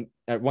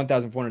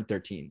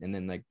 1,413, and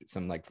then like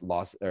some like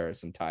loss or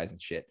some ties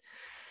and shit.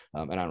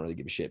 And I don't really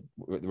give a shit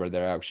where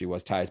there actually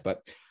was ties,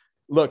 but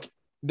look,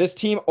 this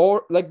team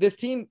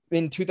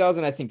in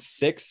 2000, I think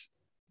 6,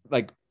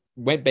 like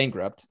went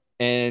bankrupt,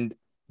 and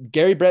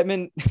Gary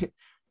Bettman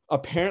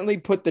apparently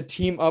put the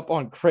team up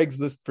on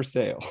Craigslist for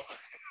sale.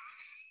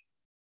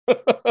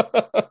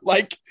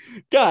 Like,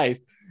 guys,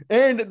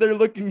 and they're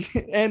looking,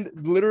 and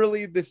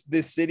literally this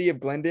city of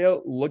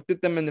Glendale looked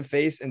at them in the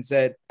face and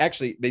said,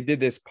 actually, they did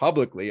this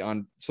publicly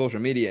on social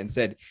media and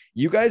said,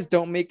 you guys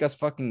don't make us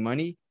fucking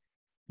money.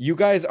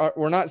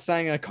 We're not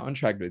signing a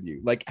contract with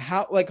you. Like,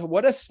 how, like,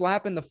 what a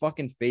slap in the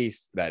fucking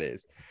face that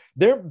is.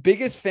 Their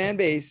biggest fan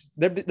base,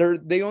 they're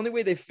the only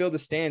way they fill the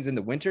stands in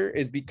the winter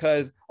is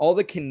because all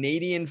the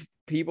Canadian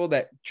people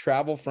that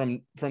travel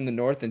from the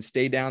north and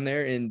stay down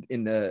there in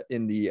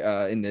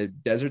the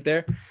desert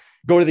there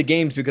go to the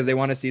games because they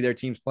want to see their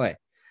teams play.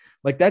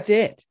 Like, that's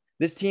it.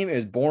 This team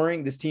is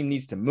boring. This team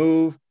needs to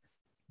move.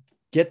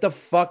 Get the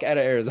fuck out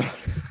of Arizona.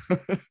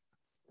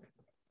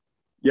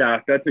 Yeah,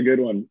 that's a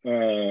good one.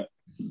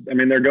 I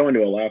mean, they're going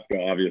to Alaska,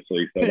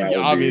 obviously. So that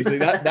obviously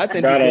that's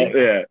interesting.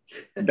 Yeah,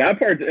 that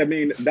part. I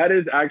mean, that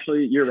is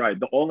actually, you're right.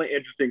 The only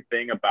interesting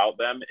thing about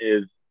them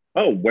is,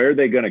 where are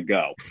they going to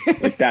go?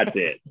 Like, that's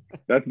it.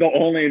 That's the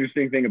only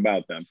interesting thing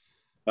about them.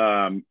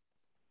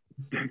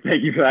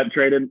 Thank you for that,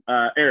 Tradon.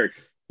 Eric,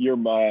 your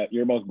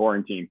most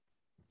boring team.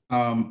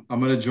 I'm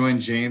going to join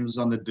James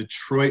on the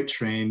Detroit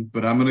train,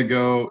 but I'm going to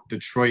go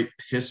Detroit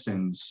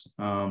Pistons.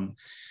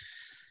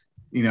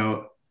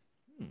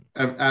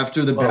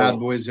 After the Bad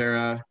Boys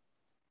era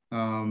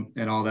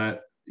and all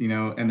that,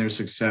 and their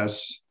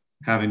success,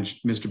 having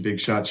Mr. Big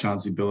Shot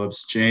Chauncey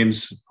Billups.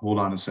 James, hold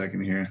on a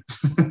second here.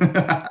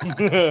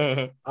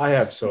 I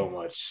have so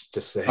much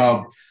to say.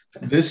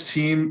 This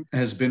team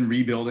has been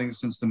rebuilding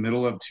since the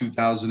middle of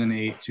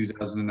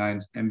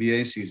 2008-2009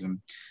 NBA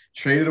season.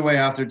 Traded away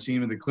half their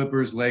team of the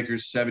Clippers,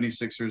 Lakers,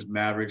 76ers,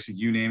 Mavericks,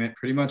 you name it.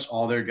 Pretty much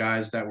all their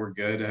guys that were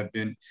good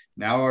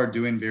are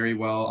doing very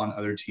well on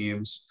other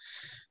teams.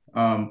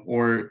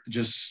 Or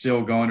just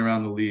still going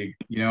around the league.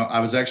 I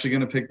was actually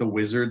going to pick the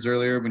Wizards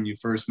earlier when you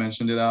first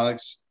mentioned it,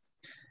 Alex.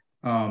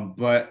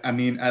 But I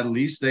mean, at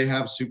least they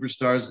have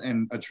superstars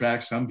and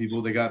attract some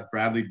people. They got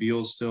Bradley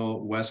Beal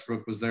still.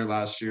 Westbrook was there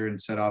last year and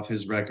set off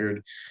his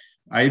record.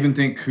 I even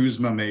think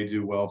Kuzma may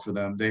do well for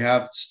them. They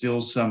have still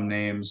some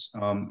names,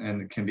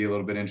 and it can be a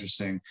little bit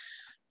interesting.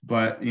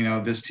 But,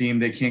 this team,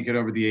 they can't get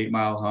over the 8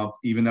 Mile hump,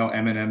 even though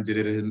Eminem did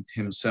it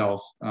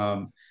himself.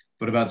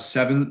 But about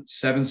seven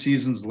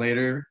seasons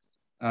later,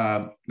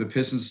 the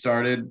Pistons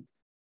started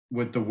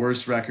with the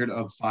worst record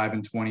of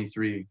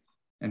 5-23.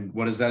 And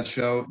what does that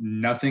show?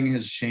 Nothing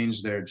has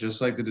changed there.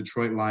 Just like the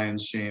Detroit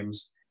Lions,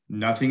 James,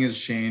 nothing has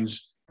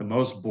changed. The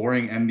most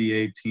boring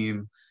NBA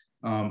team.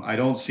 I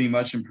don't see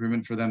much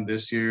improvement for them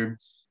this year.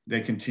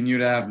 They continue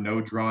to have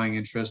no drawing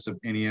interest of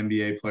any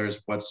NBA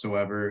players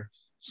whatsoever.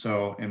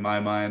 So in my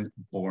mind,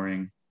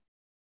 boring.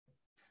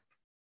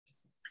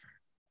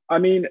 I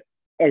mean,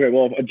 okay,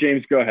 well,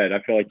 James, go ahead.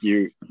 I feel like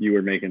you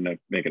were making a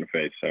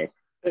face. So,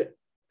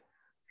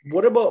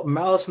 what about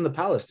Malice in the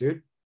Palace,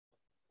 dude?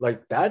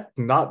 Like, that's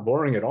not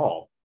boring at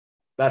all.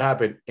 That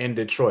happened in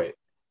Detroit.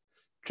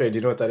 Trey, do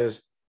you know what that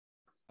is?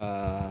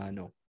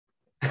 No.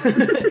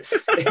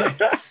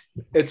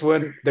 It's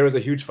when there was a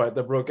huge fight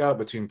that broke out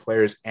between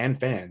players and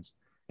fans,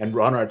 and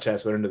Ron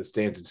Artest went into the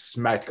stands and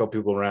smacked a couple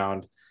people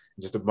around.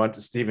 Just a bunch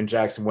of Steven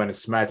Jackson went and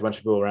smacked a bunch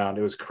of people around.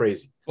 It was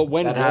crazy. But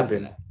when that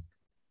happened?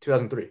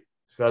 2003,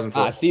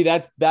 2004. See,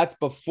 that's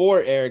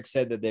before Eric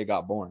said that they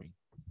got boring.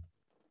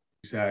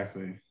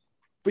 Exactly.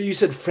 But you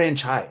said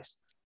franchise.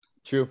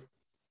 True.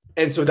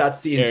 And so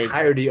that's the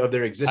entirety of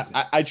their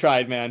existence. I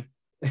tried, man.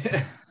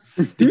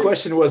 The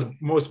question was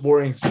most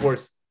boring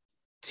sports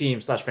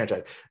team /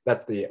 franchise.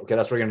 That's what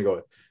we're going to go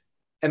with.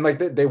 And like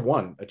they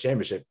won a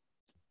championship.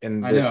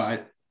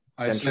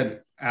 I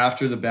said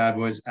after the Bad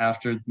Boys,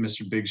 after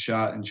Mr. Big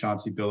Shot and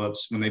Chauncey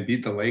Billups, when they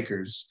beat the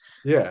Lakers,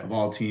 of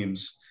all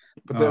teams.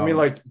 But I mean,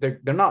 like they're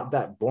not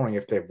that boring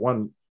if they've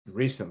won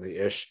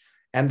recently-ish,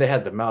 and they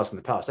had the Malice in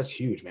the Palace. That's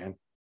huge, man.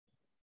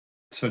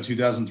 So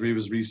 2003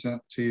 was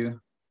recent to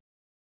you?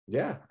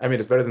 Yeah, I mean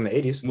it's better than the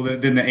 80s. Well,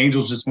 then the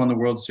Angels just won the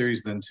World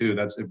Series then too.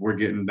 That's if we're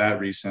getting that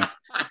recent.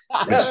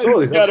 That's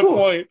totally. That's cool. A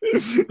point.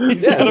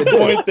 He's got a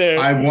point there.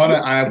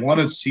 I want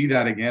to see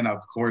that again,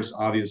 of course,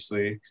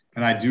 obviously,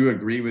 and I do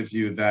agree with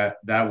you that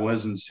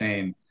was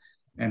insane,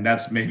 and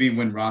that's maybe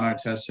when Ron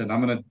Artest said,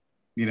 "I'm gonna,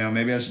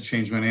 maybe I should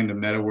change my name to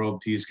Meta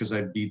World Peace because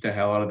I beat the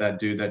hell out of that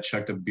dude that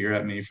chucked a beer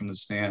at me from the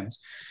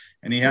stands,"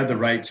 and he had the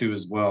right to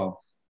as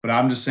well. But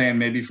I'm just saying,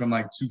 maybe from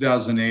like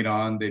 2008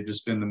 on, they've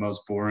just been the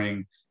most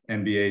boring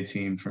NBA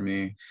team for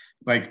me.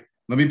 Like,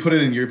 let me put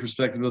it in your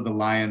perspective of the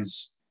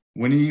Lions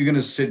When are you going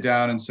to sit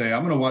down and say,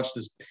 I'm going to watch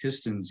this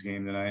Pistons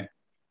game tonight?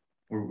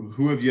 Or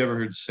who have you ever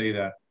heard say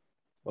that?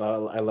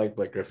 Well, I like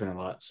Blake Griffin a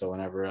lot. So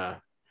whenever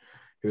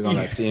he was on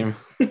that team,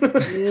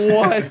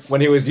 what?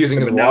 when he was using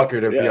his Now-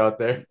 walker to be out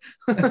there.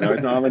 Now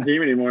he's not on the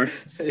team anymore.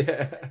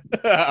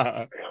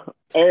 Yeah.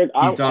 Eric, He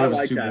I thought it was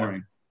like too that.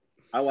 boring.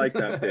 I like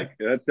that pick.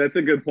 That's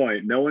a good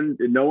point. No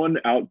one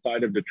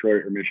outside of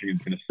Detroit or Michigan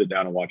is going to sit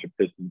down and watch a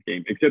Pistons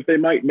game, except they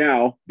might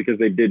now because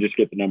they did just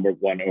get the number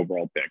 1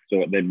 overall pick.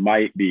 So they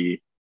might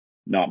be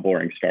not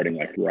boring starting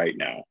like right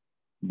now.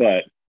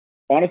 But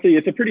honestly,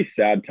 it's a pretty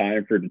sad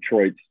time for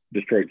Detroit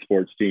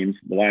sports teams.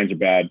 The Lions are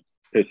bad.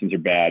 Pistons are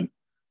bad.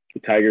 The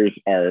Tigers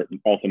are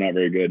also not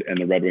very good, and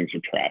the Red Wings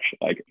are trash.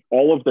 Like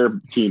all of their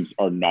teams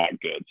are not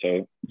good.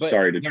 So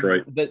sorry,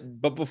 Detroit.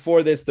 But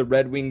before this, the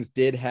Red Wings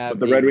did have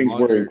But the Red a Wings were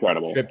longer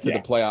incredible. trip to Yeah.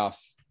 the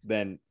playoffs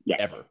than Yeah.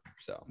 ever.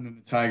 So And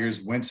then the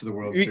Tigers went to the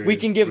World we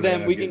Series. can give where they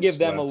them ended up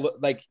getting a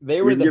swept. like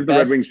they We were can the give the Red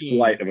best Wings team.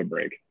 slight of a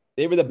break.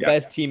 They were the Yeah.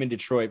 best team in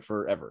Detroit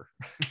forever.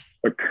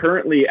 But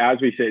currently, as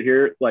we sit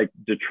here, like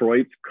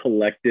Detroit's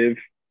collective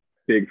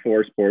Big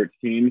Four sports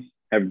teams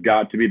have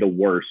got to be the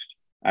worst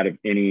out of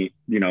any,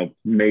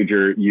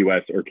 major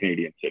U.S. or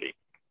Canadian city.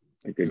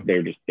 Like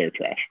they're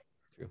trash.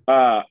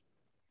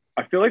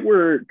 I feel like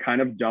we're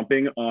kind of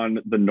jumping on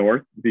the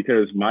North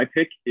because my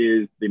pick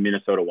is the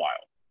Minnesota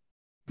Wild.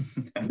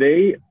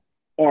 They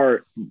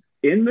are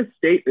in the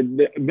state.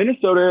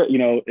 Minnesota,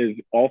 is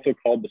also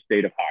called the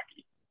state of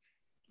hockey.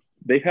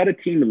 They've had a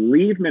team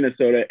leave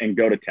Minnesota and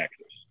go to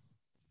Texas.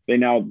 They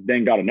now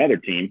then got another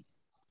team,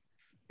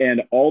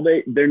 and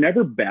they're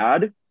never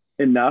bad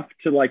enough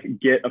to like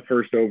get a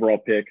first overall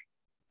pick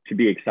to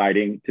be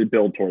exciting, to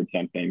build towards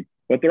something.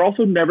 But they're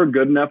also never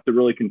good enough to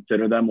really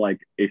consider them like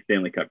a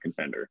Stanley Cup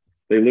contender.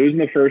 They lose in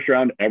the first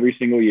round every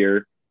single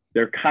year.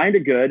 They're kind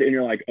of good, and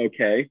you're like,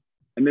 okay.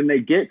 And then they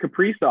get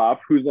Kaprizov,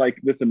 who's like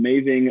this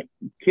amazing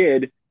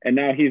kid, and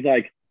now he's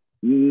like,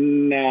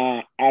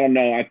 nah, I don't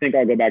know. I think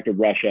I'll go back to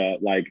Russia.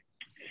 Like,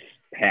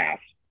 pass.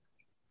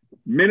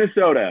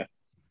 Minnesota,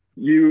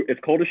 it's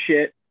cold as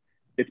shit.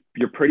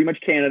 You're pretty much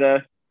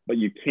Canada, but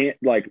you can't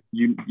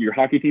your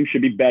hockey team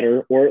should be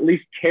better or at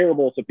least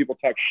terrible, so people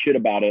talk shit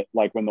about it,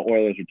 like when the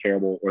Oilers are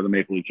terrible or the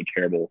Maple Leafs are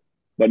terrible.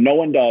 But no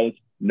one does.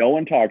 No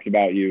one talks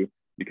about you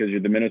because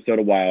you're the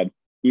Minnesota Wild,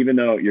 even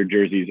though your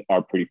jerseys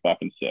are pretty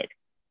fucking sick.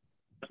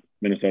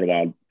 Minnesota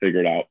Wild,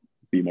 figure it out.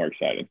 Be more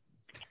excited.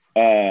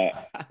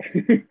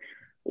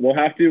 We'll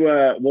have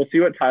to. We'll see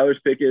what Tyler's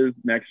pick is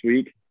next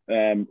week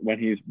when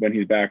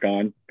he's back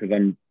on, because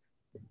I'm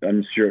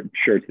sure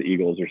it's the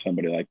Eagles or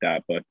somebody like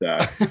that. But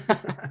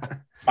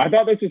I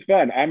thought this was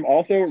fun. I'm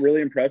also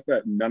really impressed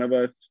that none of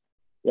us.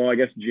 Well, I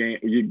guess James.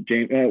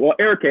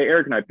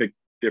 Eric and I picked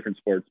different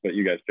sports, but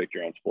you guys picked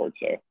your own sports,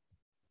 so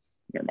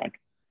never mind.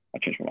 I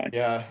changed my mind.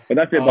 Yeah. But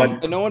that's it,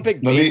 bud. But no one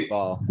picked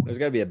baseball. There's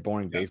got to be a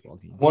boring baseball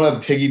team. I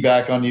want to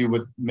piggyback on you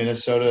with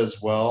Minnesota as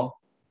well,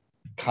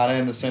 kind of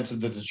in the sense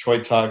of the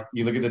Detroit talk.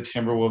 You look at the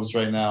Timberwolves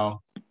right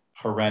now,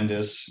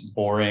 horrendous,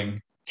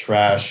 boring,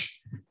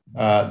 trash.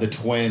 The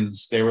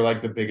Twins, they were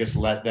like the biggest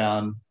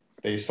letdown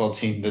baseball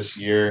team this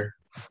year.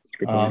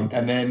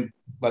 And then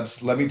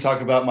let me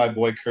talk about my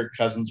boy Kirk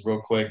Cousins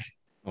real quick.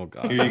 Oh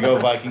God! Here you go,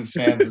 Vikings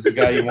fans. This is the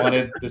guy you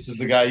wanted. This is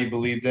the guy you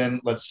believed in.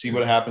 Let's see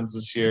what happens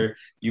this year.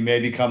 You may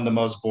become the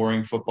most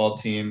boring football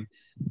team.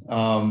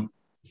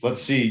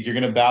 Let's see. You're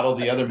going to battle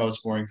the other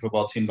most boring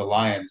football team, the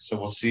Lions. So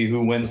we'll see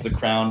who wins the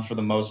crown for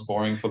the most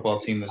boring football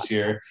team this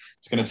year.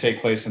 It's going to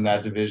take place in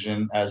that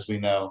division, as we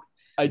know.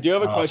 I do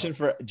have a question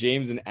for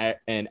James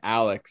and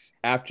Alex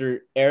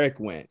after Eric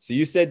went. So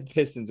you said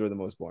Pistons were the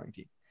most boring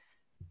team.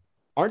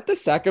 Aren't the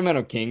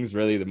Sacramento Kings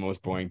really the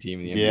most boring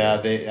team in the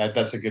NBA? Yeah,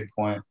 that's a good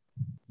point.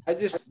 I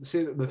just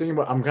see the thing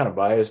about, I'm kind of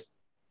biased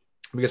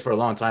because for a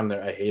long time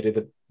there I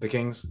hated the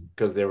Kings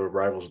because they were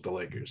rivals with the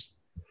Lakers,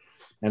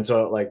 and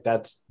so like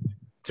that's,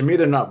 to me,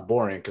 they're not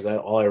boring because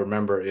all I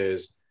remember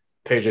is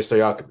Peja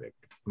Stojakovic,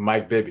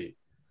 Mike Bibby,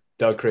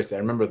 Doug Christie. I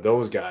remember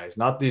those guys,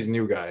 not these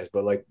new guys,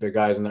 but like the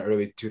guys in the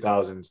early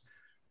 2000s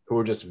who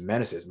were just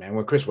menaces, man.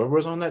 When Chris Webber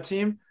was on that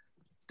team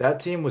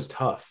was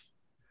tough.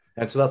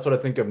 And so that's what I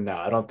think of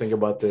now. I don't think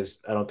about this.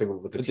 I don't think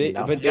about the team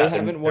now. But they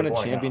haven't won a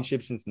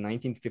championship since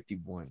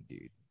 1951,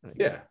 dude.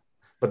 Yeah.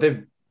 But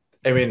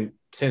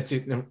since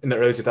in the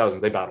early 2000s,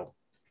 they battled.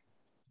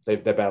 They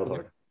battled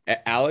hard.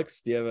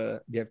 Alex,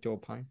 do you have to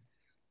opine?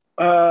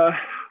 They're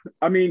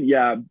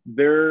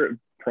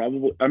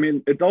probably,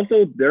 it's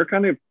also, they're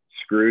kind of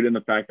screwed in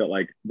the fact that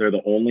like they're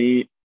the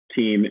only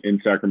team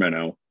in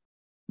Sacramento.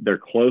 They're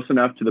close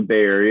enough to the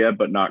Bay Area,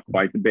 but not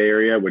quite the Bay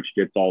Area, which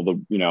gets all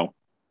the,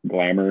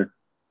 glamour.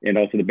 And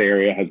also the Bay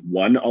Area has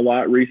won a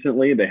lot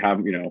recently. They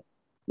have,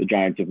 the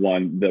Giants have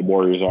won. The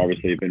Warriors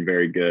obviously have been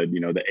very good.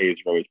 The A's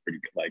are always pretty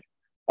good. Like,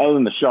 other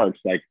than the Sharks,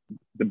 like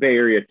the Bay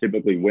Area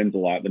typically wins a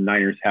lot. The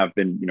Niners have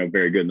been,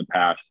 very good in the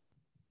past.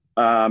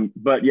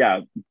 But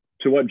yeah,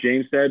 to what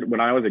James said, when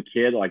I was a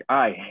kid, like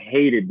I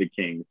hated the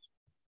Kings.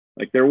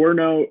 Like that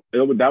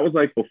was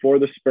like before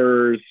the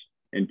Spurs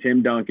and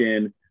Tim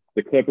Duncan.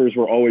 The Clippers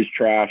were always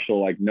trash. So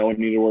like no one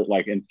needed to work.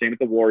 Like, and same with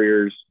the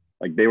Warriors.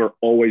 Like they were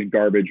always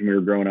garbage when we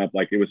were growing up.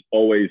 Like it was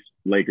always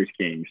Lakers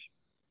Kings.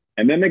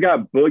 And then they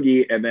got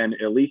Boogie, and then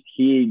at least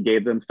he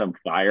gave them some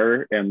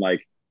fire, and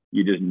like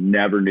you just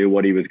never knew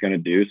what he was going to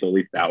do. So at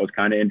least that was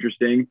kind of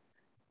interesting.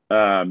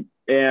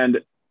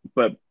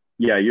 But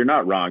yeah, you're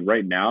not wrong.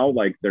 Right now,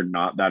 like they're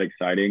not that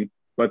exciting,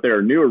 but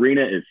their new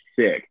arena is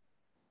sick.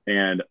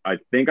 And I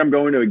think I'm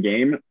going to a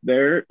game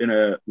there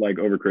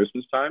over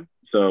Christmas time.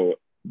 So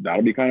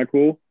that'll be kind of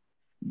cool.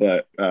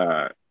 But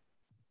I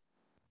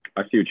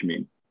see what you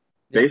mean.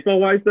 Yeah. Baseball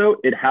wise though,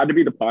 it had to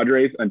be the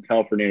Padres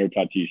until Fernando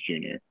Tatis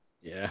Jr.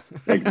 Yeah.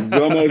 Like the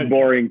most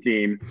boring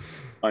team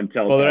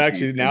until. Well, they're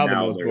actually now the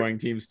most boring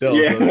team still.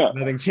 Yeah. So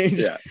nothing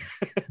changed.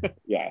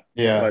 Yeah.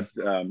 But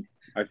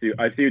I see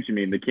what you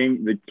mean.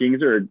 The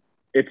Kings are.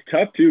 It's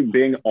tough too,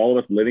 being all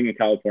of us living in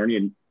California,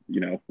 and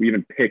we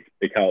even picked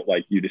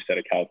like you just said,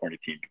 a California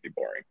team could be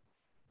boring.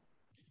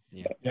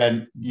 Yeah.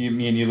 And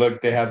you look,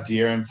 they have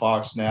De'Aaron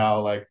Fox now.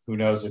 Like, who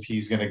knows if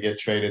he's going to get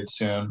traded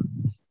soon?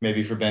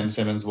 Maybe for Ben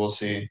Simmons, we'll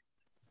see.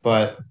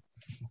 But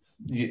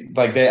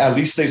like at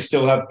least they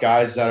still have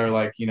guys that are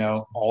like,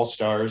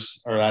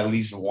 all-stars, or at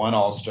least one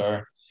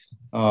all-star.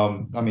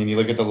 I mean, you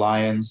look at the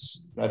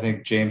Lions, I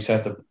think James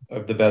had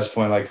the best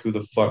point, like who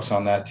the fuck's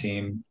on that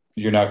team?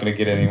 You're not going to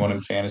get anyone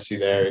in fantasy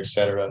there,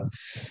 etc.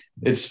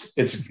 That's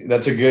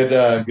a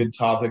good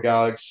topic,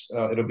 Alex.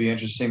 It'll be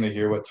interesting to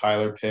hear what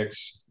Tyler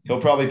picks. He'll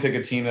probably pick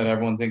a team that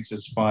everyone thinks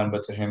is fun,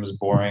 but to him is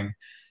boring.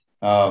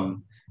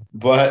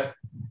 But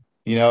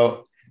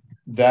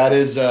that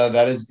is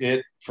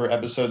it for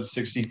episode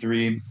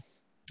 63.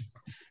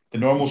 The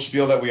normal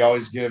spiel that we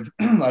always give.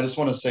 I just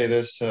want to say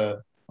this to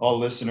all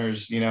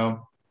listeners.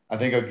 I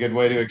think a good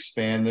way to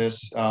expand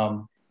this.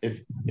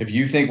 If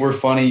you think we're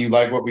funny, you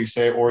like what we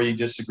say, or you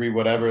disagree,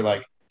 whatever,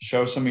 like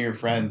show some of your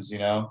friends,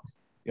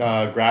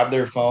 grab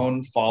their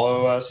phone,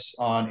 follow us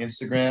on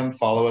Instagram,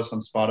 follow us on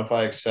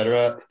Spotify,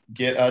 etc.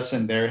 Get us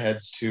in their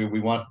heads too.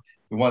 We want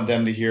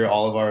them to hear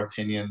all of our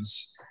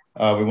opinions.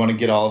 We want to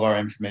get all of our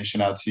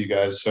information out to you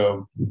guys.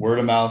 So word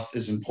of mouth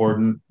is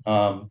important.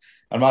 I'm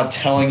not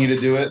telling you to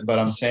do it, but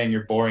I'm saying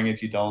you're boring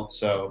if you don't.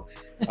 So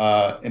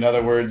in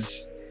other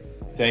words,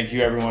 thank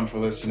you everyone for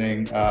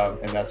listening.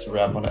 And that's a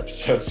wrap on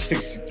episode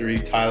 63.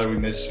 Tyler, we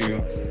missed you.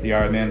 The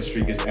Iron Man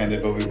streak is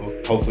ended, but we will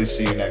hopefully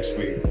see you next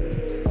week.